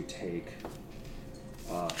going to take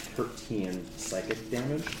 13 psychic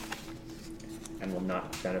damage, and will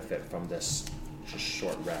not benefit from this just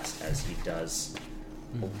short rest as he does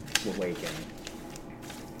awaken,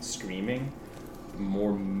 screaming,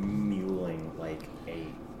 more mewling like a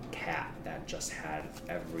cat that just had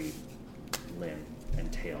every limb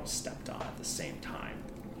and tail stepped on at the same time.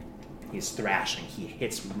 He's thrashing, he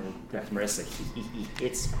hits Marissa, he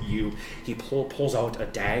hits you, he pulls out a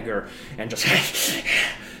dagger and just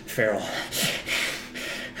feral.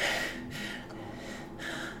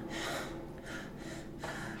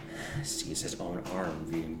 Sees his own arm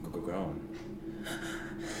being grown.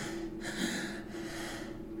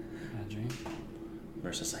 Bad dream?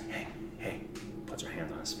 Marissa's like, hey, puts her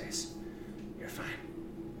hand on his face. You're fine.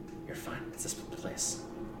 It's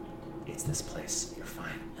this place. You're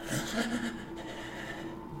fine.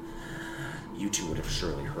 You two would have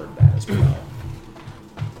surely heard that as well.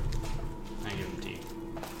 I give him tea.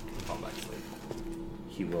 He'll fall back to sleep.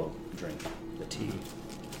 He will drink the tea.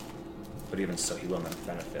 But even so, he will not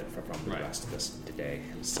benefit from the rest of this day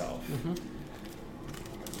himself.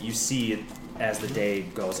 You see, as the day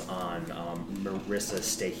goes on, Marissa's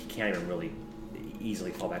state, he can't even really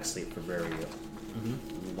easily fall back to sleep for very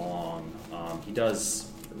long. He does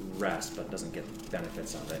rest, but doesn't get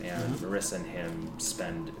benefits of it. And Marissa and him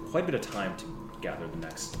spend quite a bit of time gather the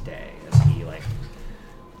next day as he like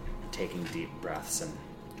taking deep breaths and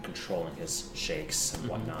controlling his shakes and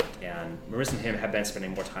whatnot. And Marissa and him have been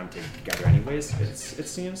spending more time together anyways, it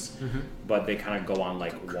seems. But they kind of go on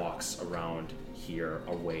like walks around here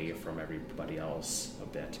away from everybody else a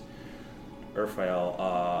bit.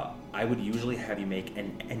 Urfael, I would usually have you make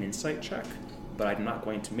an insight check, but I'm not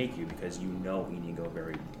going to make you because you know Inigo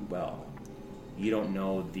very well. You don't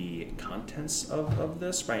know the contents of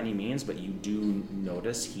this by any means, but you do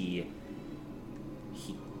notice he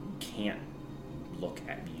can't look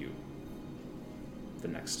at you the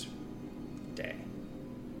next day.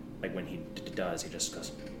 Like when he does, he just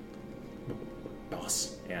goes,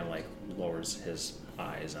 boss, and like lowers his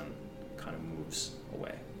eyes and kind of moves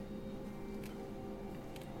away.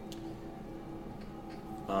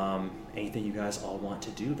 Anything you guys all want to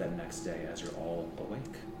do that next day as you're all awake?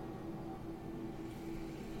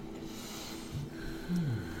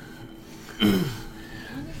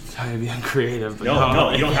 Trying to be uncreative, but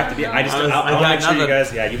No, you don't have to be. I want to make sure you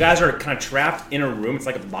guys. Yeah, you guys are kind of trapped in a room. It's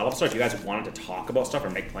like a bottle of stuff. If you guys wanted to talk about stuff or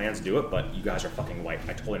make plans, do it. But you guys are fucking white.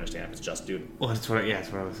 I totally understand if it's just dude. Well, that's what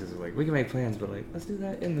I was saying. Like, we can make plans, but like, let's do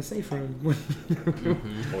that in the safe room.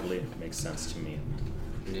 Totally makes sense to me.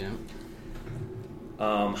 Yeah.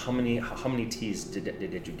 How many teas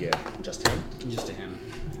did you give? Just him? Just to him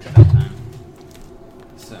at that time.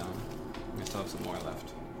 So, I still have some more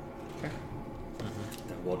left. Okay.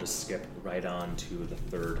 Then we'll just skip right on to the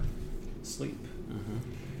third sleep.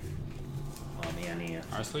 Annie.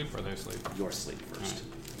 Our sleep or their sleep? Your sleep first.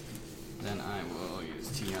 Right. Then I will use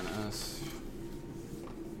tea on us.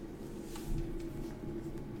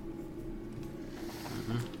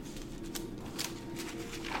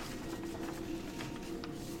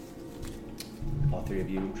 All three of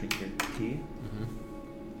you drink your tea.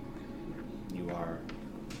 You are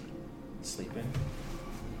sleeping.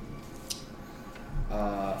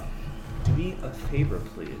 Do me a favor,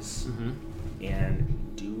 please,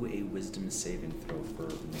 and do a wisdom saving throw for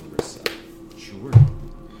Marissa. Sure.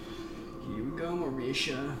 Here we go,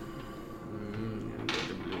 Marisha. I'll get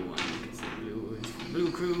the blue one because the blue is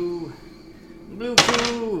blue crew. Blue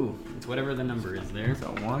crew. It's whatever the number is there.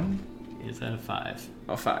 So 1? Is that a 5?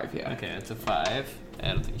 Oh, 5, yeah. Okay, it's a 5. I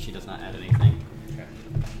don't think she does not add anything. Okay.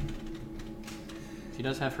 She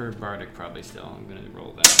does have her bardic probably still. I'm gonna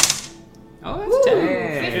roll that. Oh, that's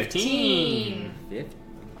 10. 15.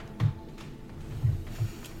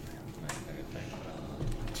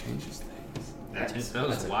 Changes things. That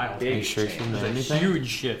was wild. Are you sure she doesn't have That's a anything? huge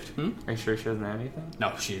shift. Are you sure she doesn't have anything?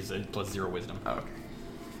 No, she's a +0 wisdom. Oh, okay.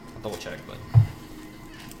 I'll double check, but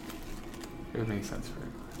It would make sense for her.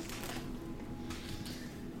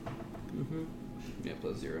 yeah,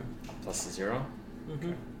 +0. Plus the 0?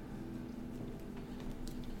 Okay.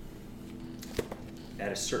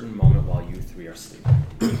 At a certain moment while you three are sleeping,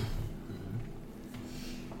 and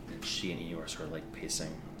she and you are sort of like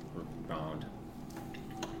pacing around,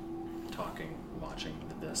 talking, watching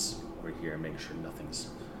this over here, making sure nothing's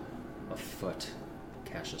afoot.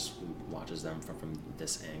 Cassius watches them from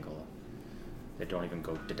this angle. They don't even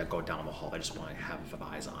go down the hall. They just want to have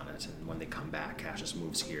eyes on it. And when they come back, Cassius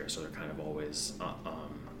moves here, so they're kind of always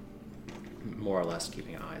more or less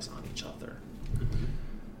keeping eyes on each other. They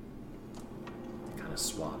kind of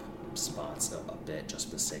swap spots a bit just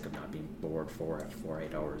for the sake of not being bored for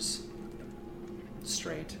 8 hours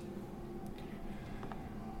straight.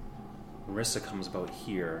 Marissa comes about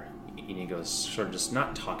here, and he goes sort of just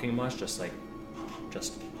not talking much, just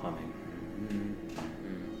humming.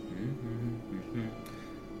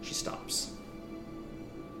 She stops.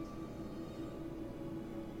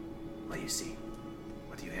 What do you see?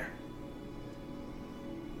 What do you hear?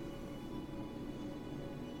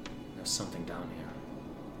 There's something down here.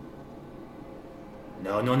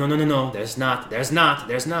 No. There's not. I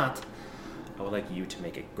would like you to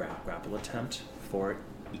make a grapple attempt for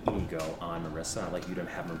Inigo on Marissa. I'd like you to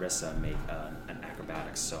have Marissa make an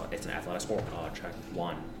acrobatics. So it's an athletics or check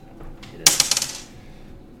 1. It is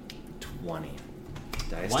 20.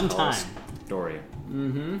 Dice One tells time. Dory.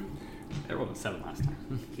 I rolled a 7 last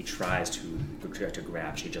time. He tries to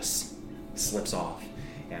grab. She just slips off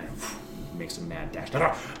and makes a mad dash.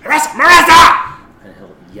 Marissa! And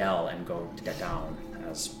he'll yell and go down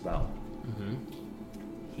as well.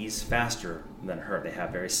 He's faster than her. They have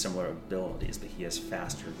very similar abilities, but he is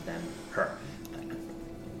faster than her.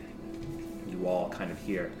 You all kind of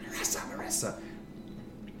hear, Marissa.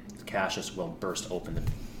 Cassius will burst open the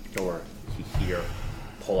door. You hear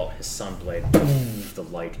pull out his sunblade, the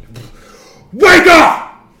light. Wake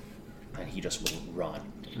up! And he just will run.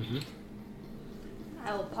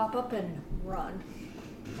 I will pop up and run.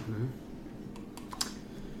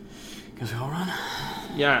 Guess we all run.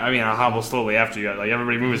 Yeah, I mean, I'll hobble slowly after you. Like,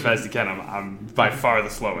 everybody move as fast as you can. I'm by far the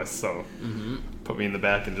slowest, so put me in the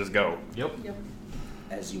back and just go. Yep.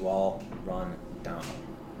 As you all run down.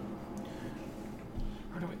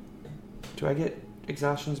 Do I get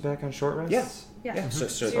exhaustions back on short rest? Yes. Yeah. So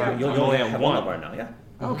Zero. you'll only only at have one. one right now, yeah.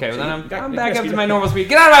 Okay, well then I'm you back got up to speed my up. normal speed.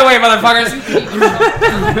 Get out of my way, motherfuckers!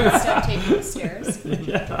 Stop taking the stairs.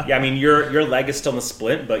 Yeah, I mean, your leg is still in the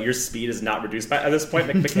splint, but your speed is not reduced by at this point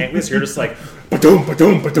mechanically, so you're just like, ba-doom,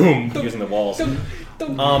 ba-doom, ba-doom, using the walls.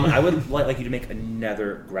 I would like you to make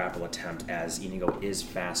another grapple attempt, as Inigo is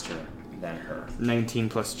faster than her. 19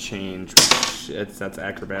 plus change. That's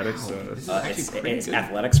acrobatics. It's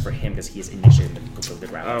athletics for him, because he is initiating the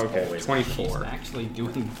grapple. Oh, It's okay. always 24. She's actually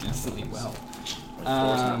doing decently well.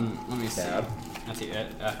 not Let me see. bad. Let's see.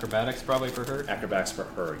 Acrobatics probably for her. Acrobatics for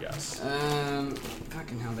her, yes.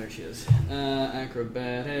 Fucking hell, there she is.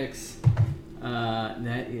 Acrobatics.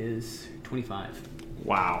 That is 25.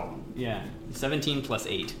 Wow. Yeah. 17 plus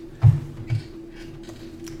 8.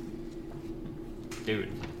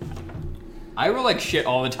 Dude. I roll like shit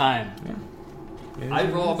all the time. Yeah. I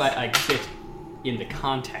roll like shit in the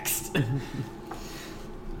context.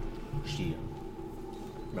 She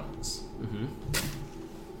runs. Mm-hmm.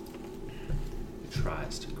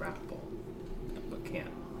 Tries to grapple, but can't.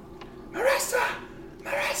 Marissa!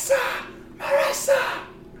 Marissa! Marissa!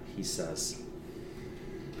 He says.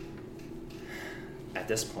 At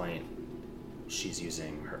this point, she's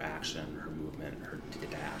using her action, her movement, her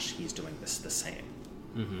dash. He's doing this the same.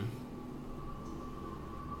 Mm-hmm.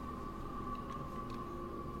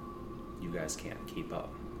 You guys can't keep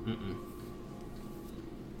up. Mm-mm.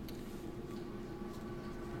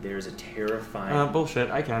 There's a terrifying. Bullshit,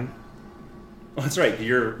 I can. Oh, that's right.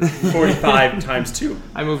 You're 45 times 2.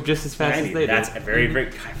 I move just as fast 90. as they That's do. a very.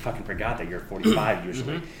 I fucking forgot that you're 45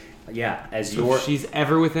 usually. Yeah, as So you're. if she's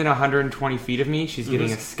ever within 120 feet of me, she's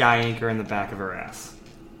getting a sky anchor in the back of her ass.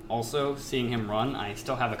 Also, seeing him run, I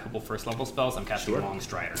still have a couple first level spells. I'm casting Sure. Long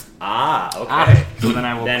Strider. Okay. So then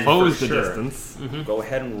I will Then close for the sure. distance. Go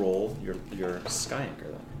ahead and roll your sky anchor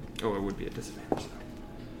then. Oh, it would be a disadvantage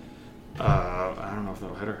though. I don't know if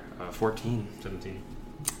that'll hit her. 14. 17.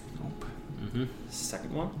 Nope. Mm-hmm.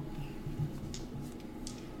 Second one.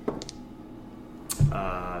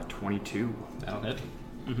 22. That'll hit.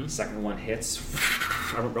 Mm-hmm. Second one hits.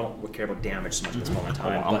 I don't care about damage so much at this moment in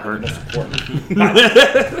time. I'm but hurt. the most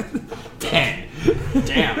important. 10.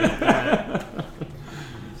 Damn.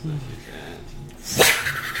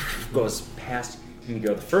 Goes past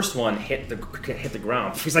Inigo. The first one hit the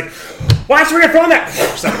ground. She's like, "Why is Rhea throwing that?"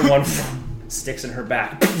 Second one sticks in her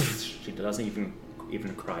back. She doesn't even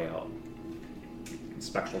cry out.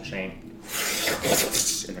 Spectral chain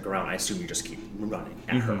in the ground. I assume you just keep running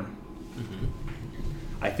at her. Mm-hmm.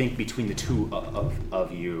 I think between the two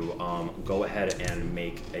of you, go ahead and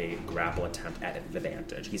make a grapple attempt at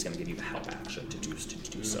advantage. He's going to give you the help action to do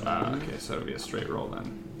so. Okay, so it'll be a straight roll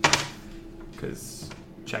then. Because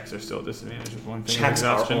checks are still a disadvantage with one thing. Checks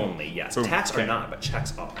are exhaustion. only, yes. Boom. Attacks Okay. are not, but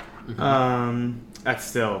checks are. That's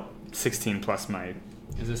still 16 plus my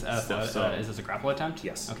Is this Stuff, so- is this a grapple attempt?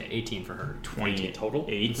 Yes. Okay, 18 for her. 20 total.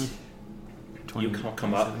 8. You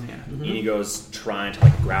come up. 27, yeah. Inigo's trying to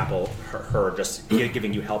like grapple her just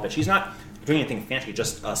giving you help, but she's not doing anything fancy.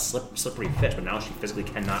 Just a slippery fish. But now she physically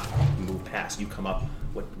cannot move past. You come up.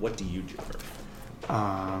 What do you do?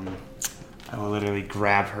 I will literally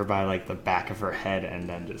grab her by like the back of her head and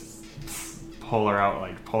then just pull her out,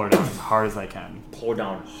 like pull her down as hard as I can. Pull her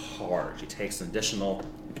down hard. She takes an additional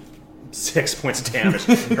 6 points of damage.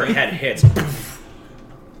 Her head hits.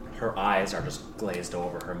 Her eyes are just glazed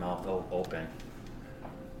over. Her mouth open.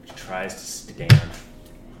 She tries to stand.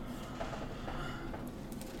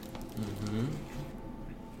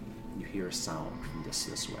 You hear a sound from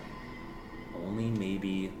this way. Only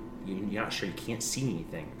maybe you're not sure. You can't see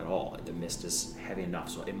anything at all. The mist is heavy enough,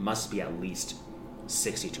 so it must be at least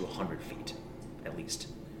 60 to 100 feet, at least.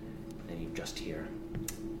 And you just hear.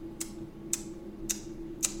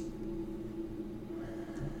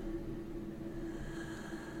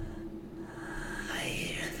 I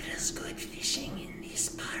hear there's good fishing in these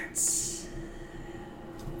parts.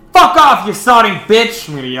 Fuck off, you sodding bitch!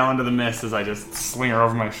 I'm gonna yell into the mist as I just sling her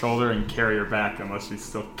over my shoulder and carry her back unless she's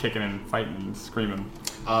still kicking and fighting and screaming.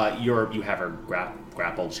 You have her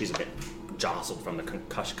grappled. She's a bit jostled from the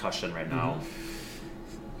concussion right now.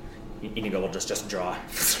 Inigo will just draw.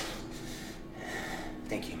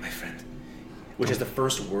 Thank you, my friend. Which is the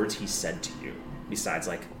first words he said to you, besides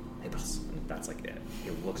like, "Hey, boss." And that's like it. He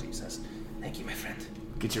looks at you and says, "Thank you, my friend."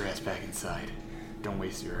 Get your ass back inside. Don't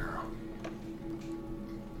waste your arrow.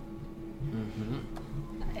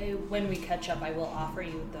 I when we catch up, I will offer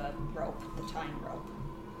you the rope, the tying rope.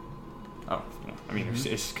 Oh, yeah. I mean,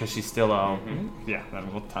 it's because she's still, yeah, then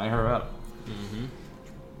we'll tie her up. Mm-hmm.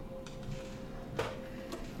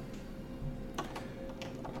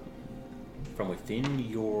 From within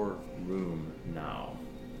your room now,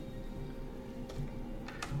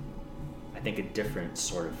 I think a different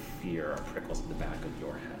sort of fear prickles at the back of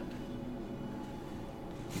your head.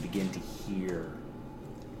 You begin to hear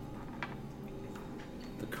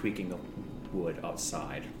the creaking of wood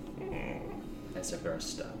outside, as if there are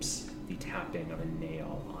steps, the tapping of a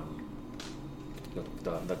nail on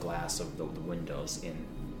the glass of the windows in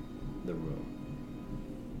the room.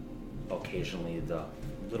 Occasionally, the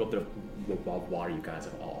little bit of water you guys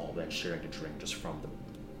have all been sharing to drink just from the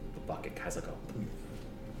bucket has like a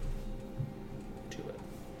to it.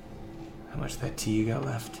 How much of that tea you got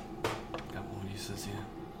left? Got one uses, yeah.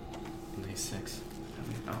 At least 6.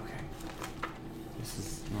 Okay. This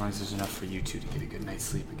is as long as there's enough for you two to get a good night's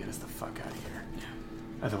sleep and get us the fuck out of here. Yeah.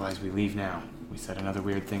 Otherwise, we leave now. We said another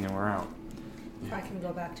weird thing and we're out. If I can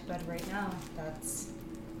go back to bed right now, that's...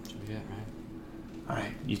 Should be it, right?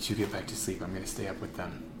 Alright, you two get back to sleep. I'm gonna stay up with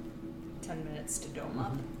them. 10 minutes to dome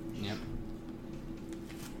up. Yep.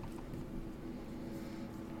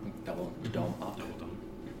 Double dome up. Double dome.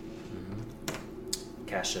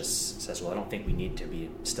 Cassius says, well, I don't think we need to be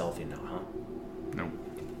stealthy now, huh? Nope.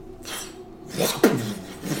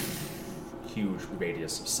 Huge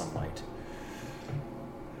radius of sunlight.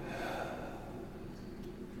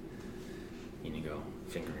 Inigo,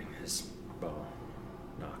 fingering his bow,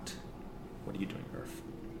 knocked. What are you doing, Earth?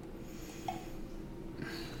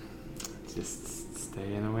 Just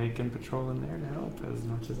staying awake and patrolling there to help as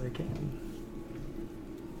much as I can.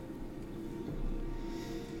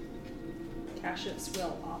 Cassius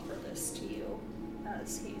will offer this to you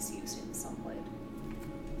as he's using the sunblade.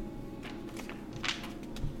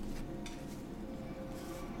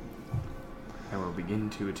 I will begin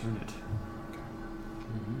to attune it.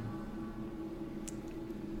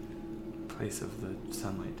 Place of the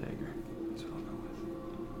sunlight dagger. That's what I'll go with.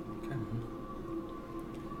 Okay.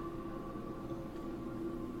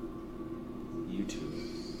 You two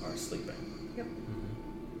are sleeping. Yep.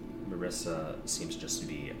 Marissa seems just to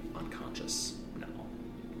be unconscious now.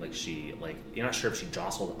 You're not sure if she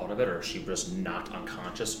jostled out of it or if she was not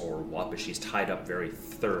unconscious or what, but she's tied up very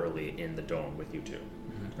thoroughly in the dome with you two,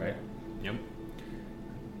 right? Yep.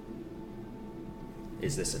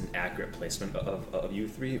 Is this an accurate placement of you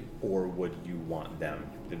three, or would you want them?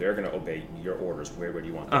 If they're going to obey your orders, where would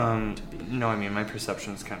you want them to be? No, I mean, my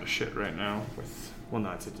perception's kind of shit right now with... Well, no,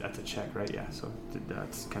 that's a check, right? Yeah, so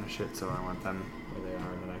that's kind of shit, so I want them where they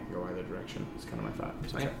are, and then I can go either direction. It's kind of my thought.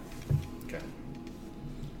 So, Okay.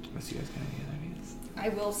 unless you guys got any other ideas. I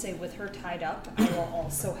will say with her tied up, I will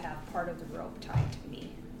also have part of the rope tied to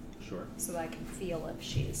me Sure. so that I can feel if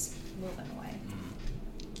she's moving away.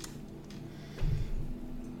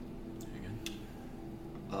 Very good.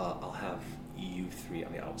 I'll have you three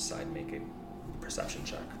on the outside make a perception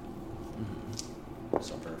check.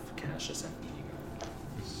 So for Cassius and Inigo.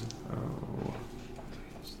 Oh.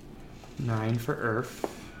 9 for Earth.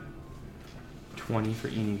 20 for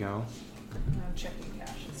Inigo. I'm checking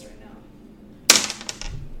Cassius right now.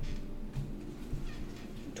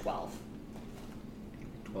 12.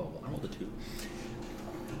 12. I rolled a 2.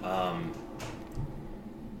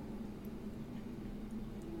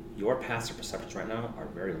 Your passive perceptions right now are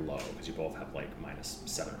very low because you both have like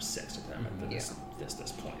 -7 or 6 of them at this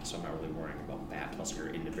point. So I'm not really worrying about that. Plus, you're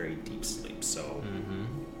in a very deep sleep, so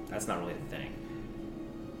that's not really a thing.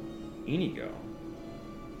 Inigo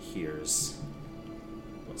hears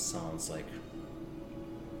what sounds like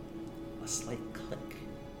a slight click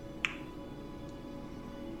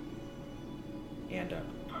and a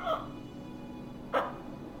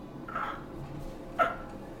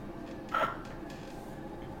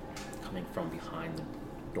coming from behind the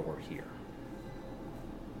door here.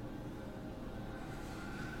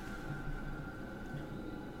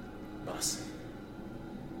 Boss,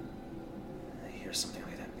 I hear something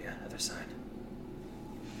like that on the other side.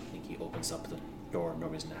 I think he opens up the door, no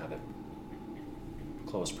reason to have it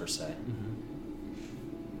closed per se.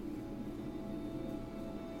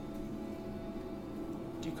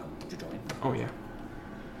 Do you come? Would you join? Oh, yeah.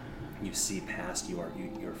 You see past your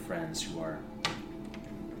friends who are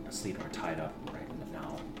asleep or tied up right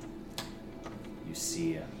now. You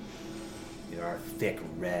see there are thick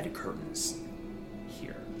red curtains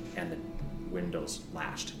here, and the windows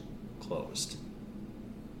latched, closed.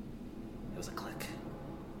 There was a click,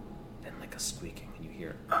 then like a squeaking, and you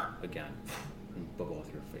hear again, and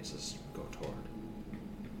both your faces go toward.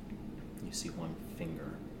 You see one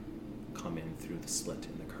finger come in through the slit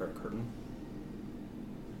in the curtain.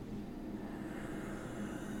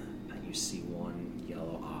 And you see one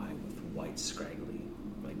yellow eye with white, scraggly,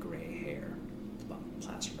 like gray hair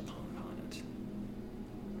plastered upon it.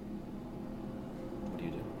 What do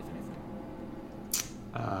you do, if anything?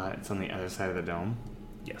 It's on the other side of the dome.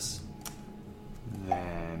 Yes.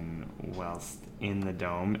 Then, whilst in the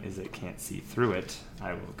dome, as it can't see through it,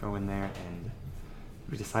 I will go in there and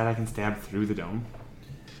we decide I can stab through the dome.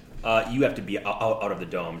 You have to be out of the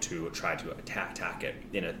dome to try to attack it,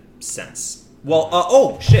 in a sense. Well,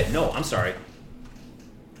 oh, shit, no, I'm sorry.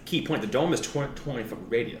 Key point, the dome is 20-foot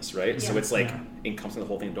radius, right? Yeah. So it's like, encompassing the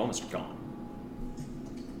whole thing, the dome is gone.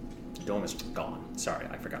 The dome is gone. Sorry,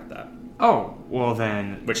 I forgot that. Oh, well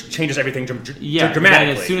then... Which changes everything dramatically. Then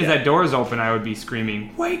as soon as that door is open, I would be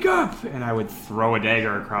screaming, "Wake up!" And I would throw a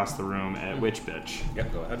dagger across the room at Witch Bitch.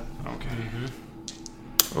 Yep, go ahead. Okay.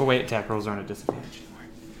 Oh wait, attack rolls aren't a disadvantage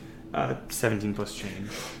anymore. 17 plus change.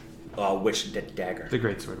 Which dagger? The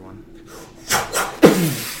greatsword one.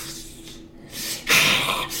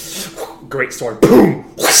 Great sword. Boom!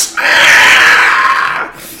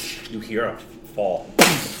 You hear a fall.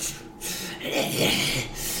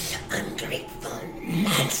 Ungrateful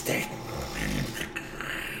monster.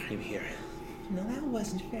 You hear, no, that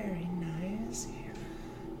wasn't very nice.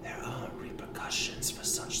 There are repercussions for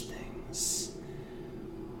such things.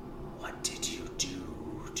 What did you do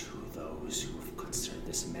to those who have considered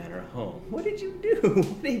this manor home? What did you do?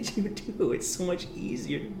 What did you do? It's so much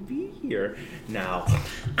easier to be here now.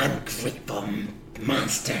 Ungrateful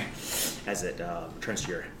monster. As it turns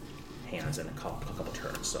to your hands in a couple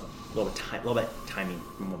turns, so a little bit timing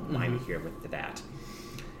remind me here with that.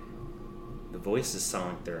 The voices sound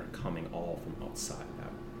like they're coming all from outside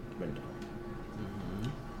that window.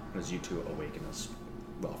 As you two awaken as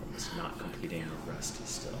well from this, not completing your rest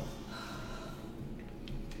still.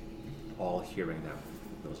 All hearing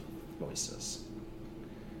those voices.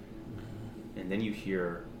 And then you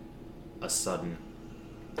hear a sudden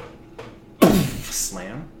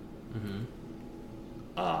slam.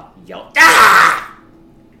 Yell, ah!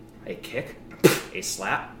 A kick, a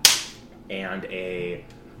slap, and a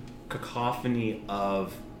cacophony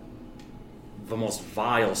of the most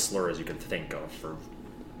vile slurs you can think of for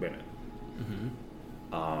women.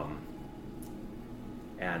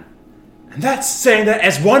 And that's saying that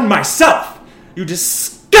as one myself, you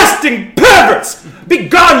disgusting perverts!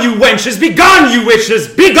 Begone, you wenches! Begone, you witches!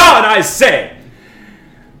 Begone, I say!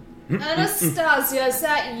 Anastasia, is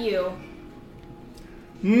that you?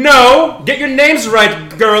 No! Get your names right,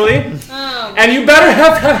 girlie! Oh. And you better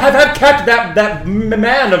have kept that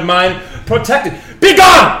man of mine protected.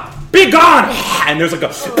 Begone! Begone! And there's like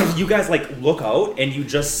a... You guys like look out and you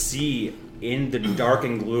just see in the dark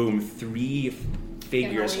and gloom 3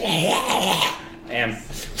 figures. And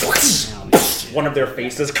one of their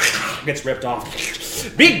faces gets ripped off.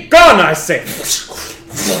 Begone, I say!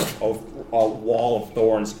 A wall of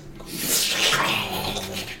thorns.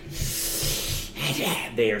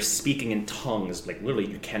 They are speaking in tongues, like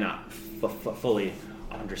literally you cannot fully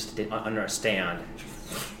understand.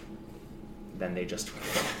 Then they just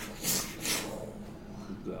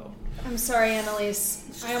go. I'm sorry, Annalise.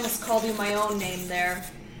 I almost called you my own name there.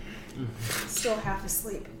 Still half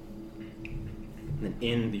asleep. And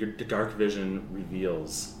in your dark vision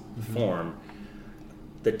reveals form,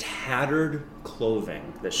 the tattered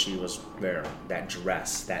clothing that she was wearing, that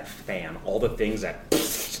dress, that fan, all the things that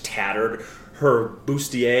tattered, her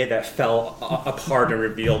bustier that fell apart and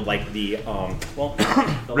revealed like the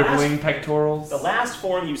rippling pectorals. The last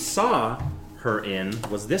form you saw her in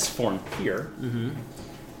was this form here.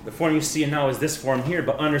 The form you see now is this form here,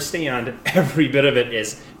 but understand every bit of it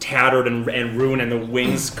is tattered and ruined, and the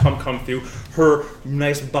wings come through. Her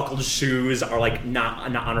nice buckled shoes are like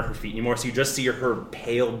not on her feet anymore, so you just see her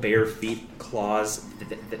pale bare feet, claws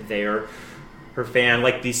there. Her fan,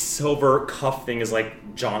 like the silver cuff thing, is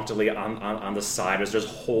like jauntily on the side. There's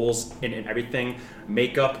holes in everything.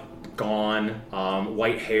 Makeup gone.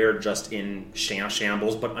 White hair just in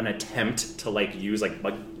shambles, but an attempt to like use like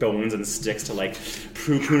bones and sticks to like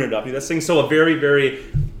prune it up. This thing, so a very very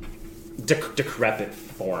decrepit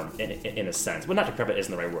form in a sense. Well, not decrepit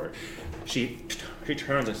isn't the right word. She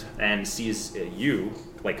turns and sees you.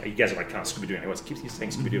 Like, you guys are like kind of Scooby-Dooing. I keep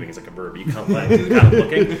saying Scooby-Dooing is like a verb. You kind of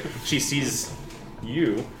looking. She sees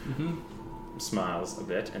you, smiles a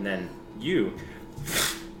bit, and then you.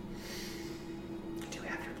 Do you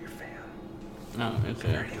have your fan? Oh,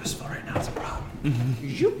 okay. Very useful right now. It's a problem. Thank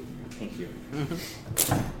you.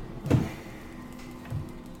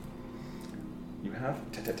 You have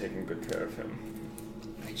taken good care of him.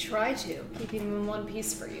 I try to, keeping him in one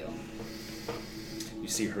piece for you. You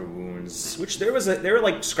see her wounds, which they were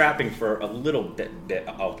like scrapping for a little bit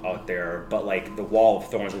out there, but like the wall of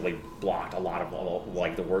thorns really blocked a lot of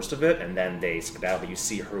like the worst of it, and then they skedaddled. You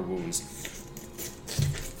see her wounds.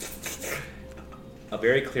 A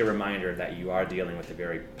very clear reminder that you are dealing with a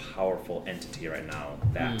very powerful entity right now.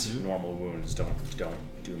 That normal wounds don't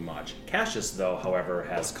do much. Cassius, though, however,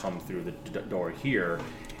 has come through the door here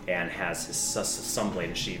and has his sunblade,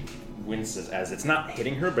 and she winces as it's not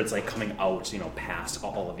hitting her, but it's like coming out, past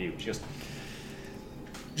all of you. She goes,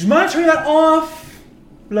 "Do you mind turning that off,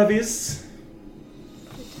 lovies?"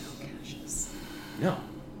 Put it down, Cassius. No.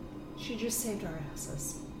 She just saved our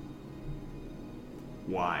asses.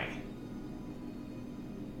 Why?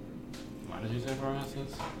 Why did you save our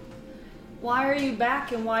asses? Why are you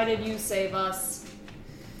back and why did you save us?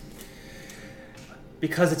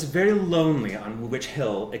 Because it's very lonely on Witch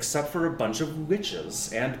Hill, except for a bunch of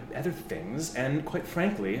witches and other things, and quite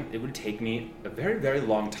frankly, it would take me a very, very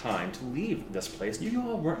long time to leave this place. You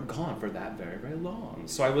all weren't gone for that very, very long.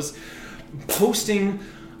 So I was posting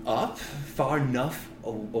up far enough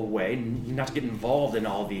away not to get involved in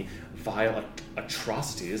all the vile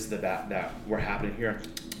atrocities that were happening here.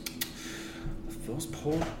 Those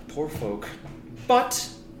poor folk. But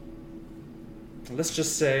let's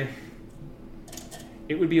just say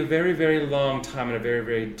it would be a very, very long time and a very,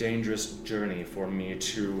 very dangerous journey for me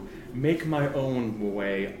to make my own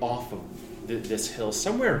way off of this hill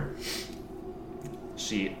somewhere.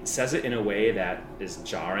 She says it in a way that is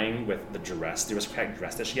jarring with the aristocratic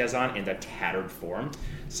dress that she has on in the tattered form.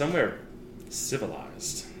 Somewhere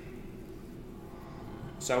civilized.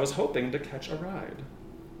 So I was hoping to catch a ride.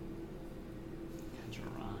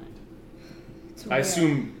 I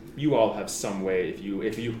assume you all have some way, if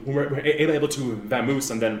you were able to vamoose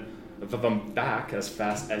and then vam back as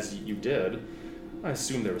fast as you did, I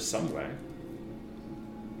assume there was some way.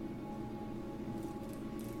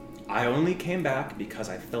 I only came back because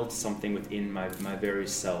I felt something within my very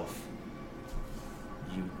self.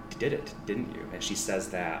 You did it, didn't you? And she says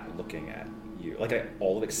that looking at you,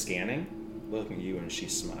 like scanning, looking at you, and she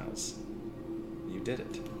smiles. You did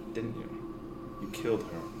it, didn't you? You killed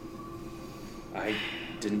her. I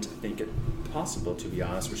didn't think it possible, to be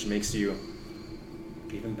honest, which makes you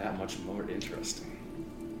even that much more interesting.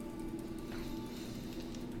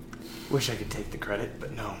 Wish I could take the credit,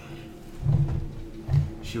 but no.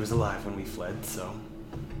 She was alive when we fled, so...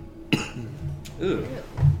 Ooh.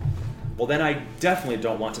 Well, then I definitely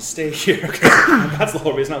don't want to stay here, because that's the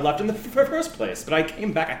whole reason I left in the first place. But I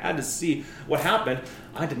came back, I had to see what happened.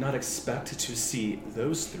 I did not expect to see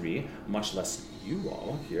those three, much less you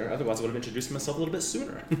all here. Otherwise, I would have introduced myself a little bit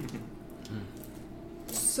sooner.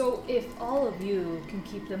 So if all of you can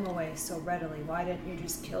keep them away so readily, why didn't you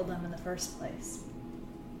just kill them in the first place?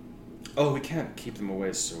 Oh, we can't keep them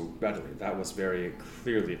away so readily. That was very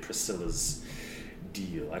clearly Priscilla's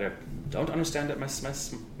deal. I don't understand it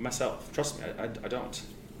myself. Trust me, I don't.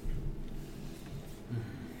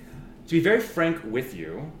 To be very frank with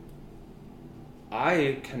you,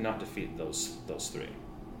 I cannot defeat those three.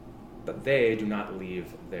 But they do not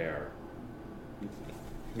leave their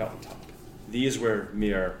mountaintop. These were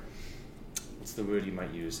mere, what's the word you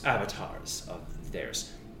might use? Avatars of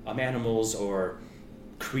theirs. Animals or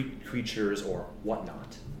creatures or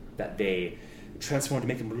whatnot that they transform to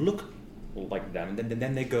make them look like them. And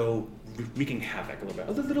then they go wreaking havoc a little bit.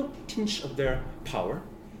 A little tinge of their power.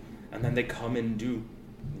 And then they come and do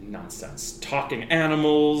nonsense. Talking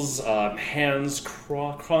animals, hands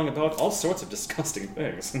crawling about, all sorts of disgusting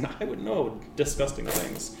things. And I would know disgusting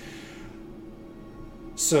things.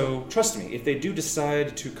 So, trust me, if they do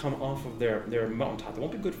decide to come off of their mountaintop, it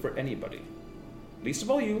won't be good for anybody. Least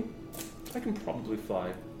of all you. I can probably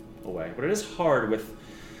fly away. But it is hard with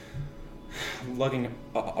lugging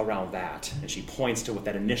around that. And she points to what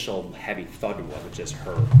that initial heavy thud was, which is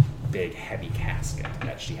her big, heavy casket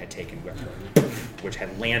that she had taken with her, which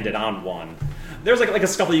had landed on one. There was like a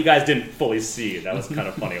scuffle you guys didn't fully see. That was kind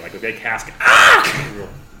of funny. Like a big casket. Ah! Real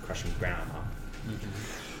crushing ground,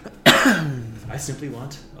 huh? I simply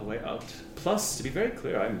want a way out. Plus, to be very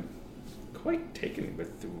clear, I'm quite taken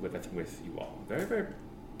with you all. Very, very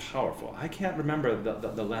powerful. I can't remember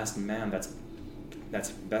the last man that's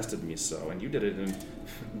bested me so, and you did it in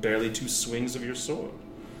barely 2 swings of your sword.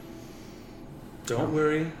 Don't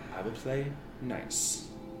worry, I will play nice.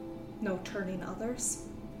 No turning others?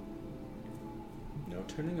 No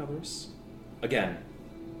turning others. Again,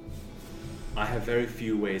 I have very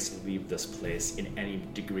few ways to leave this place in any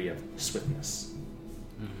degree of swiftness.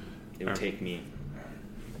 It would take me...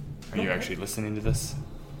 Are you actually listening to this?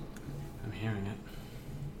 I'm hearing it.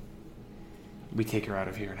 We take her out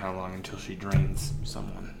of here, and how long until she drains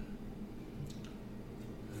someone?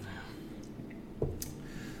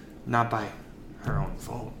 Not by her own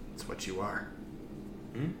fault. It's what you are.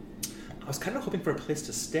 I was kind of hoping for a place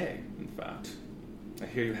to stay, in fact. I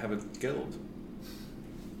hear you have a guild.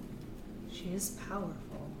 She is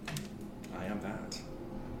powerful. I am that.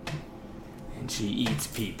 And she eats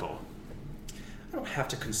people. I don't have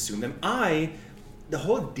to consume them. The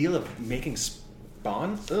whole deal of making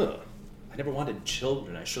spawn, ugh. I never wanted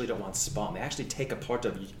children. I surely don't want spawn. They actually take a part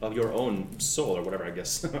of your own soul, or whatever I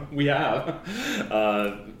guess we have.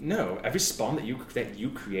 No, every spawn that you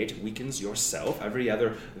create weakens yourself. Every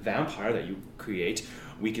other vampire that you create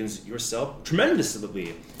weakens yourself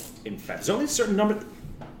tremendously. In fact, there's only a certain number...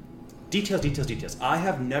 Details. I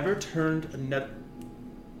have never turned another...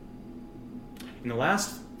 In the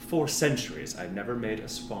last 4 centuries, I've never made a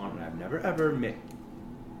spawn, and I've never ever made...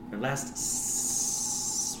 In the last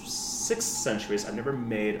 6 centuries, I've never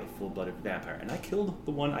made a full-blooded vampire, and I killed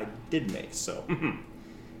the one I did make, so... There you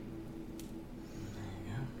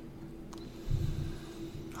go.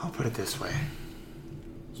 I'll put it this way.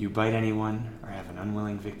 You bite anyone or have an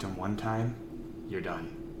unwilling victim one time, you're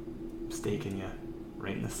done. Staking you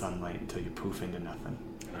right in the sunlight until you poof into nothing.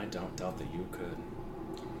 And I don't doubt that you could.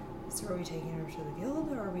 So are we taking her to the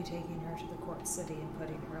guild, or are we taking her to the court city and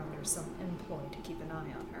putting her under some employee to keep an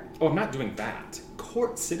eye on her? Oh, I'm not doing that.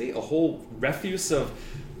 Court City, a whole refuse of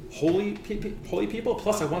holy people.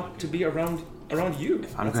 Plus, I want to be around you.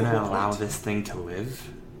 If I'm That's going the to whole allow point. this thing to live,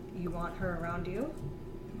 You want her around you?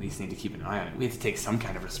 at least need to keep an eye on it. We have to take some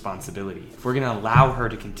kind of responsibility. If we're going to allow her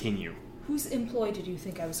to continue. Whose employee did you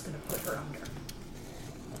think I was going to put her under?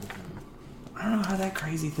 I don't know how that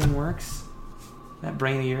crazy thing works. That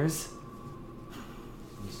brain of yours.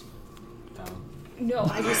 No,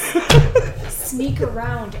 I just sneak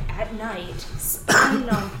around at night, spying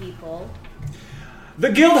on people.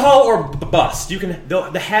 The guild hall or bust. You can.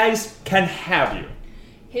 The hags can have you.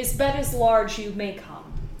 His bed is large, you may come.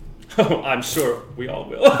 Oh, I'm sure we all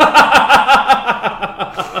will.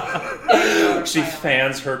 She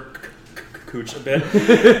fans her cooch a bit.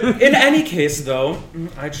 In any case, though,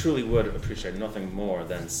 I truly would appreciate nothing more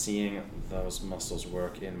than seeing those muscles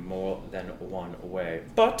work in more than one way.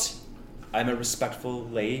 But I'm a respectful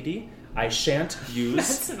lady. I shan't use...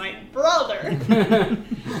 That's my brother.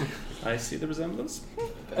 I see the resemblance.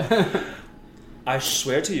 I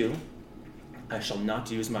swear to you, I shall not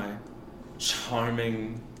use my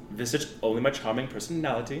charming visage, only my charming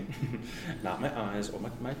personality, not my eyes or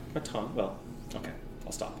my tongue. Well, okay,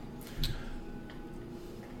 I'll stop.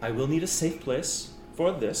 I will need a safe place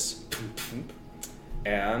for this,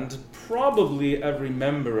 and probably every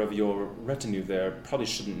member of your retinue there probably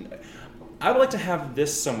shouldn't... I would like to have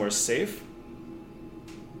this somewhere safe,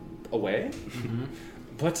 away,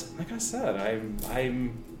 but like I said,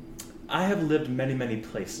 I have lived many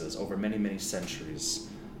places over many centuries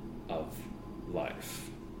of life.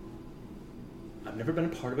 I've never been a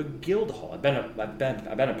part of a guild hall. I've been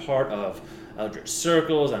a part of eldritch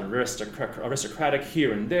circles and aristocratic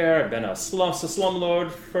here and there. I've been a slumlord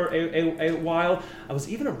for a while. I was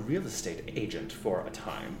even a real estate agent for a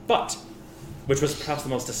time, which was perhaps the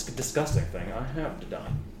most disgusting thing I have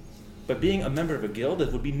done. But being a member of a guild,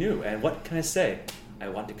 it would be new. And what can I say? I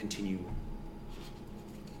want to continue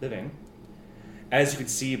living. As you can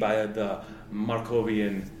see by the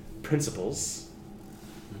Markovian principles,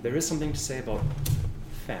 there is something to say about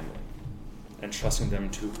family and trusting them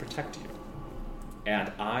to protect you.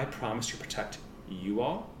 And I promise to protect you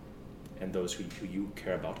all and those who you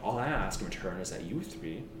care about. All I ask in return is that you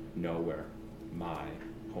 3 know where my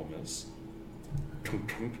home is. And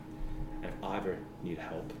if I ever need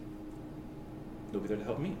help, you'll be there to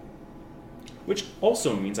help me. Which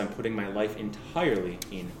also means I'm putting my life entirely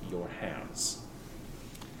in your hands.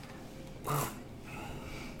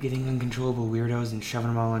 Getting uncontrollable weirdos and shoving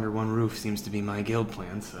them all under one roof seems to be my guild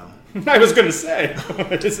plan, so... I was going to say,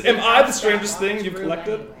 am I the strangest thing you've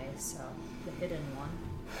collected? Anyway, so the hidden one.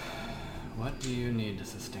 What do you need to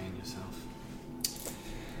sustain yourself?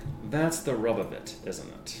 That's the rub of it, isn't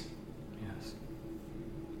it? Yes.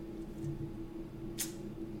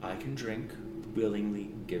 I can drink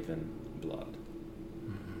willingly given blood.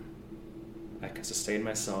 I can sustain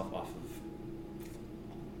myself off of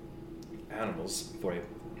animals for a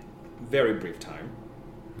very brief time,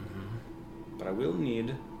 but I will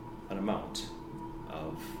need an amount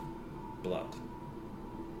of blood.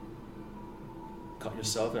 Cut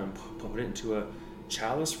yourself and put it into a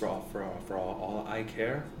chalice for all I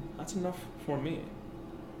care. That's enough for me.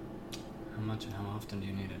 How much and how often do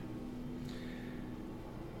you need it?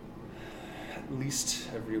 At least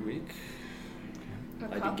every week.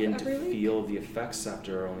 A I cup begin to every week? feel the effects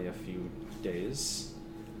after only a few days.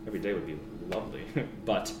 Every day would be lovely,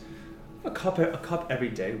 but A cup every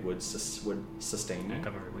day would sustain me. A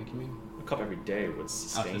cup every week, you mean? A cup every day would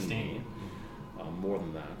sustain sustain. me. More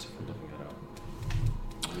than that, if I'm looking it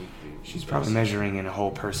up. She's probably measuring in a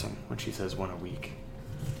whole person when she says 1 a week.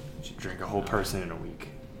 She'd drink a whole person in a week.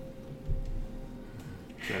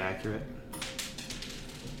 Is that accurate?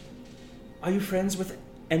 Are you friends with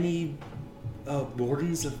any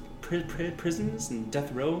wardens of prisons and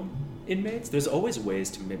death row inmates? There's always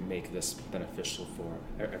ways to make this beneficial for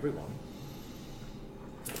everyone.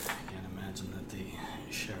 I can't imagine that the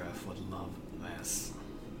sheriff would love this.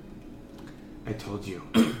 I told you,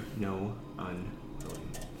 no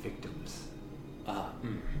unwilling victims.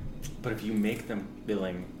 But if you make them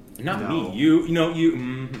willing, not No. me,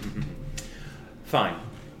 you. Fine.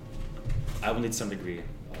 I will need some degree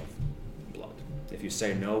of blood. If you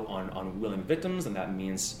say no on unwilling victims, then that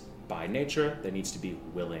means by nature there needs to be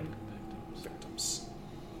willing victims.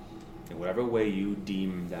 In whatever way you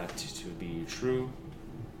deem that to be true,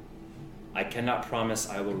 I cannot promise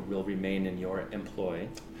I will remain in your employ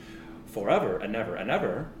forever and never and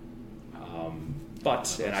ever.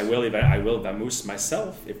 And I will vamoose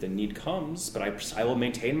myself if the need comes. But I will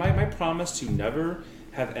maintain my promise to never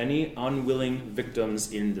have any unwilling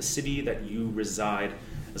victims in the city that you reside,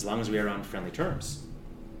 as long as we are on friendly terms.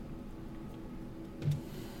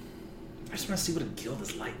 I just want to see what a guild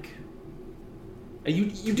is like. And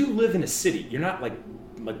you do live in a city. You're not like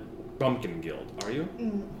Bumpkin Guild, are you?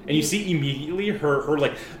 And you see immediately her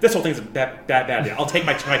like, this whole thing's a bad idea. I'll take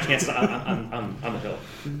my chances on the hill.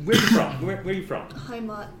 Where are you from? Where are you from?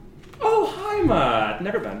 Heimat. Oh, Heimat.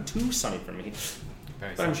 Never been. Too sunny for me.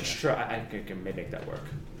 Very But I'm sunny. sure I can make that work.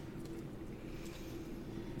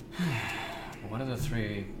 What are the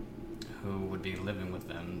three who would be living with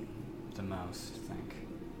them the most, think?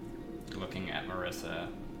 Looking at Marissa,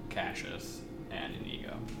 Cassius, and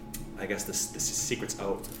Inigo. I guess this secret's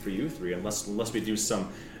out for you three, unless we do some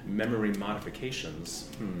memory modifications.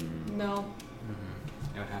 No.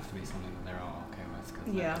 It would have to be something that they're all okay with,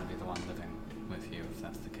 because Yeah. they would be the one living with you if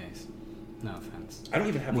that's the case. No offense. I don't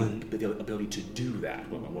even have the ability to do that.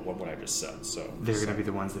 What I just said. So They're going to be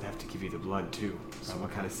the ones that have to give you the blood, too. So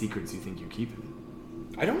what kind of secrets do you think you're keeping?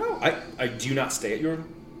 I don't know. I do not stay at your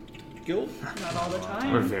guild. Not all the We're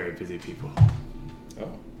time. very busy people.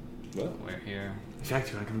 Oh, well. We're here. In fact,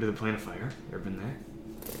 you want to come to the Plain of Fire? Ever been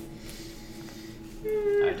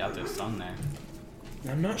there? I doubt there's sun there.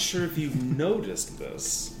 I'm not sure if you've noticed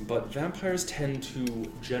this, but vampires tend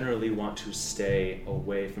to generally want to stay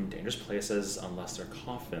away from dangerous places unless their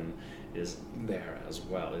coffin is there as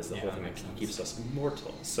well. It's the Yeah, whole that thing that makes sense. keeps us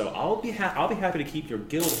immortal. So I'll be happy to keep your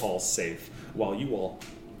guild hall safe while you all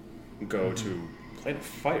go to Plain of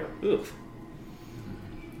Fire. Ugh.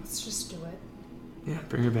 Let's just do it. Yeah,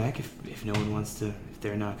 bring her back. If no one wants to, if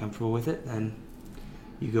they're not comfortable with it, then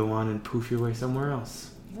you go on and poof your way somewhere else.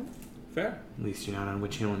 Fair. At least you're not on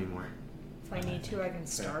Witch Hill anymore. If I need to, I can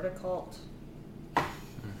start a cult. Well,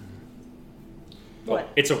 What?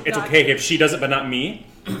 it's Not- okay if she does it, but not me.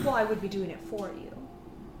 Well, I would be doing it for you.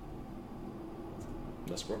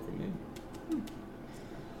 That's work for me.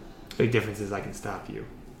 Big difference is I can stop you.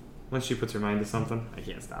 Once she puts her mind to something, I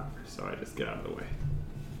can't stop her, so I just get out of the way.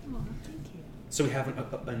 Oh, thank you. So we have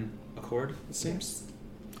an accord, it seems.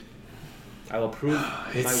 I will prove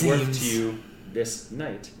It my worth to seems. you this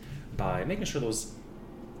night by making sure those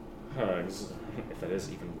hugs, if that is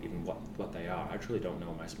even what they are, I truly don't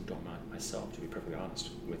know myself, to be perfectly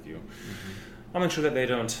honest with you. I'll make sure that they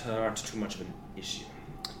aren't too much of an issue.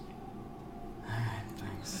 Alright,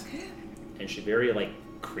 thanks. Okay. And she very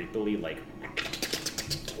creepily like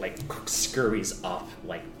scurries up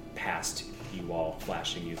past you all,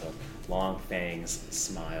 flashing you the long fangs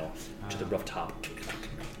smile to the rooftop.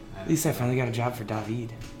 At least I finally got a job for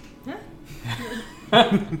David.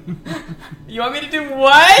 Huh? You want me to do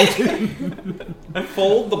what?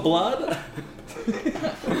 Fold the blood.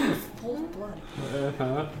 Hold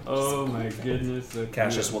blood. Oh my goodness.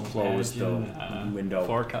 Cassius will close the window.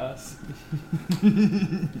 Forecast.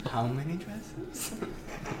 How many dresses?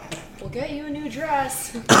 We'll get you a new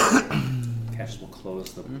dress. Cassius will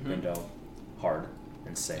close the window hard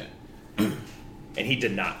and say, and he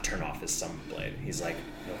did not turn off his summon blade. He's like,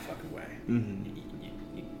 no fucking way.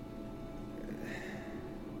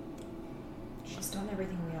 She's done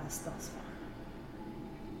everything we asked thus far.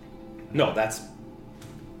 No,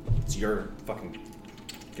 it's your fucking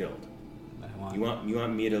guild. You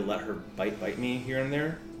want me to let her bite me here and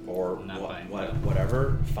there, or Not bite,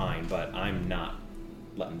 whatever? Fine, but I'm not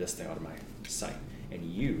letting this thing out of my sight. And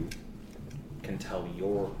you can tell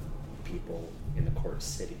your people in the court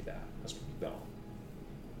city that as well,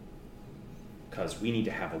 because we need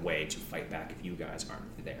to have a way to fight back if you guys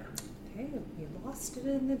aren't there. You lost it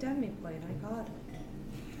in the demiplane. I got it.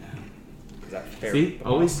 Yeah. Is that fair? See?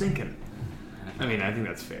 Always thinking. I mean, I think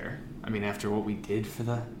that's fair. I mean, after what we did for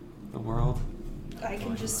the world. I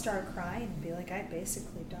can just start crying and be like, I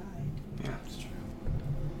basically died. Yeah. That's true.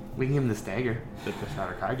 We can give him this dagger that the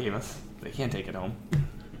Shadow Kai gave us. They can't take it home. Yeah,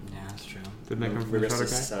 that's true. Did make him from the Shadow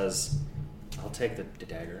Marissa Kai? says, I'll take the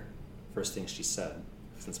dagger. First thing she said,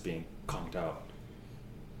 since being conked out.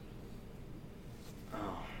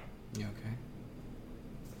 Oh, You okay?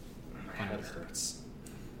 my head hurts.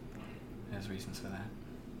 There's reasons for that.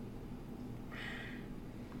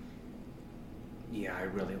 Yeah, I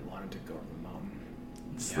really wanted to go to the mountain.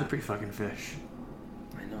 Slippery fucking fish.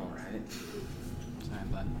 I know, right? Sorry,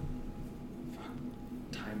 bud. Fuck.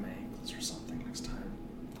 Tie my ankles or something next time.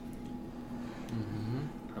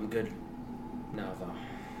 Mm-hmm. I'm good now, though.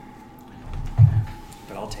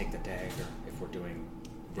 But I'll take the dagger if we're doing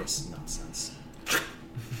this nonsense.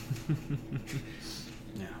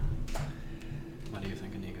 Yeah. What do you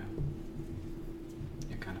think, Inigo?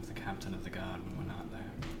 You're kind of the captain of the guard when we're not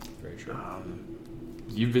there. Very true.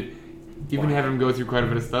 You've been having him go through quite a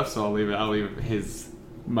bit of stuff, so I'll leave his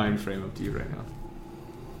mind frame up to you right now.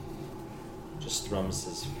 Just thrums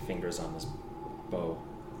his fingers on his bow,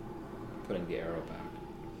 putting the arrow back.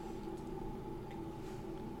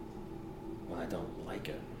 Well, I don't like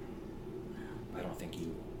it. I don't think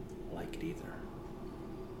you like it either.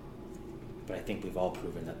 But I think we've all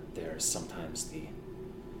proven that there's sometimes the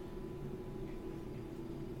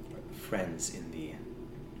friends in the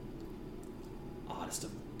oddest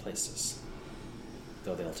of places,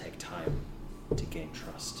 though they'll take time to gain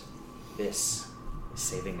trust. This is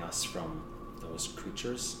saving us from those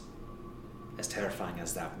creatures, as terrifying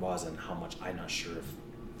as that was, and how much I'm not sure if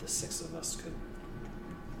the six of us could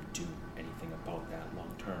do anything about that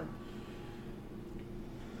long term.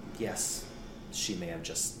 Yes, she may have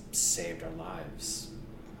just saved our lives,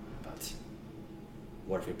 but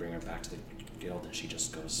what if we bring her back to the guild and she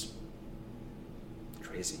just goes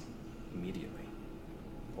crazy immediately?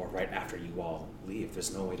 Or right after you all leave,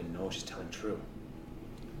 there's no way to know she's telling true.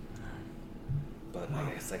 But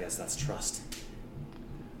I guess that's trust.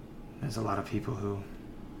 There's a lot of people who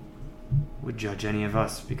would judge any of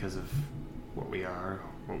us because of what we are,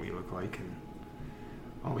 what we look like, and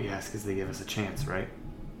all we ask is they give us a chance, right?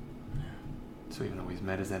 So even though we've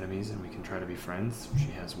met as enemies and we can try to be friends, she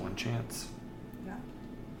has one chance. Yeah.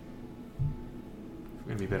 If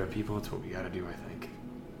we're gonna be better people, it's what we gotta do, I think.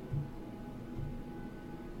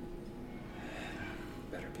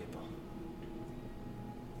 Better people.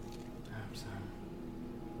 I hope so.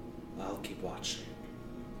 I'll keep watch.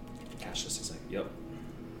 Cassius is like, yep.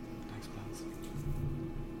 Thanks, buds.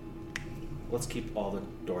 Let's keep all the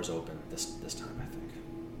doors open this time, I think.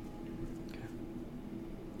 Okay.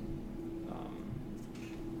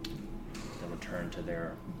 They'll return to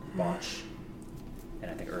their watch. And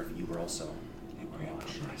I think, Irv, you were also on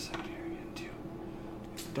watch. My side here again too.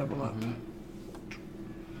 Double up.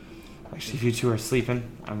 Actually, if you two are sleeping,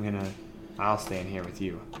 I'll stay in here with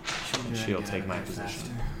you. And she'll take my position.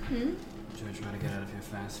 Hmm? Should I try to get out of here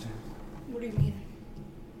faster? What do you mean?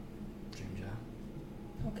 Dream job.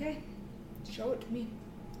 Okay. Show it to me.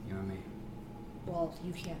 You and me. Well,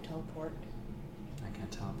 you can't teleport. I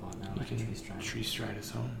can't teleport now. You Like a can tree stride. tree stride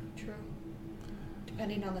his own. True.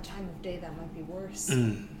 Depending on the time of day, that might be worse.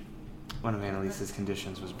 One of Annalise's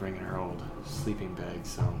conditions was bringing her old sleeping bag,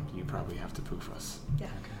 so you probably have to poof us. Yeah.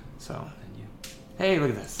 Okay. So, Then you. hey, look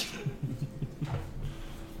at this.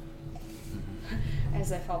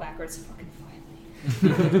 As I fall backwards, fucking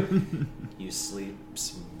finally. You sleep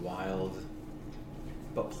some wild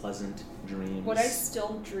but pleasant dreams. Would I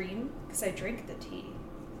still dream? Because I drink the tea.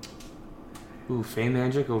 Ooh, Fey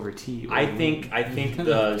magic over tea. I Ooh. think the Fey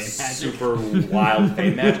magic. super wild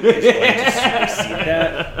Fey magic is going to supersede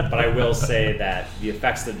that. But I will say that the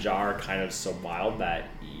effects of the jar are kind of so wild that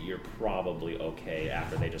you're probably okay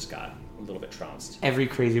after they just got a little bit trounced. Every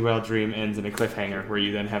crazy wild dream ends in a cliffhanger where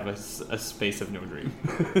you then have a space of no dream.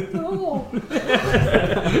 No.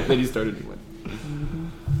 Then you start a new one.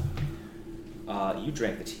 You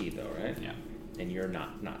drank the tea though, right? Yeah. And you're not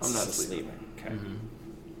I'm not sleeping. sleeping. Okay. Mm-hmm.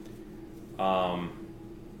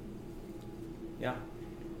 Yeah.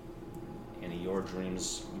 And your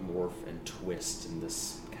dreams morph and twist in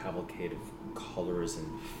this cavalcade of colors and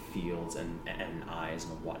fields and eyes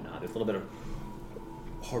and whatnot. There's a little bit of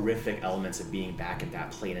horrific elements of being back in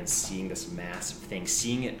that plane and seeing this massive thing,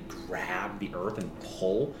 seeing it grab the earth and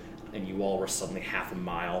pull, and you all were suddenly half a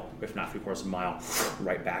mile, if not 3/4 of a mile,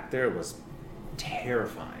 right back there. It was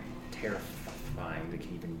terrifying to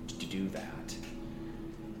even do that.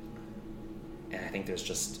 And I think there's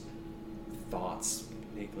just thoughts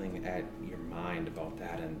niggling at your mind about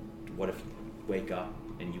that, and what if you wake up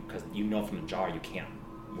and because you know from the jar you can't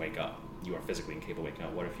wake up. You are physically incapable of waking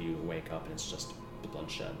up. What if you wake up and it's just the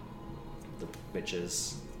bloodshed? The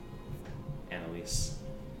witches, Annalise,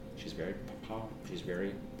 she's very powerful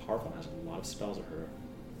and has a lot of spells at her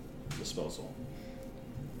disposal.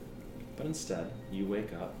 But instead, you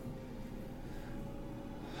wake up,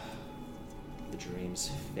 the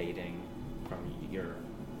dreams fading from your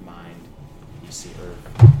mind. You see her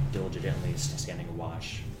diligently standing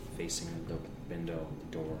watch, facing the window,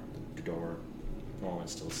 the door.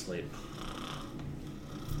 Norman's still asleep.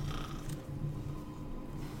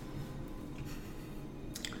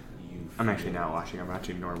 I'm actually not watching. I'm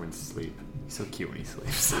watching Norman sleep. He's so cute when he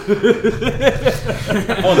sleeps. Oh,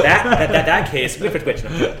 that case. Which?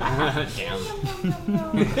 Damn.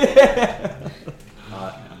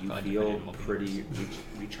 You feel pretty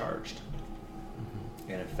recharged.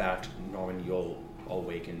 And in fact, Norman, you'll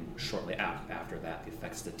awaken shortly after that. The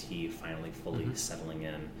effects of the tea finally fully settling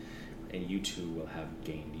in. And you two will have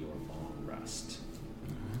gained your long rest.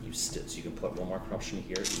 So you can put one more corruption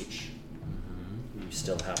here each. You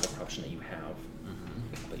still have the corruption that you have,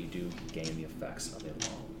 but you do gain the effects of a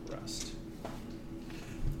long rest.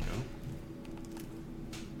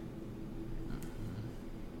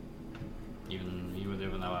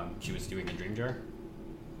 Even though she was doing the dream jar?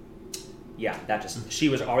 Yeah, that she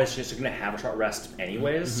was always just going to have a short rest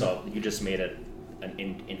anyways, so you just made it an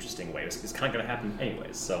interesting way. It's kind of going to happen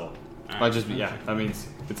anyways, so... That means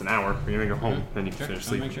it's an hour. We're going to go home, then you can finish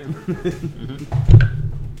sleeping. Make sure.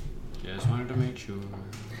 Just wanted to make sure.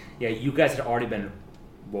 Yeah, you guys had already been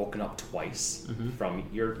woken up twice from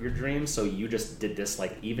your dreams, so you just did this,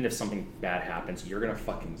 like, even if something bad happens, you're gonna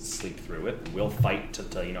fucking sleep through it. We'll fight till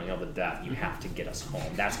the death. You have to get us home.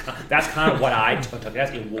 That's kind of what I took it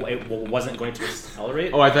as. It wasn't going to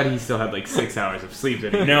accelerate. Oh, I thought he still had like 6 hours of sleep.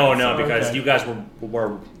 No, because you guys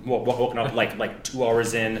were woken up like 2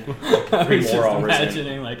 hours in, 3 more hours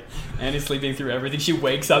imagining, like, Annie's sleeping through everything. She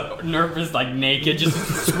wakes up nervous, like naked, just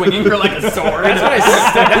swinging her like a sword.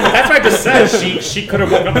 That's what I just said. She could have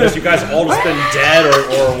woken up because you guys all just been dead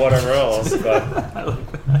or whatever else, but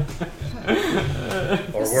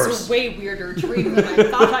or This worse. is a way weirder dream than I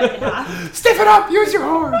thought I'd have. Stiffen up! Use your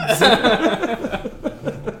horns!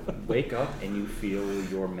 Wake up and you feel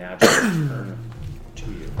your magic return to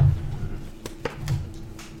you.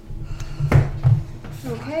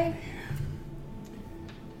 Okay.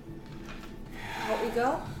 Out we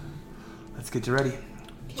go. Let's get you ready.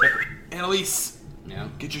 Annalise, Yeah.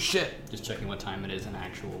 get your shit. Just checking what time it is in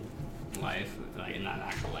actual life, like not in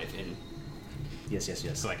actual life, in Yes.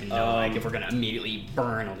 so I can know like if we're gonna immediately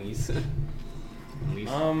burn Elise. At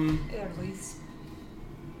least.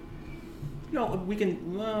 No, we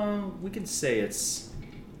can say it's.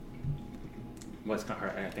 Well, it's kind of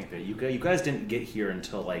hard. I think that you guys didn't get here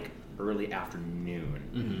until like early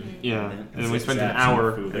afternoon. Yeah, And and we so spent an that's some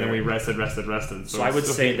hour, food and then there. we rested. So I would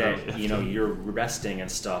it's say still that early. your resting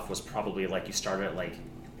and stuff was probably like you started at like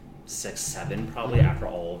 6, 7 probably after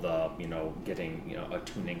all the getting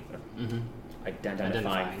attuning, identifying and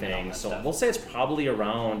all things. that So stuff. we'll say it's probably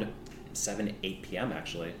around 7, 8 p.m.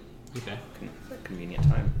 actually. Okay. Convenient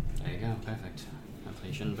time. There you go. Perfect. Hopefully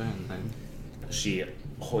you shouldn't burn then. She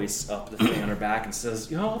hoists up the thing on her back and says,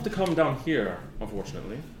 "You'll have to come down here,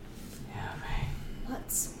 unfortunately." Yeah, right.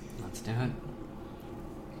 Let's. Let's do it.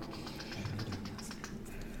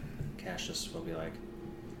 Cassius will be like,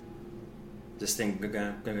 "This thing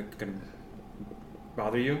gonna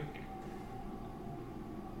bother you?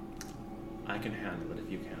 I can handle it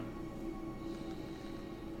if you can."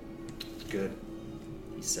 Good,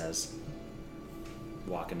 he says.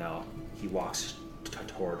 Walking out, he walks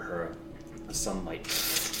toward her. The sunlight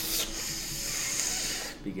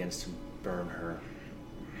begins to burn her.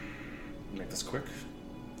 Make this quick.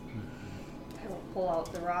 I will pull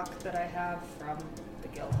out the rock that I have from the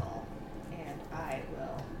guild hall, and I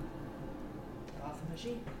will put off the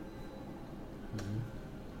magie.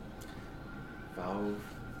 Valve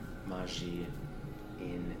Magie,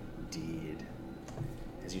 indeed.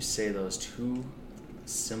 As you say those two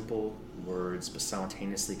simple words, but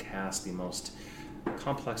simultaneously cast the most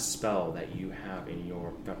complex spell that you have in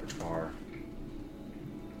your repertoire,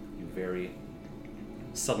 you very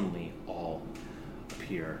suddenly all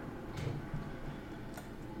appear.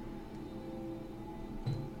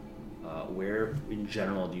 Where, in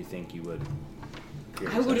general, do you think you would appear?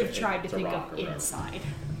 I would have It's tried to a think rock of or whatever. inside,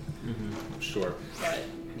 Sure. but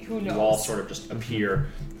who knows? You all sort of just appear.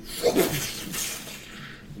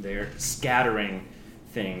 They're scattering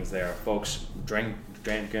things there. Folks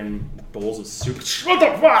drinking bowls of soup. Shut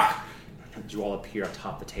the fuck! You all appear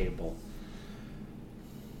atop the table.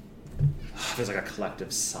 There's like a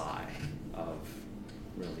collective sigh of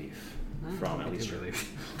relief from at least your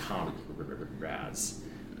comrades.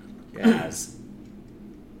 As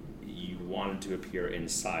you wanted to appear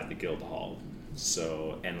inside the guild hall,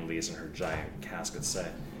 so Annalise and her giant casket say,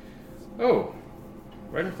 "Oh,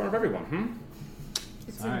 right in front of everyone,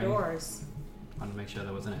 It's Sorry. indoors. Wanted to make sure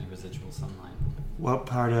there wasn't any residual sunlight. What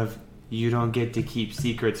part of you don't get to keep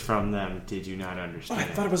secrets from them did you not Oh, understand? I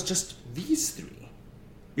thought it was just these three.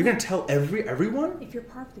 You're gonna tell everyone? If you're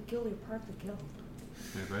part of the guild, you're part of the guild.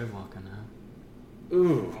 We're very welcome now.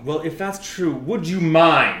 Ooh, well, if that's true, would you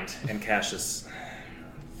mind?" And Cassius,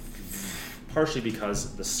 partially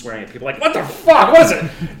because the swearing at people, like, "What the fuck? What is it?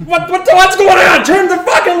 What's going on? Turn the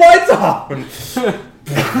fucking lights off!"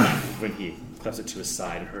 When he clips it to his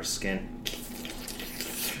side and her skin,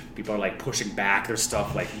 people are like pushing back their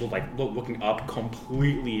stuff, looking up,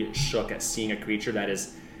 completely shook at seeing a creature that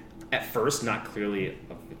is, at first, not clearly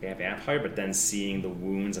a vampire, but then seeing the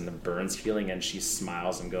wounds and the burns healing, and she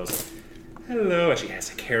smiles and goes, "Hello," and she has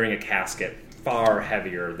carrying a casket far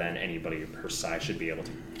heavier than anybody her size should be able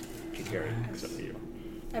to carry, except for you.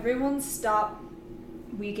 Everyone stop.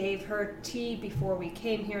 We gave her tea before we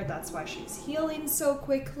came here. That's why she's healing so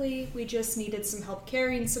quickly. We just needed some help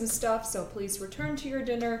carrying some stuff, so please return to your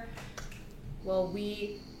dinner while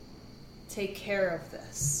we take care of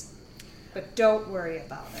this. But don't worry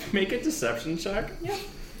about it. Make a deception check. Yeah.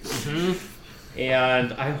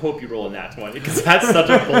 And I hope you roll a nat 20, because that's such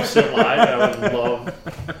a bullshit lie that I would love.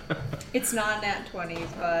 It's not a nat 20,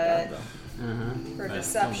 but for But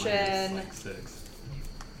deception, like 6.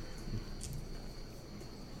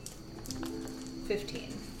 15.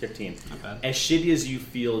 15. Not bad. As shitty as you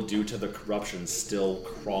feel due to the corruption still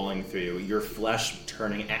crawling through you, your flesh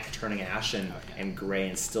turning ashen and gray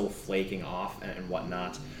and still flaking off and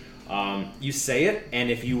whatnot, you say it, and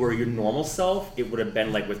if you were your normal self, it would have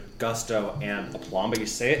been like with gusto and aplomb, but you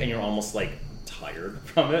say it and you're almost like tired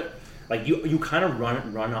from it. Like you kind of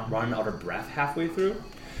run out of breath halfway through.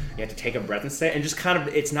 You have to take a breath and say it, and just kind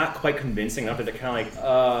of, it's not quite convincing enough that they're kind of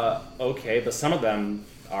like, okay, but some of them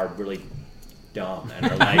are really dumb and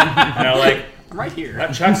are like, Right here.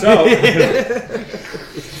 that checks out.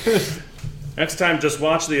 Next time, just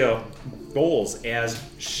watch the goals as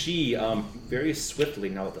she very swiftly,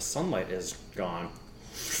 now that the sunlight is gone,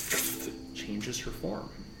 changes her form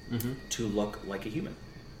to look like a human.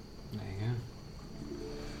 There you go.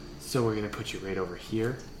 So we're gonna put you right over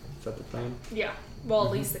here. Is that the plan? Yeah. Well,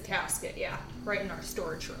 at least the casket, yeah. Right in our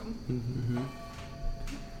storage room.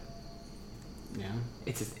 Yeah.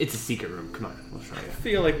 It's a secret room. Come on, we'll show I you.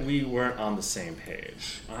 feel like we weren't on the same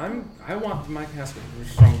page. I want my casket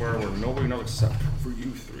somewhere where nobody knows except for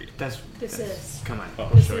you three. This is. Come on, Oh.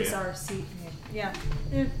 we'll This show is you. our seat. Yeah.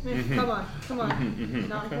 Come on.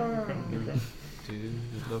 Not Do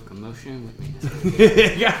the locomotion with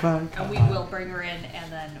me. Yeah. And we will bring her in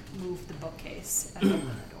and then move the bookcase and open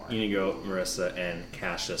the door. Inigo, Marissa, and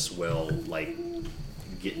Cassius will like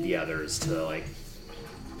get the others to like.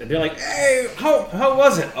 And they're like, "Hey, how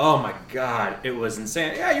was it? Oh my god, it was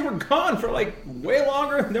insane. Yeah, you were gone for like way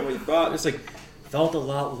longer than we thought. It's like felt a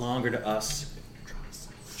lot longer to us.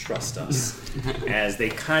 Trust us." As they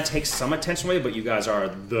kind of take some attention away, but you guys are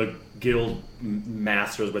the guild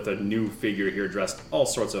masters with a new figure here, dressed all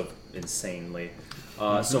sorts of insanely.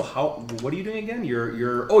 So what are you doing again?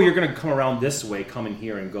 You're gonna come around this way, come in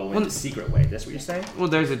here, and go in the secret way. That's what you're saying?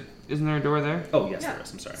 Well, isn't there a door there? Oh yes, Yeah. there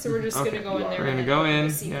is. I'm sorry. So we're just Okay. gonna go in there. We're gonna and go open in,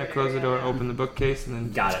 the secret close the area. door, open the bookcase, and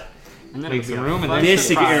then Got it. And then Make it'll some be a room and fun then- This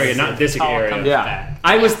secret surprise area, not if this secret Tall area. comes Yeah. back.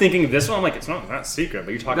 I was thinking this one. I'm like, it's not secret,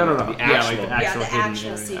 but you're talking No, about no. the Yeah, actual. like the Yeah, actual the hidden actual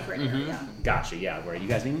area. secret area. Gotcha. Yeah, where you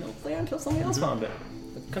guys didn't even play until somebody else found it.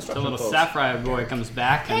 The The construction little folks. sapphire boy comes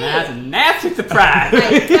back, and Hey! that's a nasty surprise.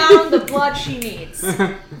 I found the blood she needs.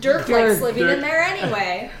 Dirk likes living Dirk. in there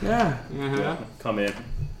anyway. yeah. Uh-huh. Come in,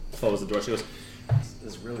 close the door. She goes,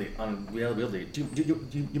 "This is really unwieldy. Do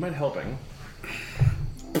you mind helping?"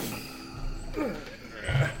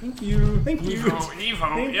 Thank you. Thank you.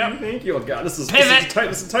 Thank you. Oh god, this is Pivot. tight.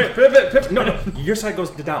 This is tight. Pivot. No. Your side goes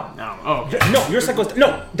down. No. Oh. No, your side goes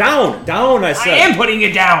down. Down. I I said. am putting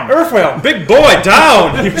you down. Earthwell, big boy,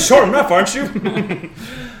 down. You're short enough, aren't you? Can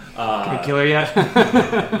we kill her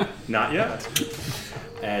yet? Not yet.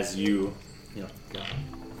 As you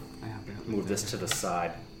I have to- move this to the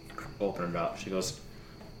side, open it up. She goes,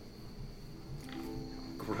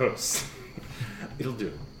 "Gross." It'll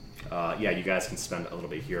do. Yeah, you guys can spend a little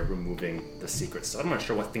bit here removing the secret stuff. I'm not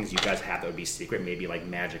sure what things you guys have that would be secret. Maybe like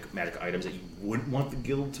magic items that you wouldn't want the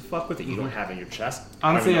guild to fuck with that you don't have in your chest.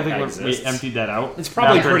 Honestly, I don't even know think if that we exists. emptied that out. It's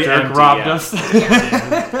probably after pretty Dirk empty, robbed yeah. us.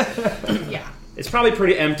 Yeah. It's probably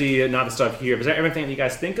pretty empty, not the stuff here. But is there everything that you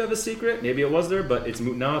guys think of as secret? Maybe it was there, but it's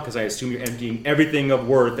moot now because I assume you're emptying everything of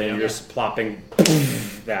worth and you're just plopping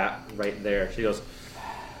that right there. She goes,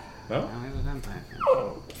 well, Now we have a vampire.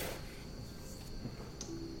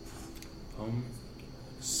 home,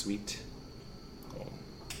 sweet home.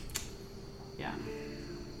 Yeah.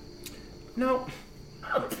 No.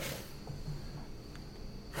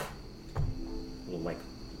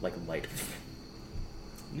 Like light.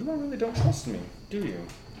 You really don't trust me, do you?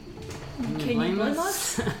 Can you blame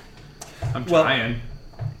us? I'm Well- trying.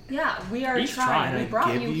 Yeah, we are He's trying. trying. We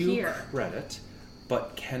brought Give you you here. credit,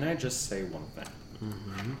 but can I just say one thing?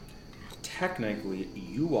 Mm-hmm. Technically,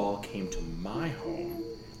 you all came to my home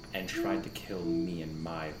and tried to kill me and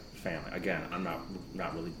my family. Again, I'm not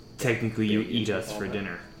really. Technically, you big eat into us all for that.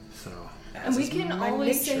 dinner, so. And As we is can my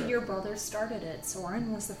always nature. say your brother started it.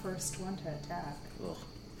 Soren was the first one to attack. Ugh.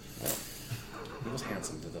 He was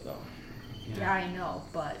handsome, though. Yeah, I know,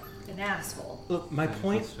 but an asshole. Look, my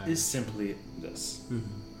point that's fair. is simply this.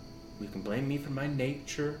 You can blame me for my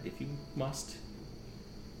nature if you must.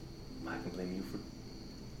 I can blame you for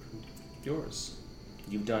yours.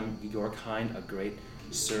 You've done your kind a great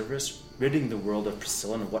service, ridding the world of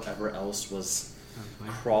Priscilla and whatever else was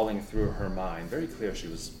crawling through her mind. Very clear she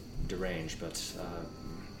was deranged, but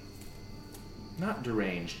not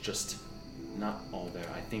deranged, just not all there.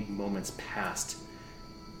 I think moments passed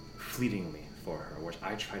fleetingly for her, which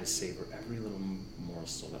I try to savor every little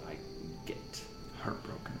morsel that I get.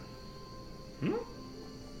 Heartbroken. Hmm?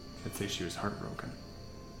 I'd say she was heartbroken.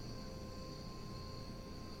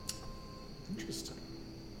 Interesting.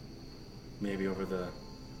 Maybe over the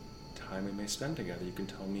time we may spend together, you can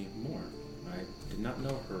tell me more. I did not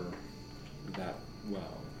know her that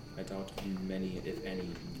well. I doubt many, if any,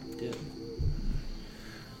 did.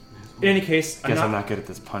 In any case, Guess I'm not good at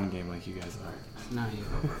this pun game like you guys are. No, you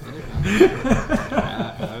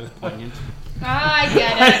that was poignant. I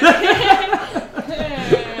get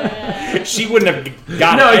it. She wouldn't have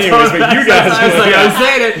got it anyways, totally. but you guys I was would. like, I was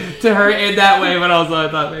saying it to her in that way, but also I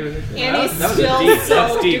thought maybe. Annie's that was still deep. so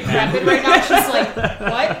That's deep, man. decrepit right now. She's like,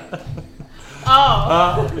 what?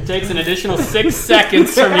 Oh. It takes an additional 6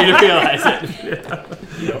 seconds for me to realize it.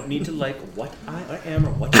 You don't need to like what I am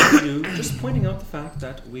or what I do. Just pointing out the fact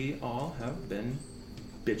that we all have been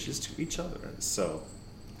bitches to each other. So,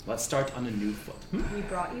 let's start on a new foot. We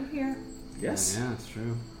brought you here. Yes. Yeah, that's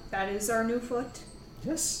true. That is our new foot.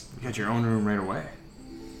 Yes. You got your own room right away.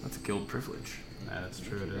 That's a guild privilege. That's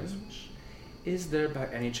true, it is. Is there by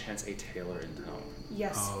any chance a tailor in town?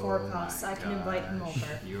 Yes, Oh forecast. my I can invite him gosh.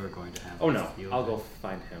 over. You are going to have Oh a no, field I'll day. go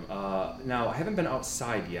find him. Now, I haven't been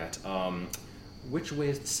outside yet. Which way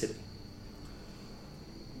is the city?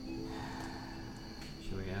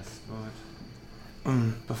 Should we ask what?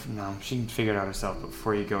 No, she can figure it out herself, but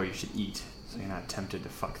before you go, you should eat, so you're not tempted to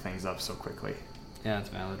fuck things up so quickly. Yeah, that's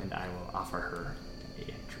valid. And I will offer her a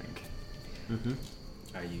drink. Mm-hmm.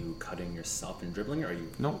 Are you cutting yourself and dribbling, or are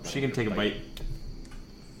you? Nope, she can take a bite.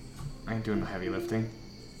 I ain't doing the heavy lifting.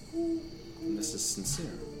 This is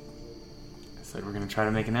sincere. I said we're gonna try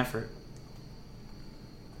to make an effort.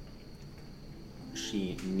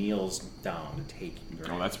 She kneels down to take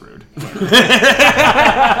your. Oh, that's rude. You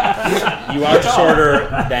are shorter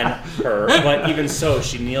than her, but even so,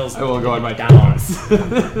 she kneels I will go on my down.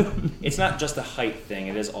 It's not just a height thing;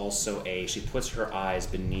 it is also a. She puts her eyes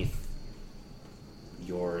beneath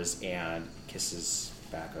yours and kisses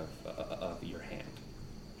back of your hand,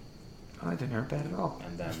 Oh, that didn't hurt bad at all.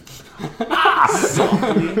 and then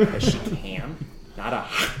softly as she can, not a,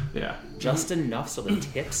 Yeah. just enough so the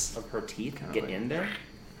tips of her teeth Kinda get like- in there,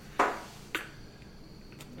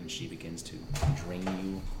 and she begins to drain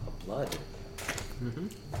you of blood.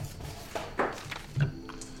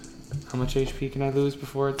 How much HP can I lose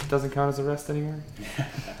before it doesn't count as a rest anymore?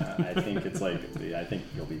 I think it's like, I think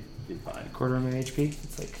you'll be fine. Quarter of my HP?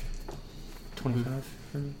 It's like 25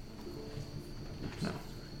 for me. No.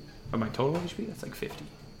 But my total HP? That's like 50.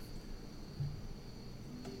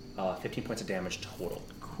 15 points of damage total.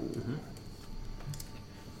 Cool.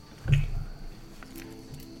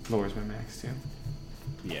 Lowers my max too.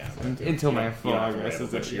 Yeah. Until my full Yeah, progress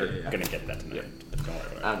is which you're yeah. gonna get that tonight. But don't worry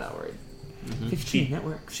about it. I'm not worried. 15, that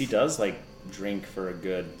works. She does like drink for a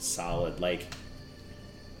good solid like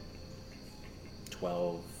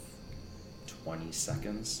 12, 20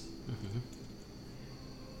 seconds.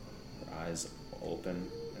 Her eyes open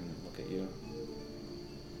and look at you.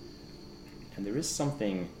 And there is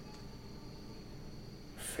something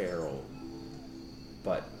feral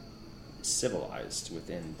but civilized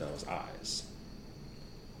within those eyes.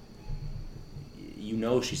 You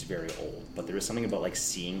know she's very old, but there is something about like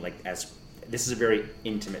seeing like as this is a very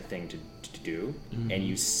intimate thing to do, and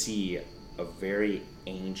you see a very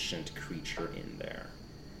ancient creature in there.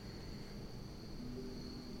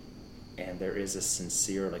 And there is a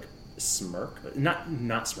sincere, like, smirk.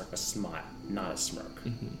 Not smirk, a smile, not a smirk.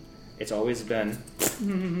 It's always been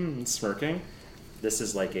smirking. This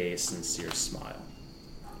is like a sincere smile.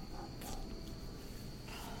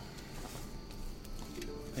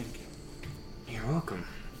 Thank you. You're welcome.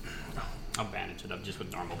 I'll bandage it up just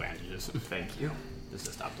with normal bandages. Thank you. Just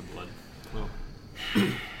to stop the blood flow.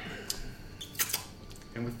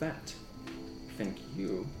 And with that, thank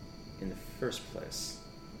you in the first place.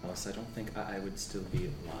 Else I don't think I would still be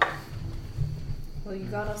alive. Well, you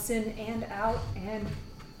got us in and out and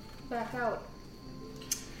back out.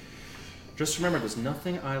 Just remember, there's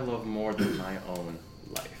nothing I love more than my own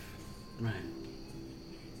life. Right.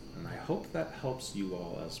 And I hope that helps you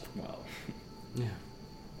all as well. Yeah.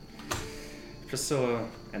 Priscilla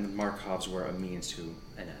and the Markovs were a means to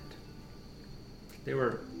an end. They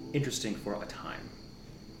were interesting for a time.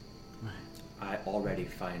 Right. I already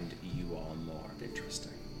find you all more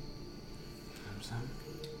interesting.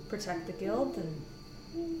 Protect the guild, and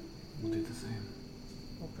We'll do the same.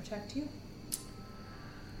 we'll protect you.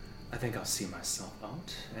 I think I'll see myself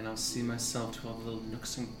out, and I'll see myself to all the little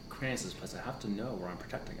nooks and crannies of this place. I have to know where I'm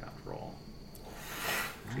protecting after all.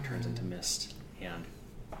 She turns into mist and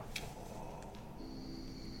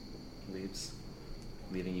leaves,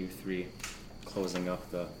 leaving you three, closing up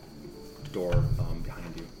the door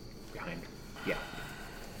behind you. Yeah.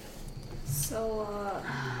 So,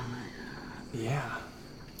 Yeah.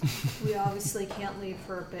 we obviously can't leave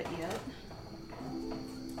for a bit yet. I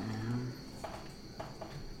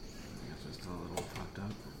guess we're still a little fucked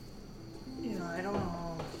up. Yeah, I don't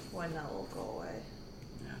know when that will go away.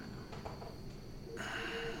 Yeah, I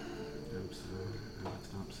don't know. Oops, let's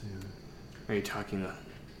stop soon. Are you talking the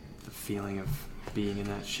feeling of being in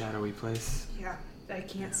that shadowy place? Yeah, I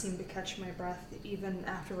can't seem to catch my breath. Even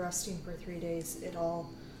after resting for 3 days, it all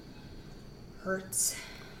hurts.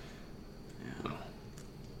 Yeah.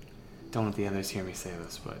 Don't let the others hear me say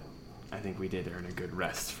this, but I think we did earn a good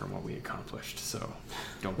rest from what we accomplished, so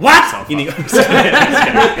don't beat yourself You up. son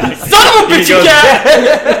of a bitch, you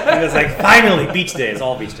cat! He was like, finally, beach days,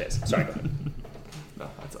 all beach days. Sorry, go ahead. No,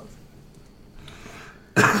 that's awesome.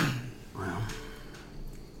 Well,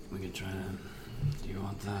 we could try to... Do you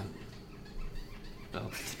want that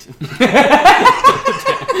belt?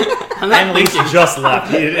 Emily's just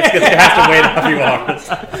left. It's going to have to wait a few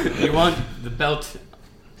hours. You want the belt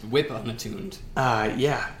whip unattuned?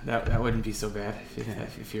 Yeah, that wouldn't be so bad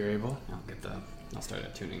if you're able. I'll start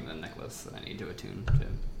attuning the necklace that I need to attune to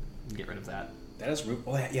get rid of that. That is remove.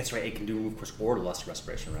 Oh, yeah, that's right. It can do remove curse or lust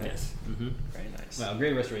restoration, right? Yes. Mm-hmm. Very nice. Well,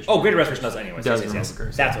 great restoration. Oh, great restoration does anyways. Does Yes. remove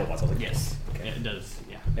curse. That's what it was. I was like, Yes. Okay. Yeah, it does.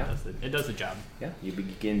 Yeah. Yeah. It does the job. Yeah. You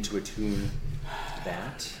begin to attune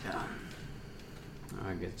that. Yeah.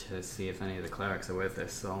 I get to see if any of the clerics are with their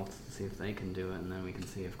salt, see if they can do it, and then we can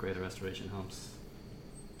see if greater restoration helps.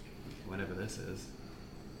 Whatever this is.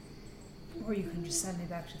 Or you can just send me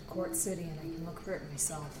back to the court city and I can look for it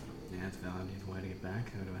myself. Yeah, it's valid. Do you have a way to get back,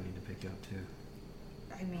 or do I need to pick you up too?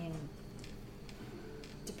 I mean,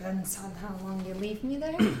 depends on how long you leave me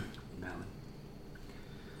there. Valid.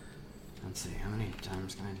 Let's see, how many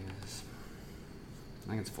times can I do this? I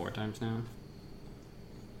think it's 4 times now.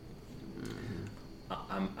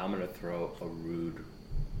 I'm gonna throw a rude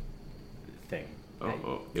thing.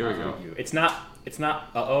 Here we go. You. It's not. It's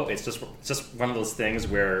just one of those things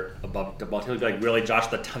where above he'll be like, really, Josh,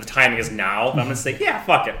 the timing is now. But I'm gonna say, yeah,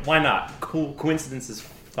 fuck it, why not? Cool. Coincidence is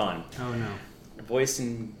fun. Oh no. A voice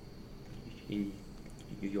in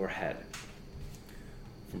your head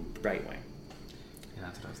from Brightwing. Yeah,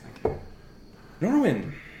 that's what I was thinking.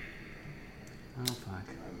 Norwin, Oh fuck.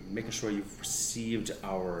 I'm making sure you've received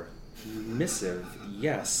our missive.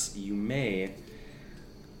 Yes, you may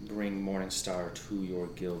bring Morningstar to your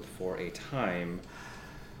guild for a time.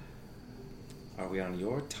 Are we on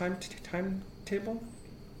your timetable?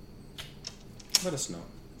 Let us know.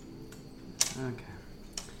 Okay.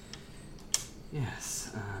 Yes.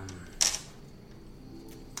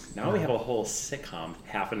 Now we have a whole sitcom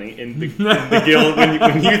happening in the guild when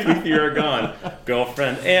you three are gone.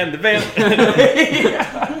 Girlfriend and the vamp.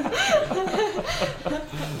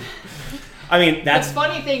 I mean, that's... The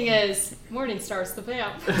funny thing is, Morningstar's the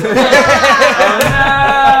vamp.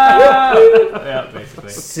 Yeah, basically.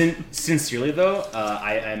 Sincerely, though,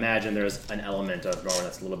 I imagine there's an element of Norwin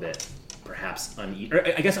that's a little bit, perhaps, uneasy.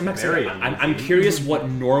 I guess I'm not Very saying... I'm curious what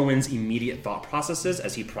Norwin's immediate thought process is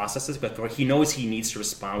as he processes, but he knows he needs to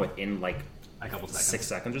respond within, like, a couple seconds. 6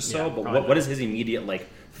 seconds or so. Yeah, But probably what is his immediate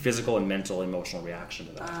physical and mental, emotional reaction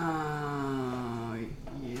to that?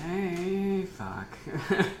 Yay, fuck.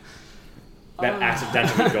 That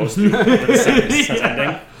accidentally goes through the sentence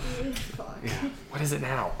ending. Yeah. What is it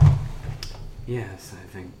now? Yes, I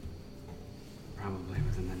think probably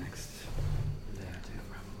within the next day or two,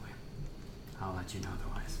 probably. I'll let you know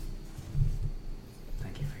otherwise.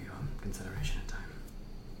 Thank you for your consideration and time.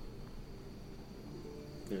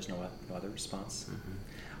 There's no other response. Mm-hmm.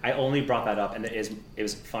 I only brought that up, and it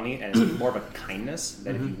was funny, and it's more of a kindness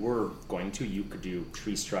that if you were going to, you could do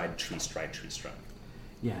tree stride, tree stride, tree stride.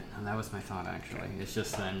 Yeah, no, that was my thought actually. It's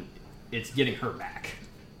just then, it's getting her back.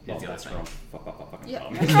 Well, Is the that's other from thing. fucking Yeah.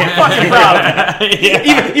 problem. Fucking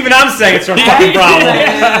problem. Even I'm saying it's from fucking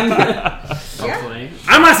problem. Hopefully.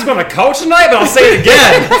 I'm not sleeping on the couch tonight, but I'll say it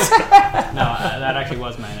again. No, that actually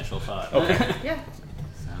was my initial thought. Okay. Yeah.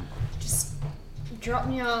 So, Just drop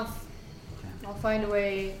me off. okay. I'll find a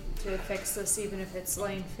way to fix this, even if it's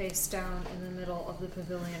laying face down in the middle of the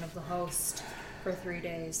pavilion of the host for 3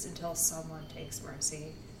 days until someone takes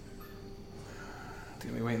mercy. It's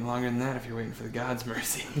gonna be waiting longer than that if you're waiting for the gods'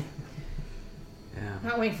 mercy. Yeah. I'm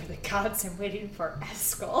not waiting for the gods, I'm waiting for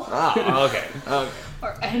Eskel. Oh, okay. Okay.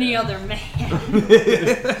 Or any other man.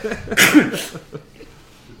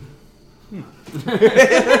 Yep.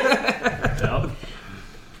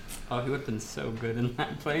 Oh, he would have been so good in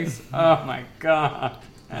that place. Oh my god.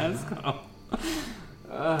 Esco.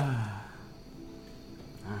 Alright.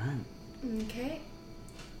 Okay.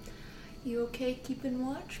 You okay keeping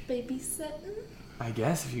watch, babysitting? I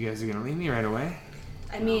guess if you guys are gonna leave me right away.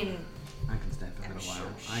 I mean, I can stay for a I'm little sure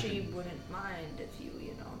while. I she can... wouldn't mind if you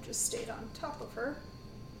just stayed on top of her.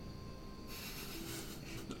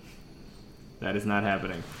 That is not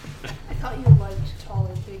happening. I thought you liked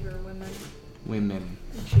taller, bigger women. Women.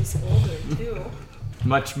 And she's older, too.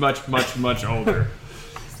 Much, much, much, much older.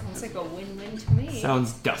 Sounds like a win-win to me.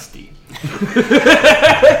 Sounds dusty. What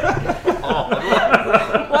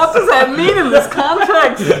does that mean in this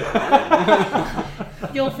context?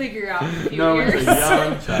 You'll figure out in a few No, years. it's a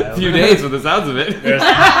young child. A few days with the sounds of it.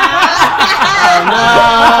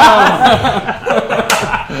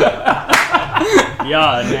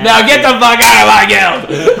 Yeah, Now get the fuck out of my guild!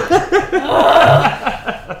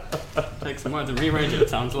 Takes more to rearrange it,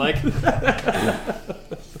 sounds like.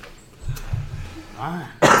 Alright.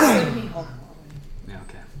 Send me home. Yeah,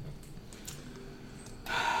 okay.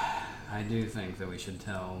 I do think that we should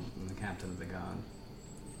tell the captain of the guard.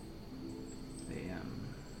 The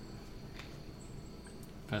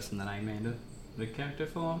person that I made the character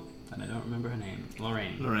for, and I don't remember her name.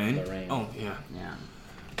 Lorraine. Lorraine? Oh, yeah. Yeah.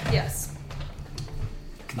 Yes.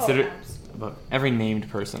 Consider abs. about every named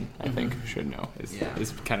person, I think, should know.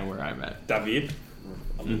 Is kind of where I'm at. David.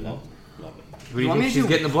 Love it. Who do you think she's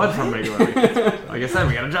getting the blood from regularly? Like I said,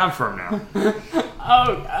 we got a job for him now.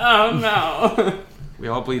 Oh no. We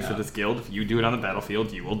all bleed for this guild. If you do it on the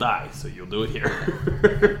battlefield, you will die. So you'll do it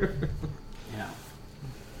here. Yeah.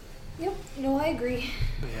 Yep. No, I agree.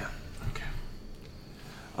 But yeah, okay.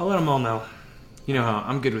 I'll let them all know. You know how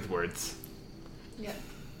I'm good with words. Yep.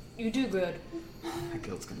 You do good. That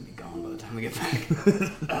guild's gonna be gone by the time we get back. Okay.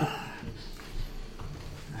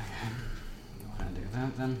 You wanna do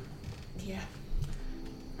that then? Yeah.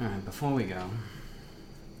 Alright, before we go,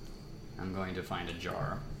 I'm going to find a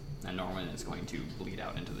jar, and Norman is going to bleed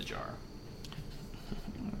out into the jar.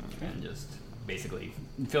 And just basically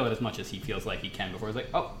fill it as much as he feels like he can before he's like,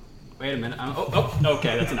 oh, wait a minute,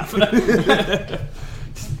 okay, that's enough.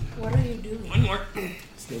 What are you doing? One more.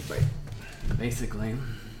 Snake bite. Basically,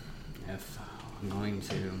 if I'm going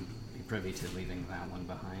to be privy to leaving that one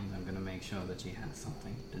behind, I'm going to make sure that she has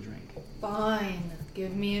something to drink. Fine.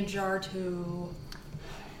 Give me a jar too.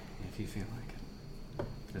 If you feel like it.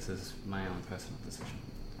 This is my own personal decision.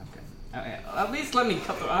 Okay. At least let me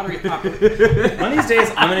cut the artery pocket. One of these days,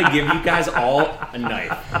 I'm going to give you guys all a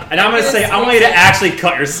knife. And I'm going to say, I want you to actually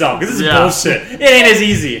cut yourself, because this is bullshit. It ain't as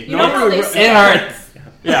easy. You know how they say It hurts.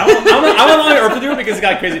 Yeah, I'm going to Earth with you because it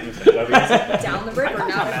got crazy. down the river,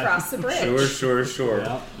 not across the bridge. Sure.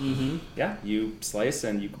 Yeah. Mm-hmm. Yeah, you slice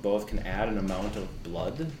and you both can add an amount of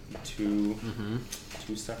blood to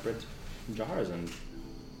two separate jars and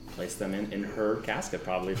place them in her casket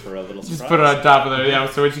probably for a little surprise. Just put it on top of there, yeah.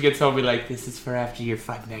 So when she gets home, be like, "This is for after your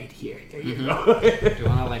fun night here." There you go. Do you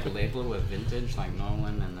want to label it with vintage, like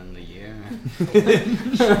Nolan, and then the year?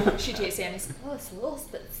 She tastes it and he's like, oh, it's a little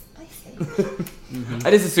bit spicy.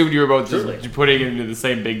 I just assumed you were both Surely. just putting it into the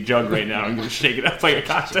same big jug right now and just shake it up like a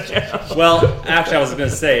cocktail. Well, actually, I was going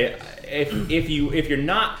to say, if you're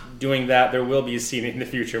not doing that, there will be a scene in the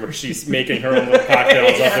future where she's making her own little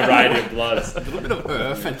cocktails of the variety of bloods. A little bit of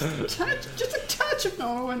earth and just a touch of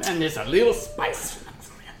Norwin, and there's a little spice.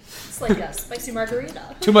 It's like a spicy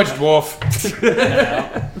margarita. Too much dwarf.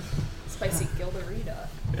 Spicy Gilderita.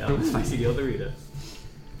 Yeah, spicy Gilderita.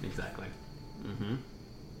 Exactly. Mm-hmm.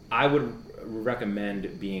 I would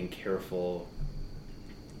recommend being careful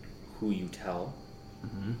who you tell.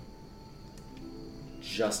 Mm-hmm.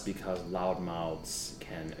 Just because loudmouths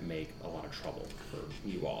can make a lot of trouble for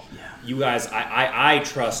you all. Yeah. You guys, I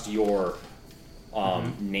trust your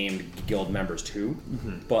named guild members too,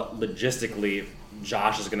 but logistically,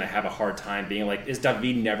 Josh is gonna have a hard time being like, is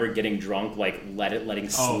David never getting drunk? Like, letting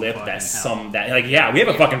slip fucking that hell. like, yeah, we have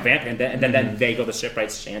a fucking vamp, and then they go to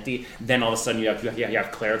shipwright's shanty. Then all of a sudden you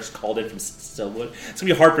have clerics called in from Stillwood. It's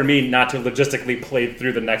gonna be hard for me not to logistically play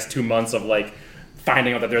through the next 2 months of like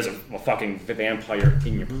finding out that there's a fucking vampire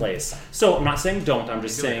in your place. So I'm not saying don't. I'm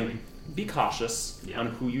just saying be cautious on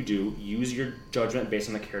who you do. Use your judgment based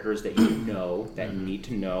on the characters that you know, that you need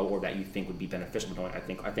to know, or that you think would be beneficial. I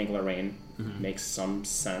think Lorraine makes some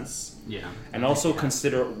sense. Yeah. And also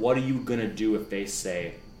consider, what are you gonna do if they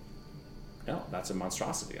say, no, that's a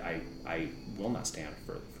monstrosity. I will not stand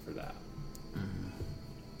for that.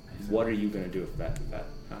 What are you gonna do if that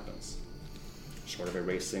happens? Short of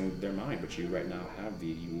erasing their mind, but you right now have the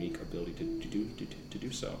unique ability to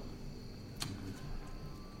do so.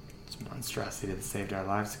 It's a monstrosity that saved our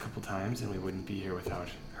lives a couple times, and we wouldn't be here without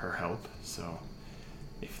her help. So,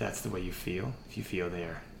 if that's the way you feel, if you feel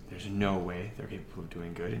there's no way they're capable of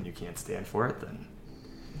doing good, and you can't stand for it, then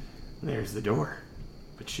there's the door.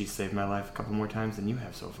 But she saved my life a couple more times than you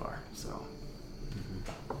have so far. So,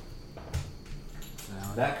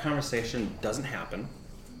 That conversation doesn't happen.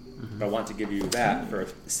 But I want to give you that for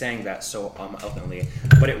saying that so openly.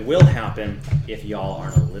 But it will happen if y'all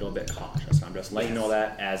aren't a little bit cautious. I'm just letting you know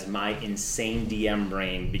that as my insane DM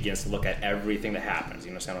brain begins to look at everything that happens.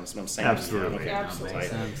 You understand what I'm saying? Absolutely. Okay. Absolutely.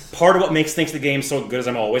 Like, part of what makes the game so good as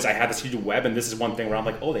I have this huge web, and this is one thing where I'm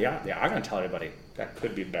like, oh, they are going to tell everybody. That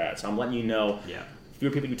could be bad. So I'm letting you know. Yeah. The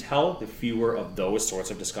fewer people you tell, the fewer of those sorts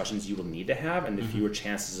of discussions you will need to have, and the fewer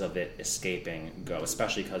chances of it escaping go,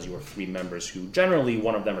 especially because you are 3 members who generally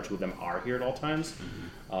one of them or 2 of them are here at all times,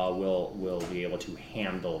 will be able to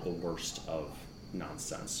handle the worst of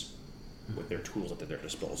nonsense with their tools at their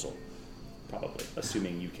disposal, probably,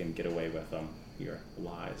 assuming you can get away with your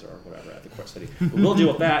lies or whatever at the court city. But we'll deal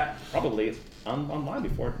with that probably online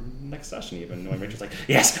before next session, even knowing Rachel's like,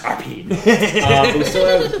 yes, RP. But we still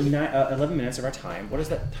have 11 minutes of our time. What does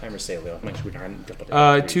that timer say, Leo? Make sure we don't jump it.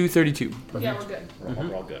 2:32. Yeah, we're good.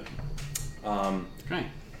 We're all good. Right.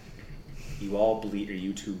 You all bleed, or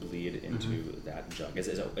you 2 bleed into that jug. Is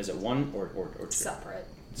it 1 or 2? Separate.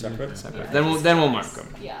 Separate. Yeah. Then we'll mark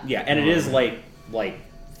them. Yeah. Yeah, and it is like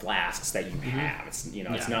flasks that you have. It's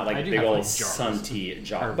it's not like I do big have, old like, jars. sun tea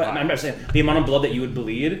jar. Or But I'm vials. saying the amount of blood that you would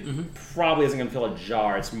bleed probably isn't going to fill a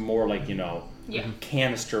jar. It's more like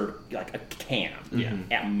canister, like a can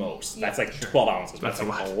at most. Yeah. That's like 12 ounces. That's a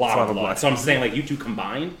like lot. a lot That's of blood. So I'm saying like you 2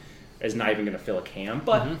 combined is not even going to fill a can,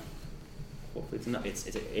 but hopefully it's not.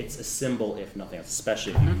 It's a symbol, if nothing else,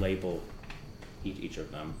 especially if you label each of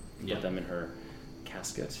them, put them in her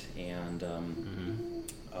casket, and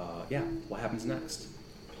what happens next?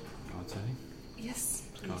 Gold City. Yes,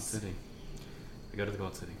 Gold please. City. We go to the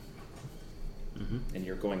Gold City. And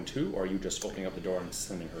you're going to, or are you just opening up the door and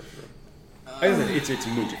sending her through? It's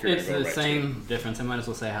moot if you're It's going to go the right same difference. I might as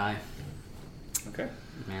well say hi. to it. Okay.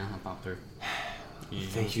 Yeah, I'll pop through.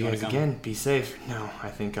 Thank you wanna guys come? again. Be safe. No, I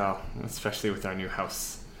think especially with our new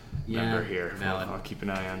house member here, valid. I'll keep an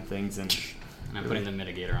eye on things and. And I'm putting the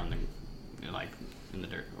mitigator on the, in the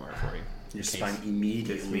dirt or for you. Your In case. spine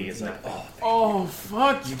immediately is like, oh, Oh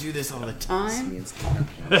fuck! You do this all the this time. means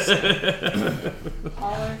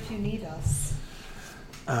Holler if you need us.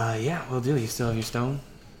 Yeah, we'll do. You still have your stone?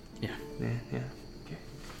 Yeah. Yeah. Okay.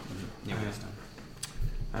 Yeah, we got done.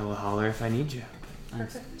 I will holler if I need you.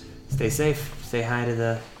 Perfect. Stay safe. Say hi to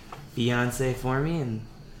the fiance for me, and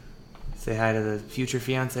say hi to the future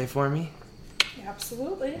fiance for me.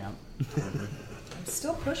 Absolutely. Yep. I'm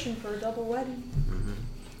still pushing for a double wedding.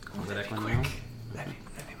 Was that Equine now? That'd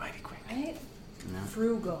be mighty quick. Right? No.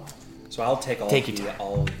 Frugal. So I'll take Take your time.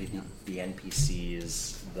 all of the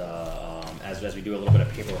NPCs. As we do a little bit of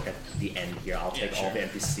paperwork at the end here, I'll take all the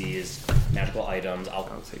NPCs, magical items. I'll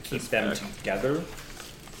take keep this them back. together,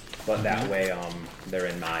 but that way they're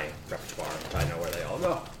in my repertoire. I know where they all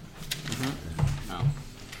go. Oh.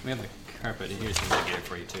 We have the carpet. Here's the mitigator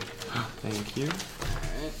for you too. Thank you.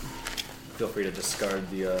 Alright. Feel free to discard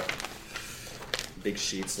the big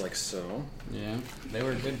sheets like so. Yeah. They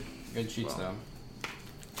were good sheets though.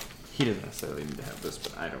 He doesn't necessarily need to have this,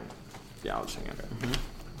 but I don't. Yeah, I'll just hang on to it.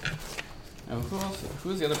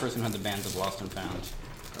 Who's the other person who had the bands of Lost and Found?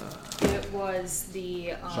 It was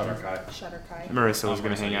the Shutterkai. Shutterkai. Marissa was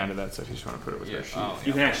going to Marissa, hang yeah. on to that, so if you just want to put it with her, she. Oh,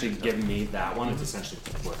 You can actually give me that one. It's essentially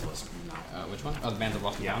worthless. Which one? Oh, the bands of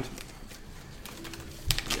Lost and Found.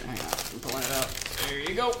 Yeah, hang on. I'm pulling it out. There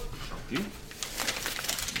you go.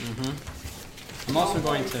 I'm also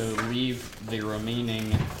going to leave the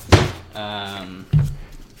remaining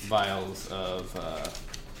vials of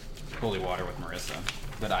holy water with Marissa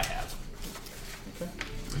that I have. Okay.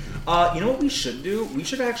 You know what we should do? We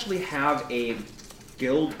should actually have a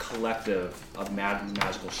guild collective of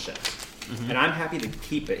magical shit. And I'm happy to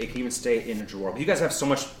keep it. It can even stay in a drawer. But you guys have so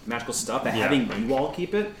much magical stuff that having you all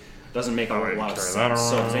keep it doesn't make a lot of sense.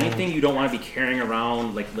 So if there's anything you don't want to be carrying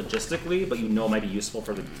around like logistically, but you know might be useful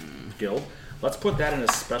for the guild, let's put that in a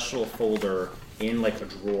special folder in like a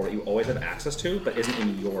drawer that you always have access to, but isn't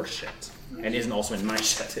in your shit. And isn't also in my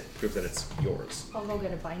shit to prove that it's yours. I'll go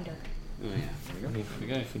get a binder. Oh yeah. There we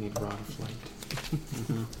go. If you need rod of flight.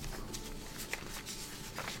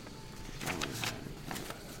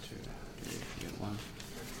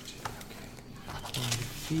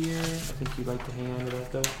 Fear. I think you'd like to hang on to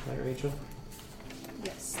that though, right, Rachel?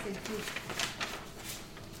 Yes, thank you.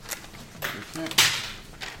 Okay.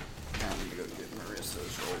 Now we go get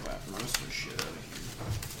Marissa's shit out of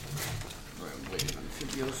here. I'm waiting on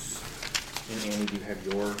Phidios. And Annie, do you have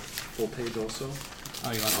your full page also?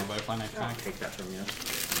 Oh, you want to butterfly knife I'll track? take that from you. I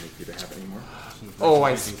don't make you to have it anymore. Oh,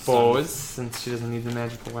 I suppose, since she doesn't need the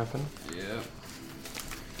magical weapon. Yeah.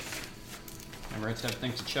 Remember, it's have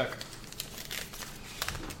things to check.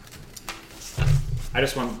 I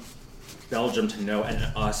just want Belgium to know, and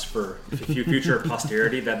us for future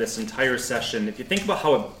posterity, that this entire session, if you think about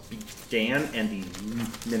how it began and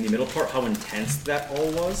in the middle part, how intense that all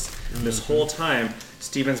was, this whole time,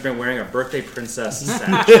 Steven's been wearing a birthday princess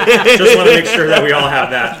sash. Just want to make sure that we all have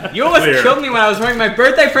that. You almost clear. killed me when I was wearing my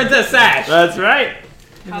birthday princess sash! That's right!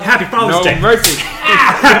 Happy Father's Day! No mercy!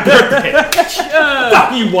 Happy birthday!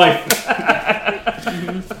 Fuck you, wife!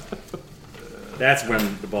 That's when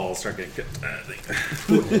the balls start getting good.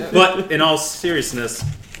 But in all seriousness,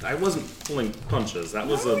 I wasn't pulling punches. That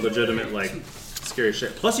was a legitimate, like, scary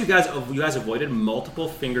shit. Plus, you guys avoided multiple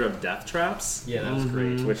finger of death traps. Yeah, that was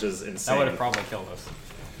great. Which is insane. That would have probably killed us.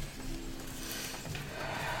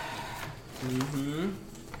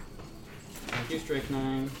 Thank you,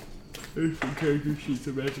 Strychnine. There's some character sheets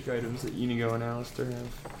of magic items that Inigo and Alistair have.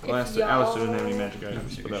 Well, If Alistair doesn't have any magic No,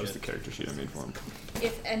 items, but that was the shit. character sheet I made for him.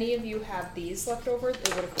 If any of you have these left over,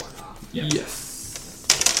 they would have worn off. Yeah. Yes.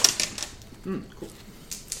 Cool.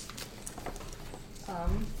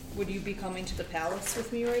 Would you be coming to the palace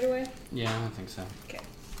with me right away? Yeah, I think so. Okay.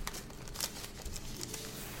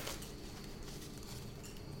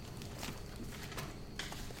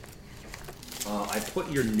 I put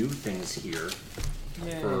your new things here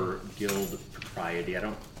for guild propriety.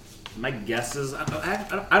 My guess is I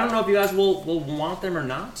don't know if you guys will want them or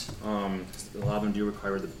not. A lot of them do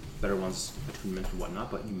require the better ones, attunement and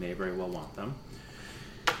whatnot, but you may very well want them.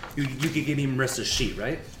 You could give me Marissa's sheet,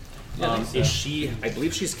 right? Yeah, I think so. Is she? I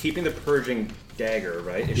believe she's keeping the purging dagger,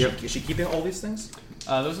 right? Is she keeping all these things?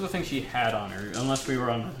 Those are the things she had on her, unless we were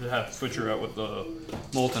on to have to switch her out with the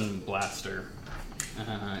molten blaster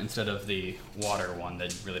instead of the water one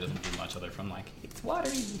that really doesn't do much other from like it's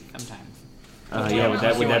watery sometimes. Yeah, would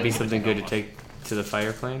that be something good to take to the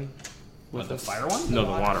fire plane? What, the fire one? No,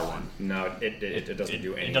 the water one. No, it doesn't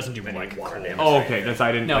do any. It doesn't do any like water cold. damage. Oh, okay. That's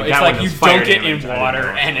I didn't. No, like, it's that like one you does fire dunk it damage, in I didn't water know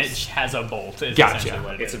and it it was. has a bolt. It's Gotcha. essentially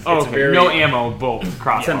what it is. It's Oh, okay. very, No ammo, bolt, It's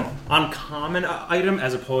crossbow. an uncommon item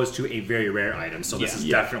as opposed to a very rare item, so this is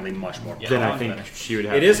definitely much more Yeah. Then powerful. I think better. she would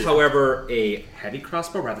have. It is, however, a heavy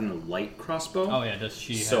crossbow rather than a light crossbow. Oh yeah, does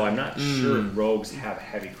she? So I'm not sure rogues have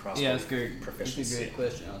heavy crossbow Yeah, that's great. proficiency.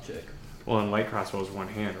 question. I'll check. Well, and light crossbow is one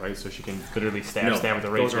hand, right? So she can literally stab No, with a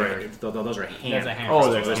those rapier. are hand. There's a hand Oh,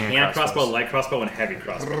 crossbow. there's There's hand hand crossbow, crossbows. light crossbow, and heavy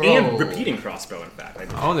crossbow, and repeating crossbow. In fact,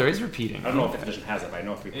 Oh, there is repeating. I don't know if the edition has it, but I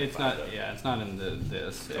know if we. It's not. Yeah, it's not in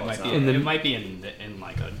this. It Oh, might it's be. not. In It might be in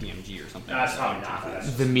like a DMG or something. That's probably not.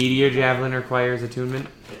 The meteor javelin requires attunement.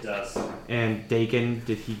 It does. And Dakin,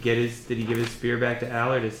 did he give his spear back to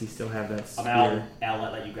Al, or does he still have that spear? I'll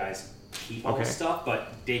let you guys keep all Okay. the stuff,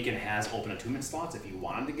 but Dakin has open attunement slots. If you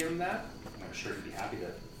wanted to give him that, I'm sure he'd be happy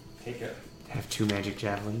to take it. I have 2 magic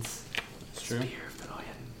javelins. It's true.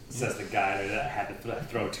 Says the guy that had to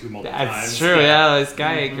throw 2 multiple That's times. true, yeah, this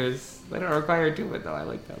guy, because they don't require attunement, though. I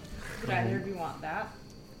like that. Would either of you want that?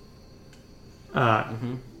 No,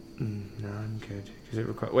 I'm good. Because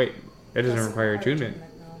it it doesn't require attunement.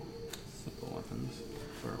 No. Simple weapons.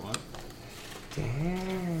 For what?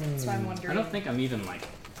 Damn. That's why I'm wondering. I don't think I'm even like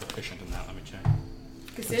proficient in that. Let me check.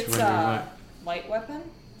 Because Just it's wondering a what- light weapon,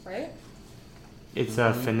 right? It's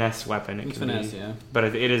a finesse weapon. It It's can finesse, be, yeah. But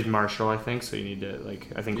it is martial, I think. So you need to like.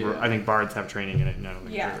 I think Yeah. I think bards have training in it. Not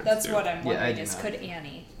only Yeah, druids that's do. what I'm Yeah, I wondering. do Is not. could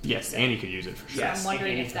Annie? Yes, Annie could use it for sure. So Yes, I'm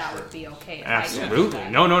wondering Annie if for that sure. would be okay. If I Absolutely. did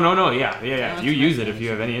that. No. Yeah. If you use it, if you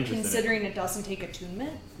have any interest in it, Considering it doesn't take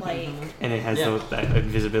attunement, like and it has Yeah. that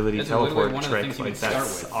invisibility That's literally teleport one of the trick, things you like can start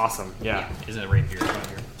that's with. awesome. Yeah. Is it right here? It's on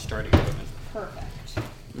your starting equipment. perfect.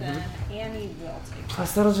 Then Annie will take.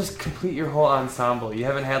 Plus, that'll just complete your whole ensemble. You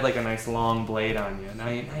haven't had like a nice long blade on you. Now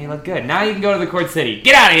you look good. Now you can go to the court city.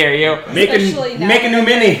 Get out of here, you. Especially now Make a new that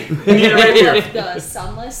mini. I You need it right here. the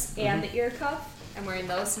sunless and the ear cuff. I'm wearing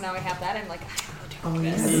those, so now I have that. I'm like, Oh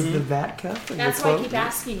yeah, yeah, this. the bat cuff. and That's the why I cloak. keep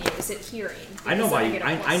asking you. Is it hearing? I know Because why. then get a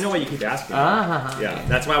I know why you keep asking. Yeah,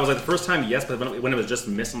 that's why I was like the first time yes, but when it was just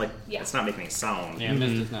mist, I'm like, Yeah. it's not making any sound. Yeah,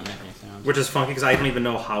 mist does not make any sound. Which is funky because I don't even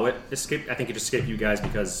know how it escaped. I think it just escaped you guys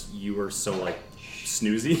because you were so like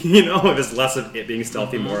snoozy. You know, it was less of it being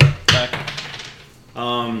stealthy, more. Back.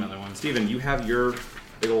 Another one. Steven, you have your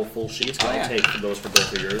big old full sheets. Oh, I'll yeah. take those for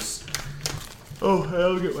both of yours. Oh,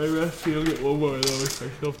 I'll get my rest. I'll get one more of those. I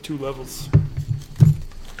still have 2 levels.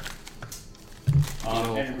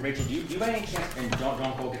 And Rachel, do you by any chance, and don't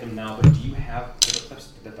go get them now, but do you have paper clips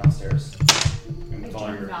downstairs? And with I all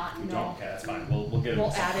do your- not, you no. don't? Okay, that's fine. We'll get them.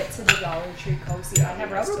 We'll add it to the Dollar Tree cozy. I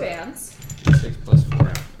have rubber bands. 6 plus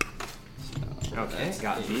 4. Okay,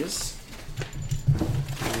 got these.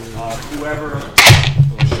 Whoever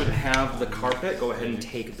should have the carpet, go ahead and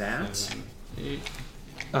take that. 8.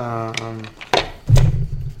 I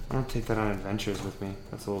don't take that on adventures with me.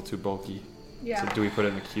 That's a little too bulky. Yeah. So do we put it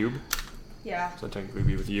in the cube? Yeah. So technically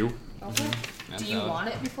be with you. Okay. That's Do you valid. want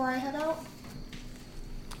it before I head out?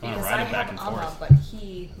 I wanna Because ride I it back have and Amma, forth. but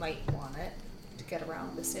he might want it to get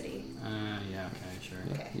around the city. Yeah, okay, sure.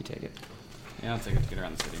 Yeah, Okay. you take it. Yeah, I'll take it to get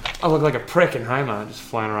around the city. I look like a prick in Haima, just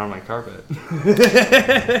flying around my carpet.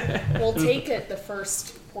 We'll take it the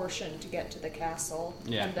first portion to get to the castle,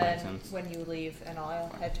 Yeah, and makes then sense. when you leave, and I'll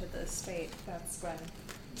head to the estate. That's when.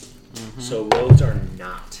 So roads are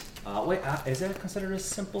not. Wait, is that considered a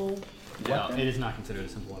simple No, weapon? it is not considered a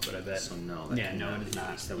simple one, but I bet. So no. That Yeah, no, cannot it is be.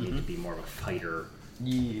 not. So we need to be more of a fighter,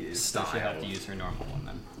 Yeah, so she'll have Style. to use her normal one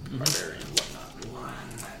then. barbarian,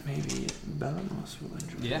 whatnot. Maybe Belamos will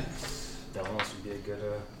enjoy. Yeah. Delos would be a good.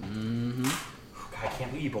 Mm-hmm. God, I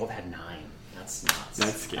can't believe you both had 9. That's nuts.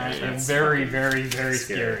 That's scary. That's Very, fucking very, very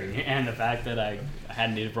scary. scary. And the fact that I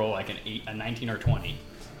had to roll like a 19 or 20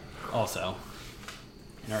 also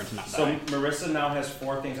in order to not So die. Marissa now has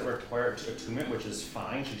 4 things that require attunement, which is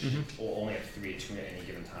fine. She will only have 3 attunement at any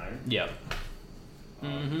given time. Yep.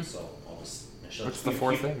 So I'll just. she'll What's the keep-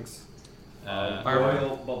 4 keep- things?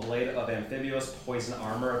 Royal blade of amphibious, poison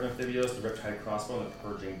armor of amphibious, the riptide crossbow, and the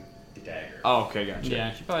purging dagger. Oh, okay, gotcha.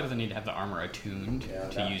 Yeah, she probably doesn't need to have the armor attuned Yeah,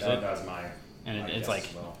 to that, use that, it. That was my. And my it's guess like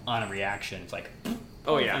as well. on a reaction, it's like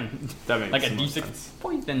Oh yeah, poison. that makes like a the most D6 sense.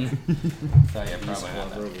 poison. So yeah, These probably have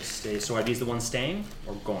however that. will stay. So are these the ones staying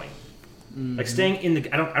or going? Like staying in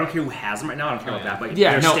the. I don't care who has them right now. I don't care Oh, about yeah. that. But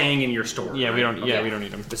Yeah, they're no. staying in your store. Yeah, we right? don't. Okay. Yeah, we don't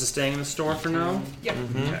need them. This is staying in the store for now. Yep.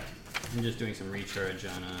 Okay. I'm just doing some recharge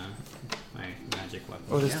on my magic weapon.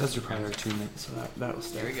 Oh, this Yeah. does require attunement, so that'll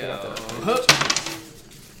stay. There we Forgot go. that.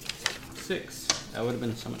 6. That would have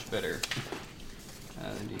been so much better.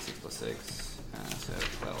 D6 plus 6. So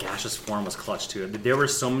 12. Gash's form was clutch too. There were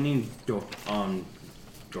so many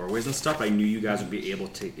doorways and stuff. I knew you guys would be able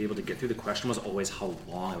to get through. The question was always how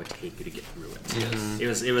long it would take you to get through it.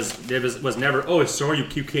 Yes. It was never. Oh, sorry,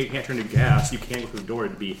 you can't turn to gas. You can't go through the door.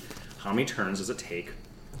 It'd be how many turns does it take,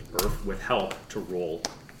 Earth with help, to roll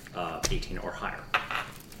 18 or higher.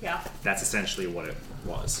 Yeah. That's essentially what it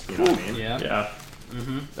was. You know what I mean? Yeah. Yeah.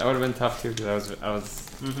 That would have been tough too, because I was.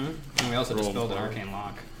 And we also Roll dispelled an forward. arcane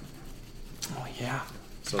lock. Oh yeah.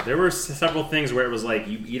 So there were several things where it was like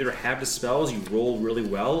you either have the spells, you roll really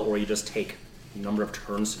well, or you just take a number of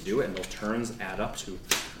turns to do it, and those turns add up to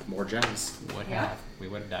more gems. Would Yeah. have. We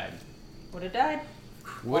would have died. Would have died.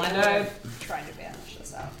 Would have died. Trying to banish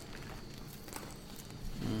this out.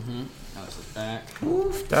 Now this is back.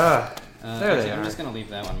 Oof. Duh. There Actually, they I'm are. just going to leave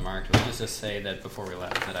that one marked. Let's just say that before we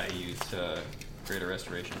left that I used Greater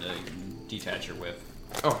Restoration to detach your whip.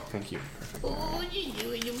 Oh, thank you.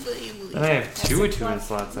 Then I have 2 attunement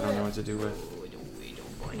slots. I don't know what to do with.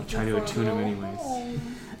 I'll try to attune them anyways.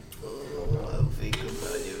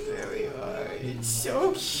 It's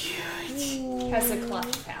so cute. Has a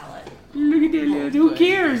cleft palate. Look at that little. Who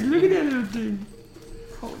cares? Look at that little thing.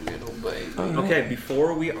 Okay,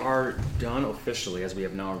 before we are done officially, as we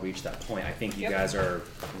have now reached that point, I think you Yep. guys are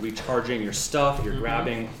recharging your stuff, you're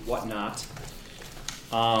grabbing whatnot.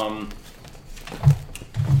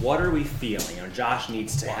 What are we feeling? Josh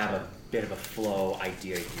needs to have a bit of a flow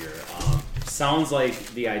idea here. Sounds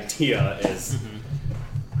like the idea is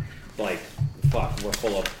like, fuck, we're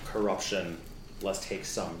full of corruption. Let's take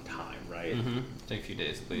some time, right? Take a few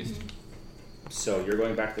days at least. So you're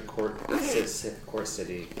going back to the court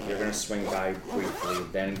city. You're going to swing by briefly,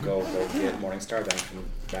 then go get Morningstar, then come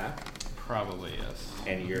back. Probably, yes.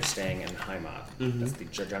 And you're staying in Heimat. That's the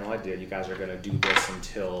general idea. You guys are going to do this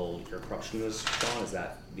until your corruption is gone. Is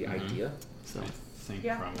that the idea? So I think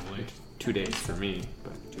probably. 2 days for me.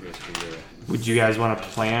 But 2 days for you. would you guys want to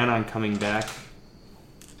plan on coming back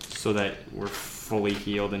so that we're fully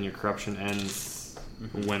healed and your corruption ends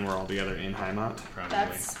when we're all together in Heimat? Probably.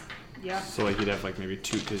 That's So like you'd have like maybe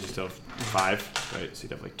 2, because you still have 5, right? So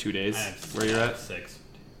you'd have like 2 days where you're at. 6.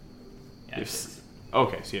 You have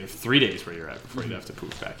okay, so you have 3 days where you're at before you'd have to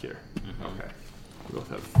poof back here. Okay. We both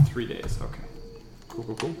have 3 days. Okay.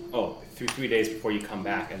 Cool. Oh, 3 days before you come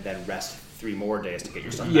back, and then rest 3 more days to get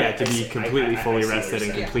yourself back. Yeah, to be completely fully rested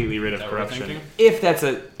and completely rid of Is that what you're corruption. thinking?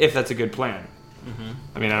 If that's a good plan.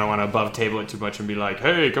 I mean, I don't want to above table it too much and be like,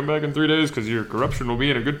 hey, come back in 3 days because your corruption will be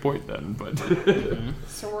in a good point then. But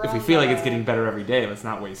So we're if we on feel like the- it's getting better every day, let's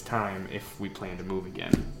not waste time if we plan to move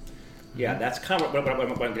again. Yeah, that's kind of what I'm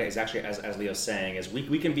getting at is actually, as Leo's saying, is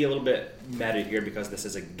we can be a little bit meta here because this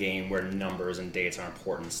is a game where numbers and dates are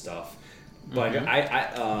important stuff. But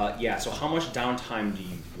so how much downtime do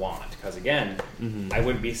you want? Because again, I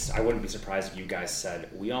wouldn't be surprised if you guys said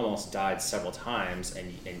we almost died several times,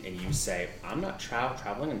 and you say I'm not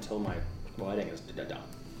traveling until my wedding is done,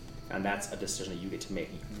 and that's a decision that you get to make.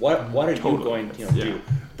 What are you going to do?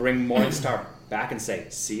 Bring Morningstar back and say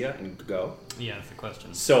see ya and go? Yeah, that's the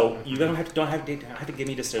question. So you don't have to give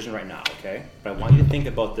me a decision right now, okay? But I want you to think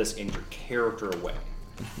about this in your character way.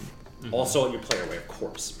 Also your player way, of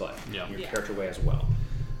course, but your character way as well.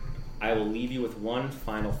 I will leave you with one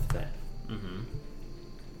final thing.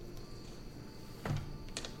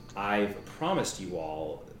 I've promised you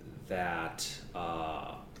all that,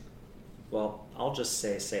 I'll just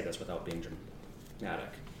say this without being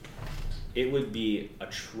dramatic. It would be a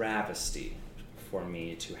travesty for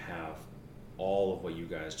me to have all of what you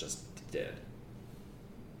guys just did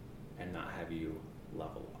and not have you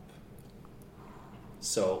level up.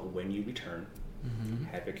 So when you return,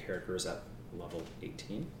 have your characters at level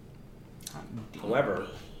 18. However,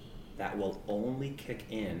 that will only kick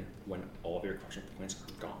in when all of your corruption points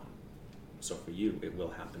are gone. So for you, it will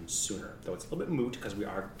happen sooner. Though it's a little bit moot because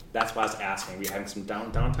that's why I was asking. We're having some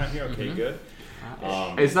downtime here. Okay, good.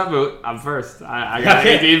 It's not moot. I'm first. I got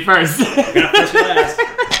 18 first. First and last.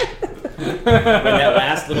 When that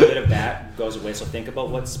last little bit of that goes away, so think about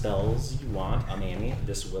what spells you want. Amy,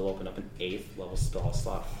 this will open up an 8th level spell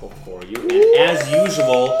slot for you. And as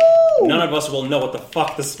usual, none of us will know what the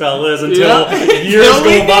fuck the spell is until years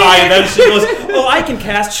go by, and then she goes, "Oh, I can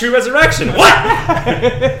cast True Resurrection." What?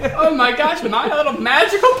 Oh my gosh, am I a little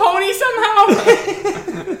magical pony somehow?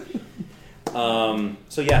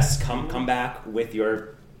 So yes, come back with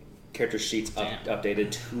your character sheets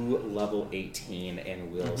updated to level 18, and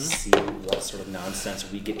we'll see what sort of nonsense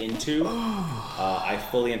we get into. I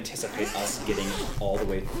fully anticipate us getting all the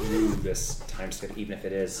way through this time skip, even if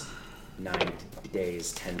it is 9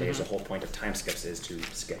 days, 10 days. The whole point of time skips is to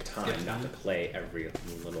skip time, not to play every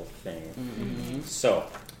little thing. So,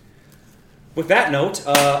 with that note,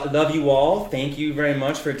 love you all. Thank you very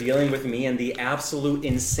much for dealing with me and the absolute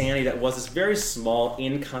insanity that was this very small,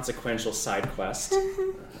 inconsequential side quest.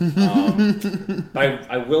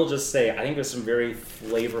 I will just say, I think there's some very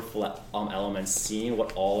flavorful elements. Seeing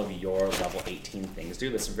what all of your level 18 things do,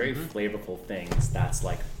 there's some very flavorful things. That's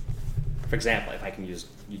like, for example, if I can use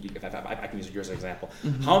yours as an example,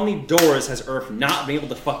 how many doors has Earth not been able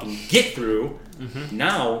to fucking get through?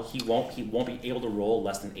 Now he won't be able to roll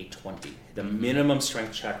less than a 20. The minimum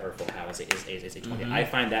strength check Earth will have is a 20. I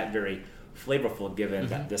find that very flavorful, given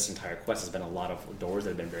that this entire quest has been a lot of doors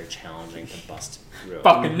that have been very challenging to bust through.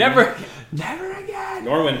 Fucking never again.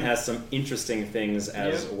 Norman has some interesting things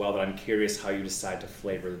as well, but I'm curious how you decide to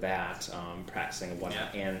flavor that, practicing what.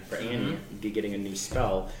 And for Annie, getting a new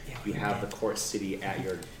spell, you have the court city at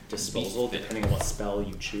your disposal, depending on what spell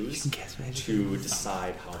you choose, to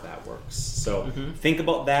decide how that works. So think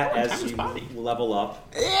about that as you level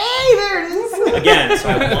up. Hey, there it is. Again, so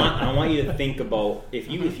I want you to think about, if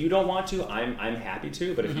you don't want to, I'm happy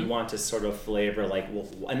to, but if you want to sort of flavor, like, well,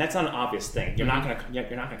 and that's not an obvious thing. You're not gonna come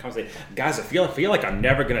and say, guys, I feel like I'm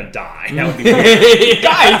never gonna die. That would be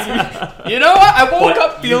Guys, you know what? I woke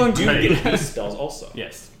up feeling you do great. get these spells also.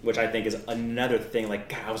 Yes. which I think is another thing. Like,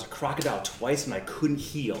 God, I was a crocodile twice and I couldn't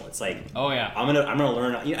heal. It's like, Oh yeah. I'm gonna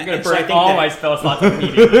learn. You know, I'm gonna and so I break think all that- my spell slots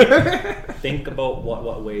immediately. Think about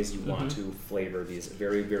what ways you want to flavor these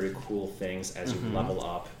very, very cool things as you level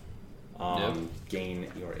up, gain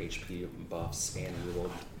your HP buffs, and we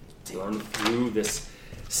will burn through this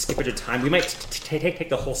skip at a time. We might take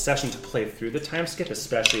the whole session to play through the time skip,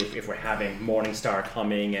 especially if we're having Morningstar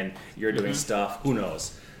coming and you're doing stuff. Who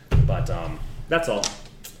knows? But that's all.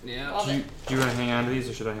 Yeah. Love it. Do you want to hang on to these,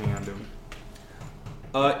 or should I hang on to them?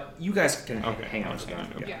 You guys can Okay, hang on I'll to hang on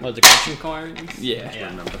them. to them. Yeah. What, the question cards? Yeah. Yeah.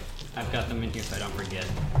 Remember. I've got them in here so I don't forget.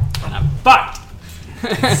 And I'm fucked!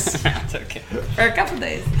 It's okay. For a couple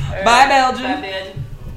days. Bye, Belgium. Bye, Bed.